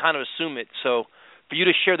scenes. We kind of assume it. So for you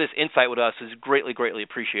to share this insight with us is greatly, greatly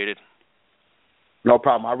appreciated. No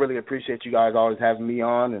problem. I really appreciate you guys always having me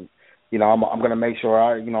on, and you know, I'm going to make sure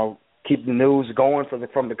I, you know, keep the news going from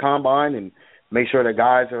the combine and make sure that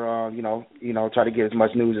guys are, you know, try to get as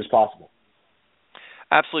much news as possible.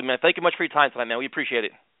 Absolutely, man. Thank you much for your time tonight, man. We appreciate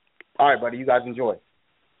it. All right, buddy. You guys enjoy.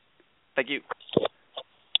 Thank you.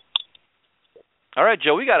 All right,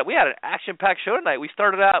 Joe, we had an action-packed show tonight. We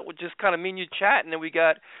started out with just kind of me and you chat, and then we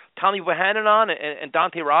got Tommy Bohannon on and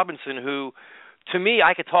Dante Robinson, who, to me,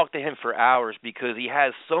 I could talk to him for hours because he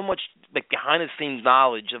has so much like behind-the-scenes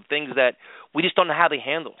knowledge of things that we just don't know how they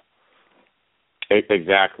handle.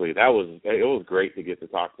 Exactly. It was great to get to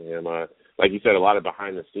talk to him. Like you said, a lot of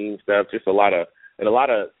behind-the-scenes stuff, just a lot of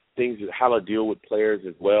things, how to deal with players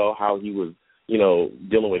as well, how he was, you know,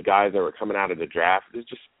 dealing with guys that were coming out of the draft. It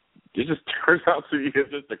just turns out to be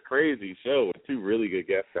just a crazy show with 2 really good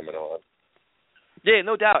guests coming on. Yeah,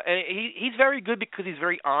 no doubt. And he's very good because he's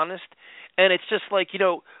very honest. And it's just like,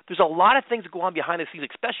 there's a lot of things that go on behind the scenes,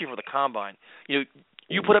 especially for the Combine. You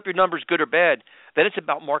put up your numbers, good or bad. Then it's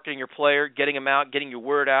about marketing your player, getting him out, getting your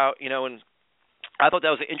word out, and I thought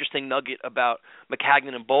that was an interesting nugget about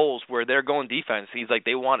Maccagnan and Bowles, where they're going defense. He's like,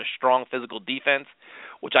 they want a strong physical defense,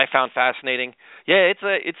 which I found fascinating. Yeah,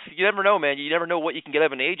 it's you never know, man. You never know what you can get out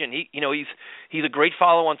of an agent. He's a great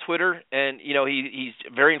follow on Twitter, and he's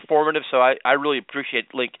very informative. So I really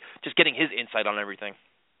appreciate just getting his insight on everything.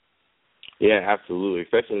 Yeah, absolutely.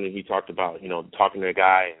 Especially when he talked about talking to a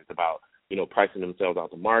guy, and it's about pricing themselves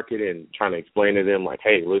out the market and trying to explain to them like,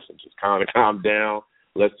 hey, listen, just calm down.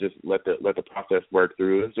 Let's just let the process work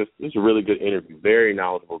through. It's a really good interview. Very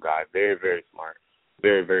knowledgeable guy. Very, very smart.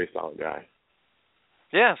 Very, very solid guy.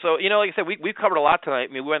 Yeah. So like I said, we covered a lot tonight.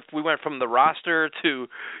 I mean, we went from the roster to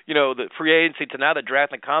the free agency to now the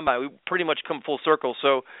draft and combine. We pretty much come full circle.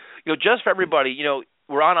 So just for everybody,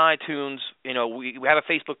 we're on iTunes. We have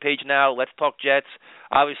a Facebook page now. Let's Talk Jets.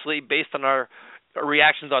 Obviously, based on our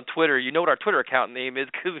reactions on Twitter, you know what our Twitter account name is,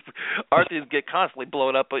 because our things get constantly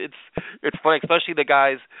blown up. But it's funny, especially the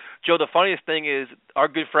guys. Joe, the funniest thing is our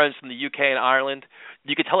good friends from the UK and Ireland.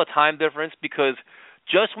 You can tell a time difference because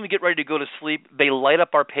just when we get ready to go to sleep, they light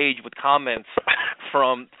up our page with comments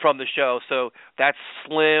from the show. So that's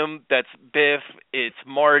Slim, that's Biff, it's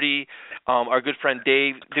Marty, our good friend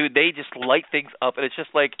Dave. Dude, they just light things up, and it's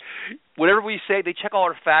just like whatever we say, they check all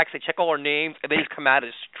our facts, they check all our names, and they just come at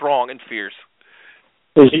us strong and fierce.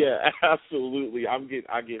 Yeah, absolutely. I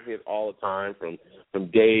get hit all the time from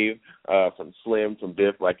Dave, from Slim, from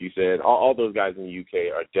Biff, like you said. All those guys in the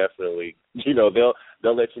UK are definitely,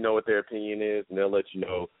 they'll let you know what their opinion is, and they'll let you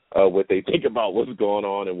know what they think about what's going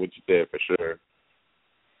on and what you said for sure.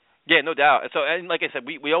 Yeah, no doubt. So, and like I said,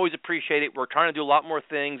 we always appreciate it. We're trying to do a lot more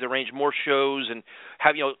things, arrange more shows, and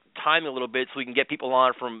have time a little bit so we can get people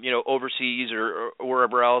on from overseas or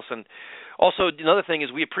wherever else. And also, another thing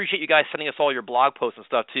is we appreciate you guys sending us all your blog posts and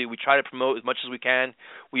stuff too. We try to promote as much as we can.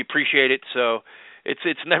 We appreciate it. So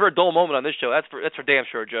it's never a dull moment on this show. That's for damn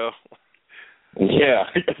sure, Joe. Yeah,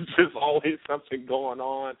 it's just always something going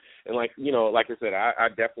on. And like I said, I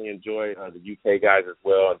definitely enjoy the UK guys as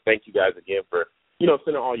well. And thank you guys again for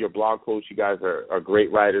sending all your blog posts. You guys are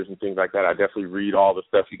great writers and things like that. I definitely read all the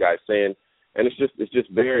stuff you guys send, and it's just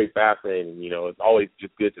very fascinating. It's always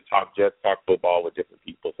just good to talk Jets, talk football with different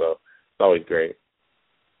people. So it's always great.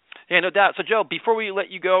 Yeah, no doubt. So Joe, before we let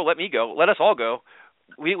me go, let us all go.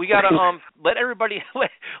 We gotta let everybody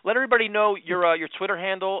know your Twitter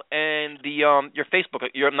handle and your Facebook,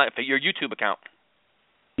 your YouTube account.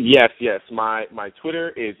 Yes. My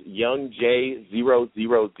Twitter is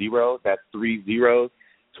YoungJ000. That's 3 zeros.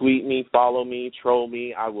 Tweet me, follow me, troll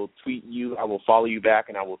me. I will tweet you. I will follow you back,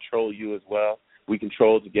 and I will troll you as well. We can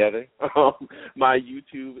troll together. My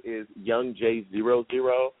YouTube is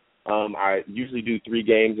YoungJ00. I usually do 3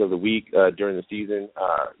 games of the week during the season.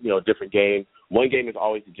 Different games. One game is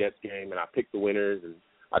always the Jets game, and I pick the winners, and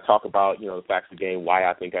I talk about the facts of the game, why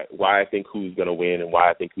I think who's going to win, and why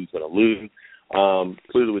I think who's going to lose.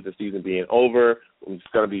 Clearly, with the season being over, it's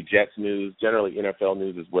going to be Jets news, generally NFL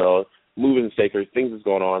news as well, moving and shakers, things that's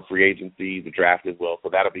going on, free agency, the draft as well. So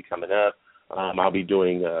that'll be coming up. I'll be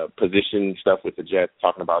doing position stuff with the Jets,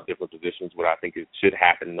 talking about different positions, what I think it should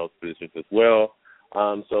happen in those positions as well.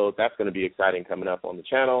 So that's going to be exciting coming up on the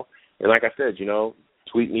channel. And like I said,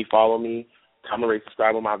 tweet me, follow me, comment, rate,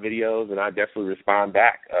 subscribe on my videos, and I definitely respond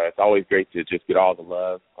back. It's always great to just get all the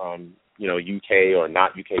love. UK or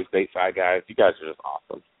not UK stateside guys, you guys are just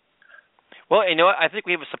awesome. Well, you know what? I think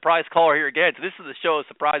we have a surprise caller here again. So this is the show of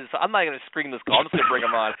surprises. So I'm not going to screen this call. I'm just going to bring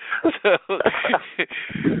him on. So,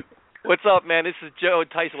 what's up, man? This is Joe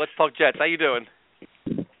and Tyson. Let's Talk Jets. How you doing?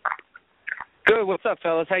 Good. What's up,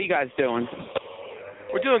 fellas? How you guys doing?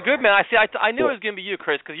 We're doing good, man. I knew it was going to be you,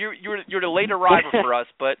 Chris, because you're the late arrival for us.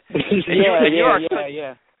 But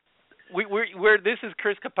yeah. This is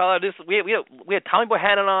Chris Capella. We had Tommy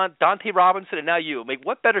Bohannon on, Dante Robinson, and now you.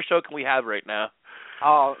 What better show can we have right now?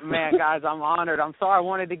 Oh man, guys, I'm honored. I'm sorry I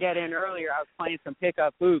wanted to get in earlier. I was playing some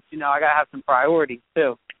pickup hoops. I gotta have some priorities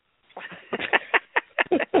too.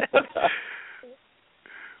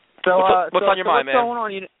 So what's on your mind, man? What's going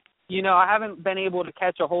on? I haven't been able to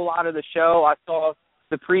catch a whole lot of the show. I saw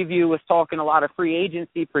the preview was talking a lot of free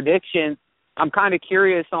agency predictions. I'm kind of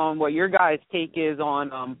curious on what your guys' take is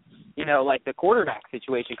on like the quarterback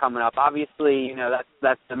situation coming up. Obviously,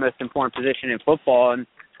 that's the most important position in football, and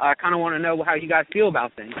I kind of want to know how you guys feel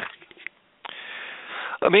about things.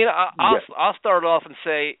 I mean, I'll start off and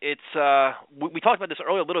say it's we talked about this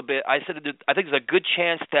earlier a little bit. I said I think there's a good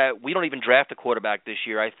chance that we don't even draft a quarterback this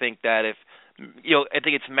year. I think that if I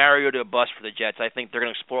think it's Mariota or bust for the Jets. I think they're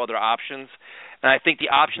going to explore other options, and I think the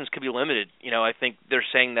options could be limited. I think they're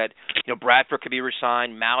saying that Bradford could be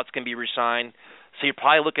re-signed, Mallett's can be re-signed, so you're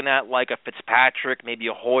probably looking at like a Fitzpatrick, maybe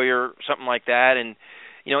a Hoyer, something like that, and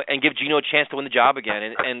give Geno a chance to win the job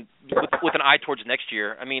again, and with an eye towards next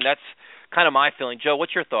year. I mean, that's kind of my feeling. Joe,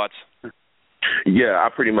 what's your thoughts? Yeah, I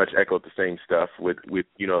pretty much echoed the same stuff with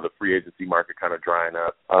the free agency market kind of drying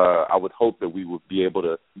up. I would hope that we would be able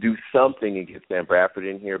to do something and get Sam Bradford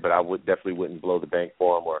in here, but I definitely wouldn't blow the bank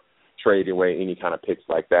for him or trade away any kind of picks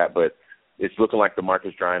like that. But it's looking like the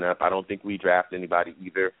market's drying up. I don't think we draft anybody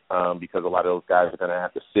either because a lot of those guys are going to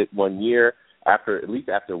have to sit 1 year. At least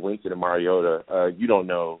after Winston and Mariota, you don't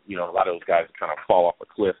know. A lot of those guys kind of fall off a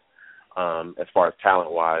cliff as far as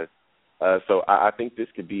talent-wise. So I think this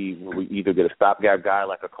could be where we either get a stopgap guy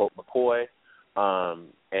like a Colt McCoy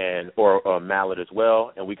or Mallett as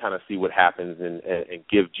well, and we kind of see what happens and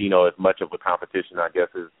give Geno as much of a competition, I guess,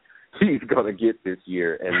 as he's going to get this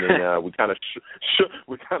year. And then we kind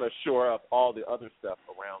of shore up all the other stuff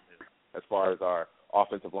around him as far as our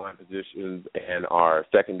offensive line positions and our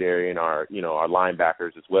secondary and our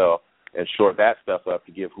linebackers as well, and shore that stuff up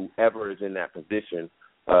to give whoever is in that position,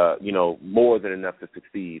 more than enough to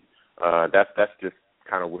succeed. That's just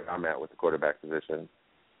kind of where I'm at with the quarterback position.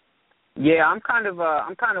 Yeah, I'm kind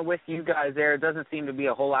of with you guys there. It doesn't seem to be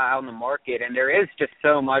a whole lot out in the market, and there is just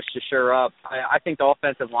so much to shore up. I think the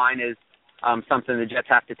offensive line is something the Jets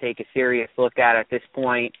have to take a serious look at this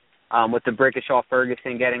point. With the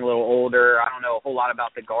Brickishaw-Ferguson getting a little older, I don't know a whole lot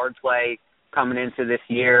about the guard play coming into this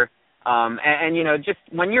year. And just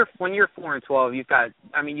when you're 4-12,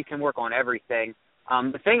 you can work on everything.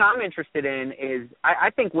 The thing I'm interested in is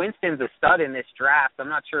I think Winston's a stud in this draft. I'm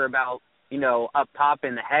not sure about, up top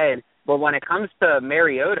in the head, but when it comes to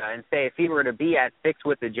Mariota and say if he were to be at 6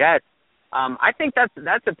 with the Jets, I think that's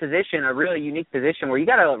a position, a really unique position where you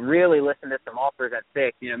got to really listen to some offers at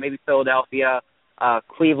 6. Maybe Philadelphia,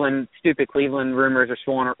 Cleveland, stupid Cleveland rumors are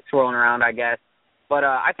swirling around, I guess. But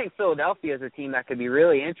I think Philadelphia is a team that could be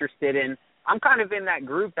really interested in. I'm kind of in that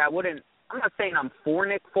group that I'm not saying I'm for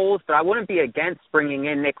Nick Foles, but I wouldn't be against bringing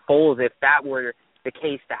in Nick Foles if that were the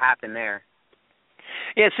case to happen there.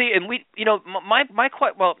 Yeah, see, and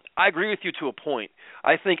I agree with you to a point.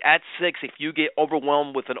 I think at 6, if you get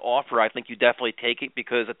overwhelmed with an offer, I think you definitely take it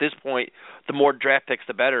because at this point, the more draft picks,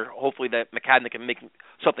 the better. Hopefully that McCadden can make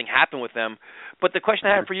something happen with them. But the question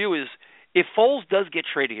I have for you is, if Foles does get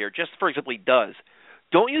traded here, just for example, he does,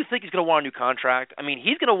 don't you think he's going to want a new contract? I mean,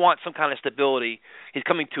 he's going to want some kind of stability. He's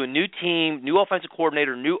coming to a new team, new offensive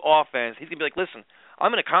coordinator, new offense. He's going to be like, listen,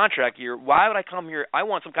 I'm in a contract year. Why would I come here? I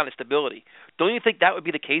want some kind of stability. Don't you think that would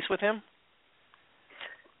be the case with him?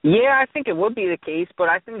 Yeah, I think it would be the case, but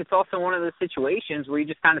I think it's also one of those situations where you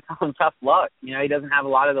just kind of tell him tough luck. He doesn't have a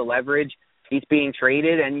lot of the leverage. He's being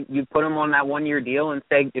traded, and you put him on that 1-year deal and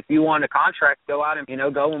say, if you want a contract, go out and,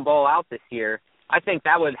 go and ball out this year. I think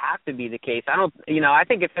that would have to be the case. I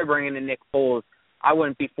think if they're bringing in Nick Foles, I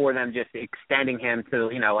wouldn't be for them just extending him to,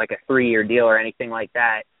 like a 3-year deal or anything like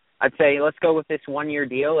that. I'd say let's go with this 1-year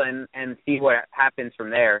deal and see what happens from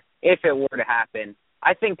there, if it were to happen.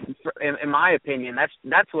 I think, in my opinion,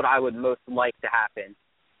 that's what I would most like to happen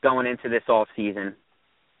going into this off season.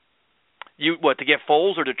 To get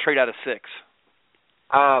Foles or to trade out of 6?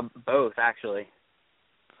 Both, actually.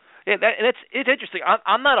 Yeah, it's interesting.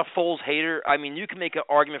 I'm not a Foles hater. I mean, you can make an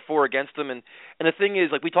argument for or against him, and the thing is,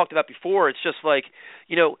 like we talked about before, it's just like,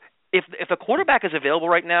 if a quarterback is available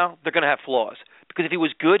right now, they're going to have flaws. Because if he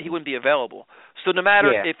was good, he wouldn't be available. So no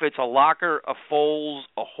matter if it's a Locker, a Foles,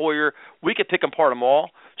 a Hoyer, we could pick apart them all.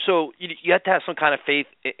 So you have to have some kind of faith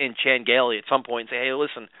in Chan Gailey at some point and say, hey,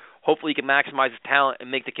 listen, hopefully he can maximize his talent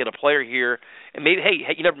and make the kid a player here. And maybe,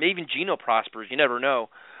 maybe even Geno prospers. You never know.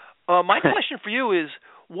 My question for you is,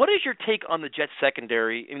 what is your take on the Jets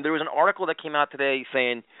secondary? I mean, there was an article that came out today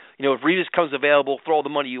saying, if Revis comes available, throw all the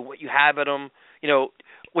money you have at him,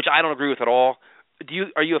 which I don't agree with at all.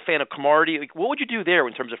 Are you a fan of Cromartie? What would you do there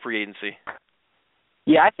in terms of free agency?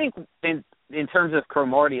 Yeah, I think in terms of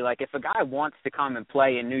Cromartie, like if a guy wants to come and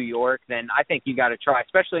play in New York, then I think you got to try,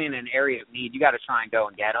 especially in an area of need, you got to try and go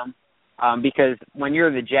and get him. Because when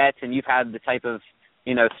you're the Jets and you've had the type of,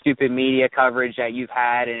 stupid media coverage that you've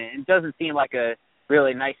had, and it doesn't seem like a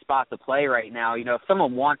really nice spot to play right now. If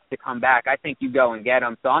someone wants to come back, I think you go and get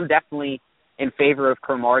him. So I'm definitely in favor of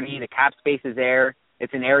Cromartie. The cap space is there.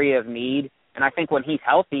 It's an area of need. And I think when he's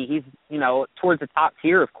healthy, he's, towards the top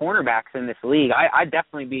tier of cornerbacks in this league. I'd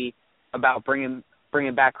definitely be about bringing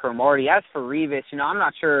back Cromartie. As for Revis, I'm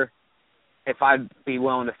not sure if I'd be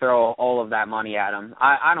willing to throw all of that money at him.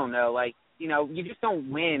 I don't know. You just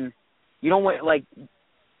don't win. You don't win.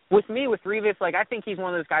 with Revis, like, I think he's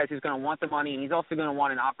one of those guys who's going to want the money, and he's also going to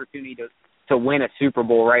want an opportunity to win a Super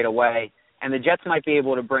Bowl right away. And the Jets might be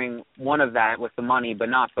able to bring one of that with the money, but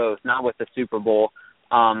not both, not with the Super Bowl.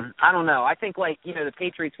 I don't know. I think, like, you know, the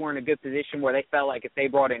Patriots were in a good position where they felt like if they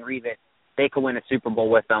brought in Revis, they could win a Super Bowl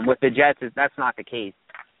with them. With the Jets, that's not the case.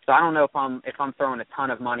 So I don't know if I'm throwing a ton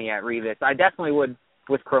of money at Revis. I definitely would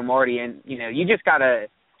with Cromartie, and, you know, you just got to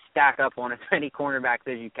stack up on as many cornerbacks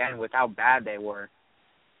as you can with how bad they were.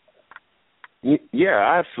 Yeah,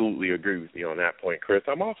 I absolutely agree with you on that point, Chris.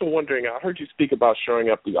 I'm also wondering, I heard you speak about shoring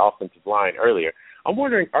up the offensive line earlier. I'm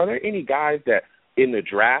wondering, are there any guys that in the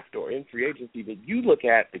draft or in free agency that you look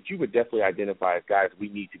at that you would definitely identify as guys we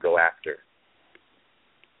need to go after?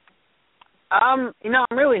 You know,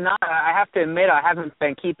 I'm really not. I have to admit I haven't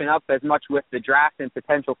been keeping up as much with the draft and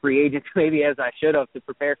potential free agents maybe as I should have to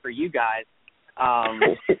prepare for you guys.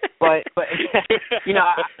 But you know,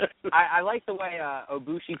 I like the way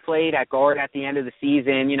Obushi played at guard at the end of the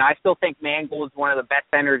season. You know, I still think Mangold is one of the best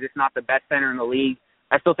centers, if not the best center in the league.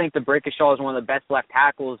 I still think DeBrickashaw is one of the best left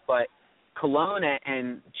tackles, but Cologne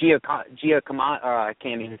and I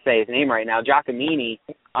can't even say his name right now, Giacomini,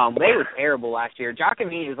 they were terrible last year.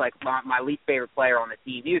 Giacomini is like my least favorite player on the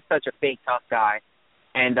team. He was such a fake tough guy.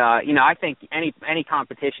 And, you know, I think any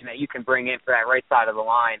competition that you can bring in for that right side of the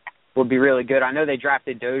line would be really good. I know they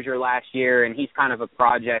drafted Dozier last year, and he's kind of a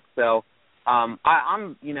project. So I'm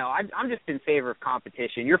just in favor of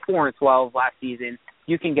competition. You're 4-12 last season.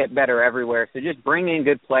 You can get better everywhere. So just bring in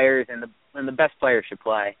good players, and the best players should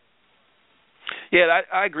play. Yeah,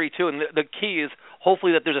 I agree, too. And the key is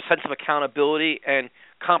hopefully that there's a sense of accountability and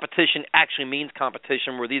competition actually means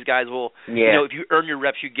competition where these guys will, you know, if you earn your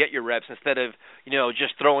reps, you get your reps instead of, you know,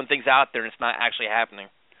 just throwing things out there and it's not actually happening.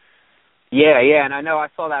 Yeah, and I know I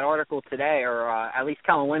saw that article today, or at least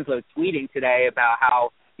Kellen Winslow tweeting today about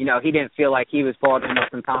how, you know, he didn't feel like he was brought into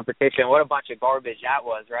some competition. What a bunch of garbage that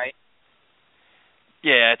was, right?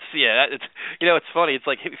 Yeah, it's you know, it's funny. It's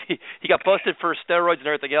like he got busted for steroids and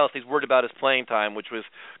everything else. He's worried about his playing time, which was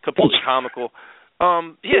completely comical.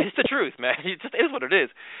 Yeah, it's the truth, man. It just is what it is.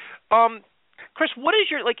 Chris, what is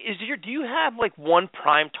your do you have like one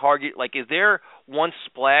prime target? Like, is there one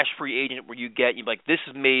splash free agent where you like this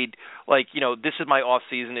is made, like, you know, this is my off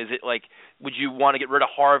season? Is it like, would you want to get rid of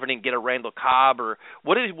Harvin and get a Randall Cobb, or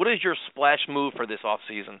what is your splash move for this off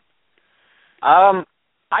season?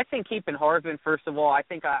 I think keeping Harvin, first of all. I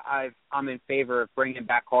think I'm in favor of bringing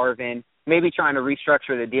back Harvin, maybe trying to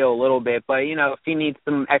restructure the deal a little bit. But, you know, if he needs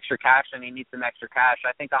some extra cash, then he needs some extra cash.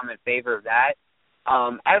 I think I'm in favor of that.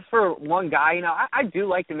 As for one guy, you know, I do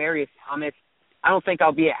like Demaryius Thomas. I don't think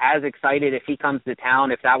I'll be as excited if he comes to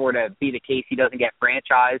town. If that were to be the case, he doesn't get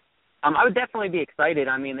franchised. I would definitely be excited.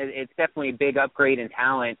 I mean, it's definitely a big upgrade in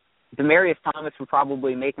talent. Demaryius Thomas would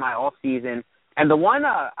probably make my off season. And the one,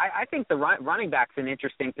 I think the running back's an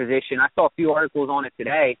interesting position. I saw a few articles on it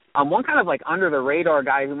today. One kind of like under-the-radar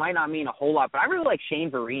guy who might not mean a whole lot, but I really like Shane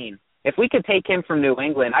Vereen. If we could take him from New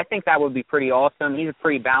England, I think that would be pretty awesome. He's a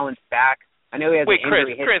pretty balanced back. I know he has an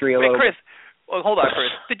injury history a little bit. Well, hold on,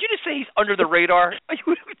 Chris. Did you just say he's under the radar?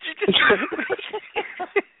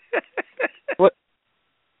 What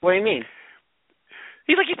do you mean?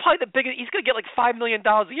 He's probably the biggest. He's going to get like $5 million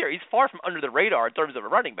a year. He's far from under the radar in terms of a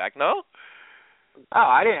running back. No. Oh,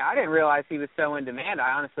 I didn't realize he was so in demand.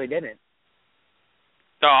 I honestly didn't.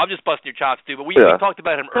 No, I'm just busting your chops, dude. But we talked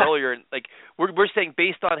about him earlier, and like we're saying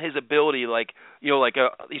based on his ability, like, you know, like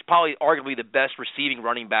he's probably arguably the best receiving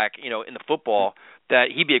running back, you know, in the football.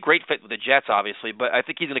 That he'd be a great fit with the Jets, obviously. But I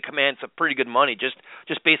think he's going to command some pretty good money just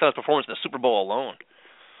based on his performance in the Super Bowl alone.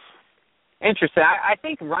 Interesting. I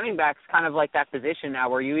think running back's kind of like that position now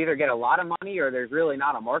where you either get a lot of money or there's really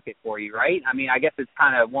not a market for you, right? I mean, I guess it's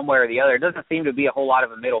kind of one way or the other. It doesn't seem to be a whole lot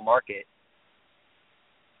of a middle market.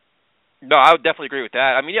 No, I would definitely agree with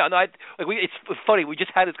that. I mean, yeah, no, it's funny. We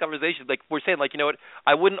just had this conversation. Like, we're saying, like, you know what,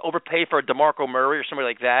 I wouldn't overpay for a DeMarco Murray or somebody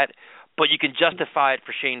like that, but you can justify it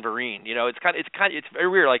for Shane Vereen. You know, it's very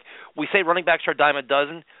weird. Like, we say running backs are a dime a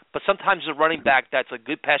dozen, but sometimes a running back that's a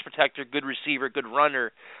good pass protector, good receiver, good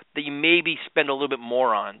runner that you maybe spend a little bit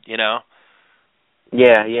more on, you know?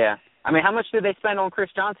 Yeah. I mean, how much did they spend on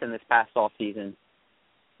Chris Johnson this past offseason?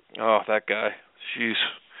 Oh, that guy. Jeez.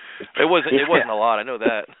 It wasn't a lot, I know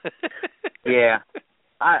that. Yeah.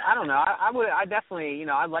 I don't know. I definitely, you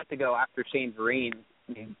know, I'd like to go after Shane Vereen.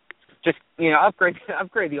 I mean, just, you know,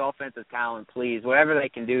 upgrade the offensive talent, please. Whatever they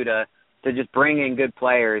can do to just bring in good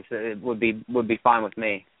players, it would be fine with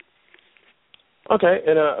me. Okay,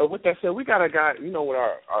 and with that said, we got a guy. You know, with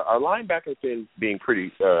our linebacker being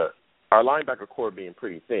pretty, our linebacker core being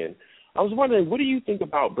pretty thin. I was wondering, what do you think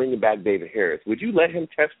about bringing back David Harris? Would you let him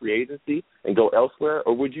test free agency and go elsewhere,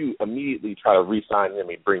 or would you immediately try to re-sign him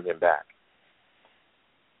and bring him back?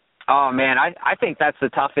 Oh, man, I think that's the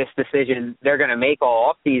toughest decision they're going to make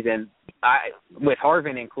all offseason, with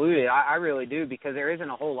Harvin included. I really do, because there isn't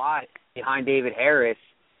a whole lot behind David Harris.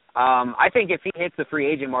 I think if he hits the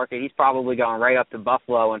free agent market, he's probably going right up to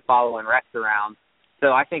Buffalo and following Rex around. So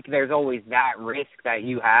I think there's always that risk that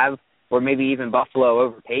you have, or maybe even Buffalo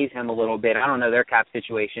overpays him a little bit. I don't know their cap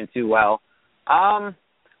situation too well.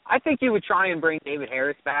 I think you would try and bring David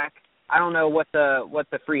Harris back. I don't know what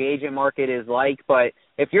the free agent market is like, but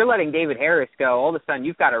if you're letting David Harris go, all of a sudden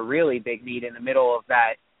you've got a really big need in the middle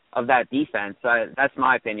of that defense. That's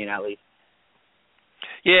my opinion, at least.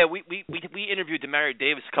 Yeah, we interviewed Demario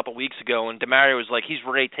Davis a couple of weeks ago, and Demario was like, he's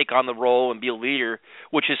ready to take on the role and be a leader,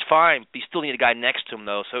 which is fine. But you still need a guy next to him,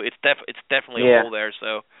 though. So it's definitely a hole there.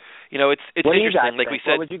 So, it's what interesting. Like we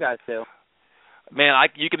said, what would you guys do? Man,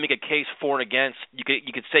 you can make a case for and against. You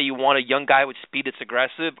could say you want a young guy with speed that's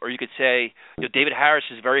aggressive, or you could say David Harris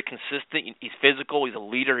is very consistent. He's physical. He's a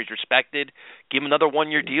leader. He's respected. Give him another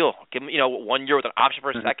 1-year deal. Give him 1 year with an option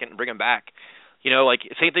for a second and bring him back. Like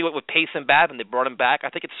same thing with Pace and Babin. They brought him back. I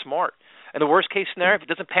think it's smart. And the worst case scenario, if it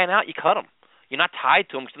doesn't pan out, you cut him. You're not tied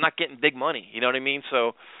to him because they're not getting big money. You know what I mean?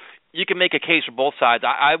 So you can make a case for both sides.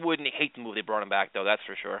 I wouldn't hate the move they brought him back, though. That's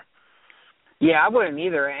for sure. Yeah, I wouldn't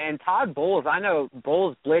either. And Todd Bowles, I know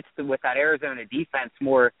Bowles blitzed with that Arizona defense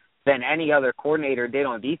more than any other coordinator did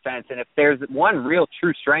on defense. And if there's one real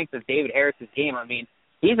true strength of David Harris's game, I mean,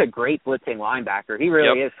 he's a great blitzing linebacker. He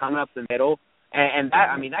really is, coming up the middle. And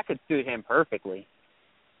that, that could suit him perfectly.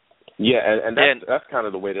 Yeah, and that's kind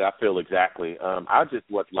of the way that I feel exactly. I just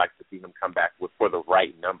would like to see him come back for the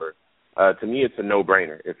right number. To me, it's a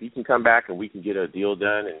no-brainer. If he can come back and we can get a deal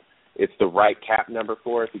done and it's the right cap number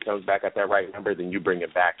for us, he comes back at that right number, then you bring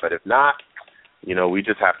him back. But if not, we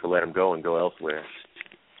just have to let him go and go elsewhere.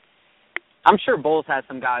 I'm sure Bowles has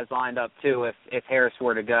some guys lined up, too, if Harris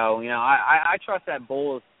were to go. I trust that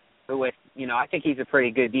Bowles, with, I think he's a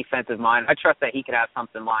pretty good defensive mind. I trust that he could have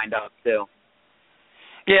something lined up, too.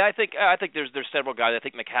 Yeah, I think there's several guys. I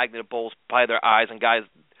think McHagnon and Bowles by their eyes and guys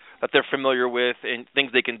that they're familiar with and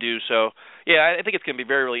things they can do. So, yeah, I think it's going to be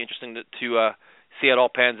very, really interesting to see how it all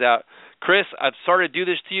pans out. Chris, I've started to do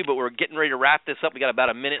this to you, but we're getting ready to wrap this up. We got about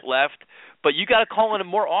a minute left. But you got to call in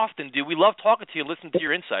more often, dude. We love talking to you and listening to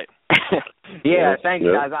your insight. Yeah, thanks,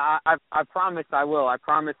 guys. I promise I will.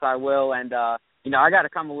 And, I got to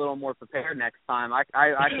come a little more prepared next time. I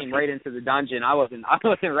came right into the dungeon. I wasn't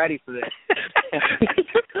ready for this.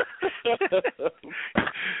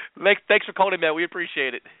 Thanks for calling in, man. We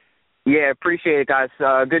appreciate it. Yeah, appreciate it, guys.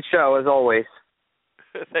 Good show, as always.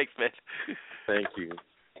 Thanks, man. Thank you.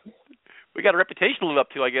 We got a reputation to live up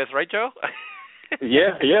to, I guess, right, Joe?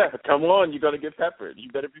 Yeah. Come on. You're going to get peppered. You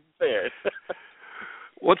better be prepared.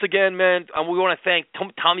 Once again, man, we want to thank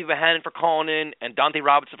Tommy Vahanen for calling in and Dante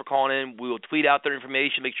Robinson for calling in. We will tweet out their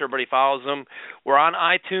information, make sure everybody follows them. We're on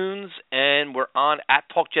iTunes, and we're on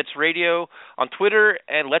 @TalkJetsRadio on Twitter,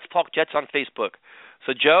 and Let's Talk Jets on Facebook.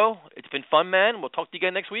 So, Joe, it's been fun, man. We'll talk to you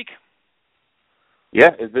again next week.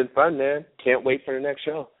 Yeah, it's been fun, man. Can't wait for the next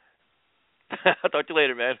show. I'll talk to you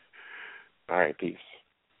later, man. All right, peace.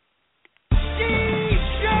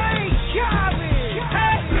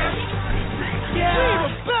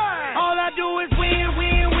 All I do is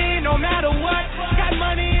win, no matter what. Got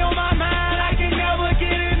money on my mind, I can never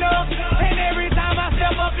get enough. And every time I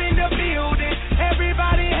step up in the building,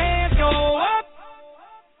 everybody hands go up.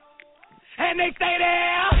 And they stay there.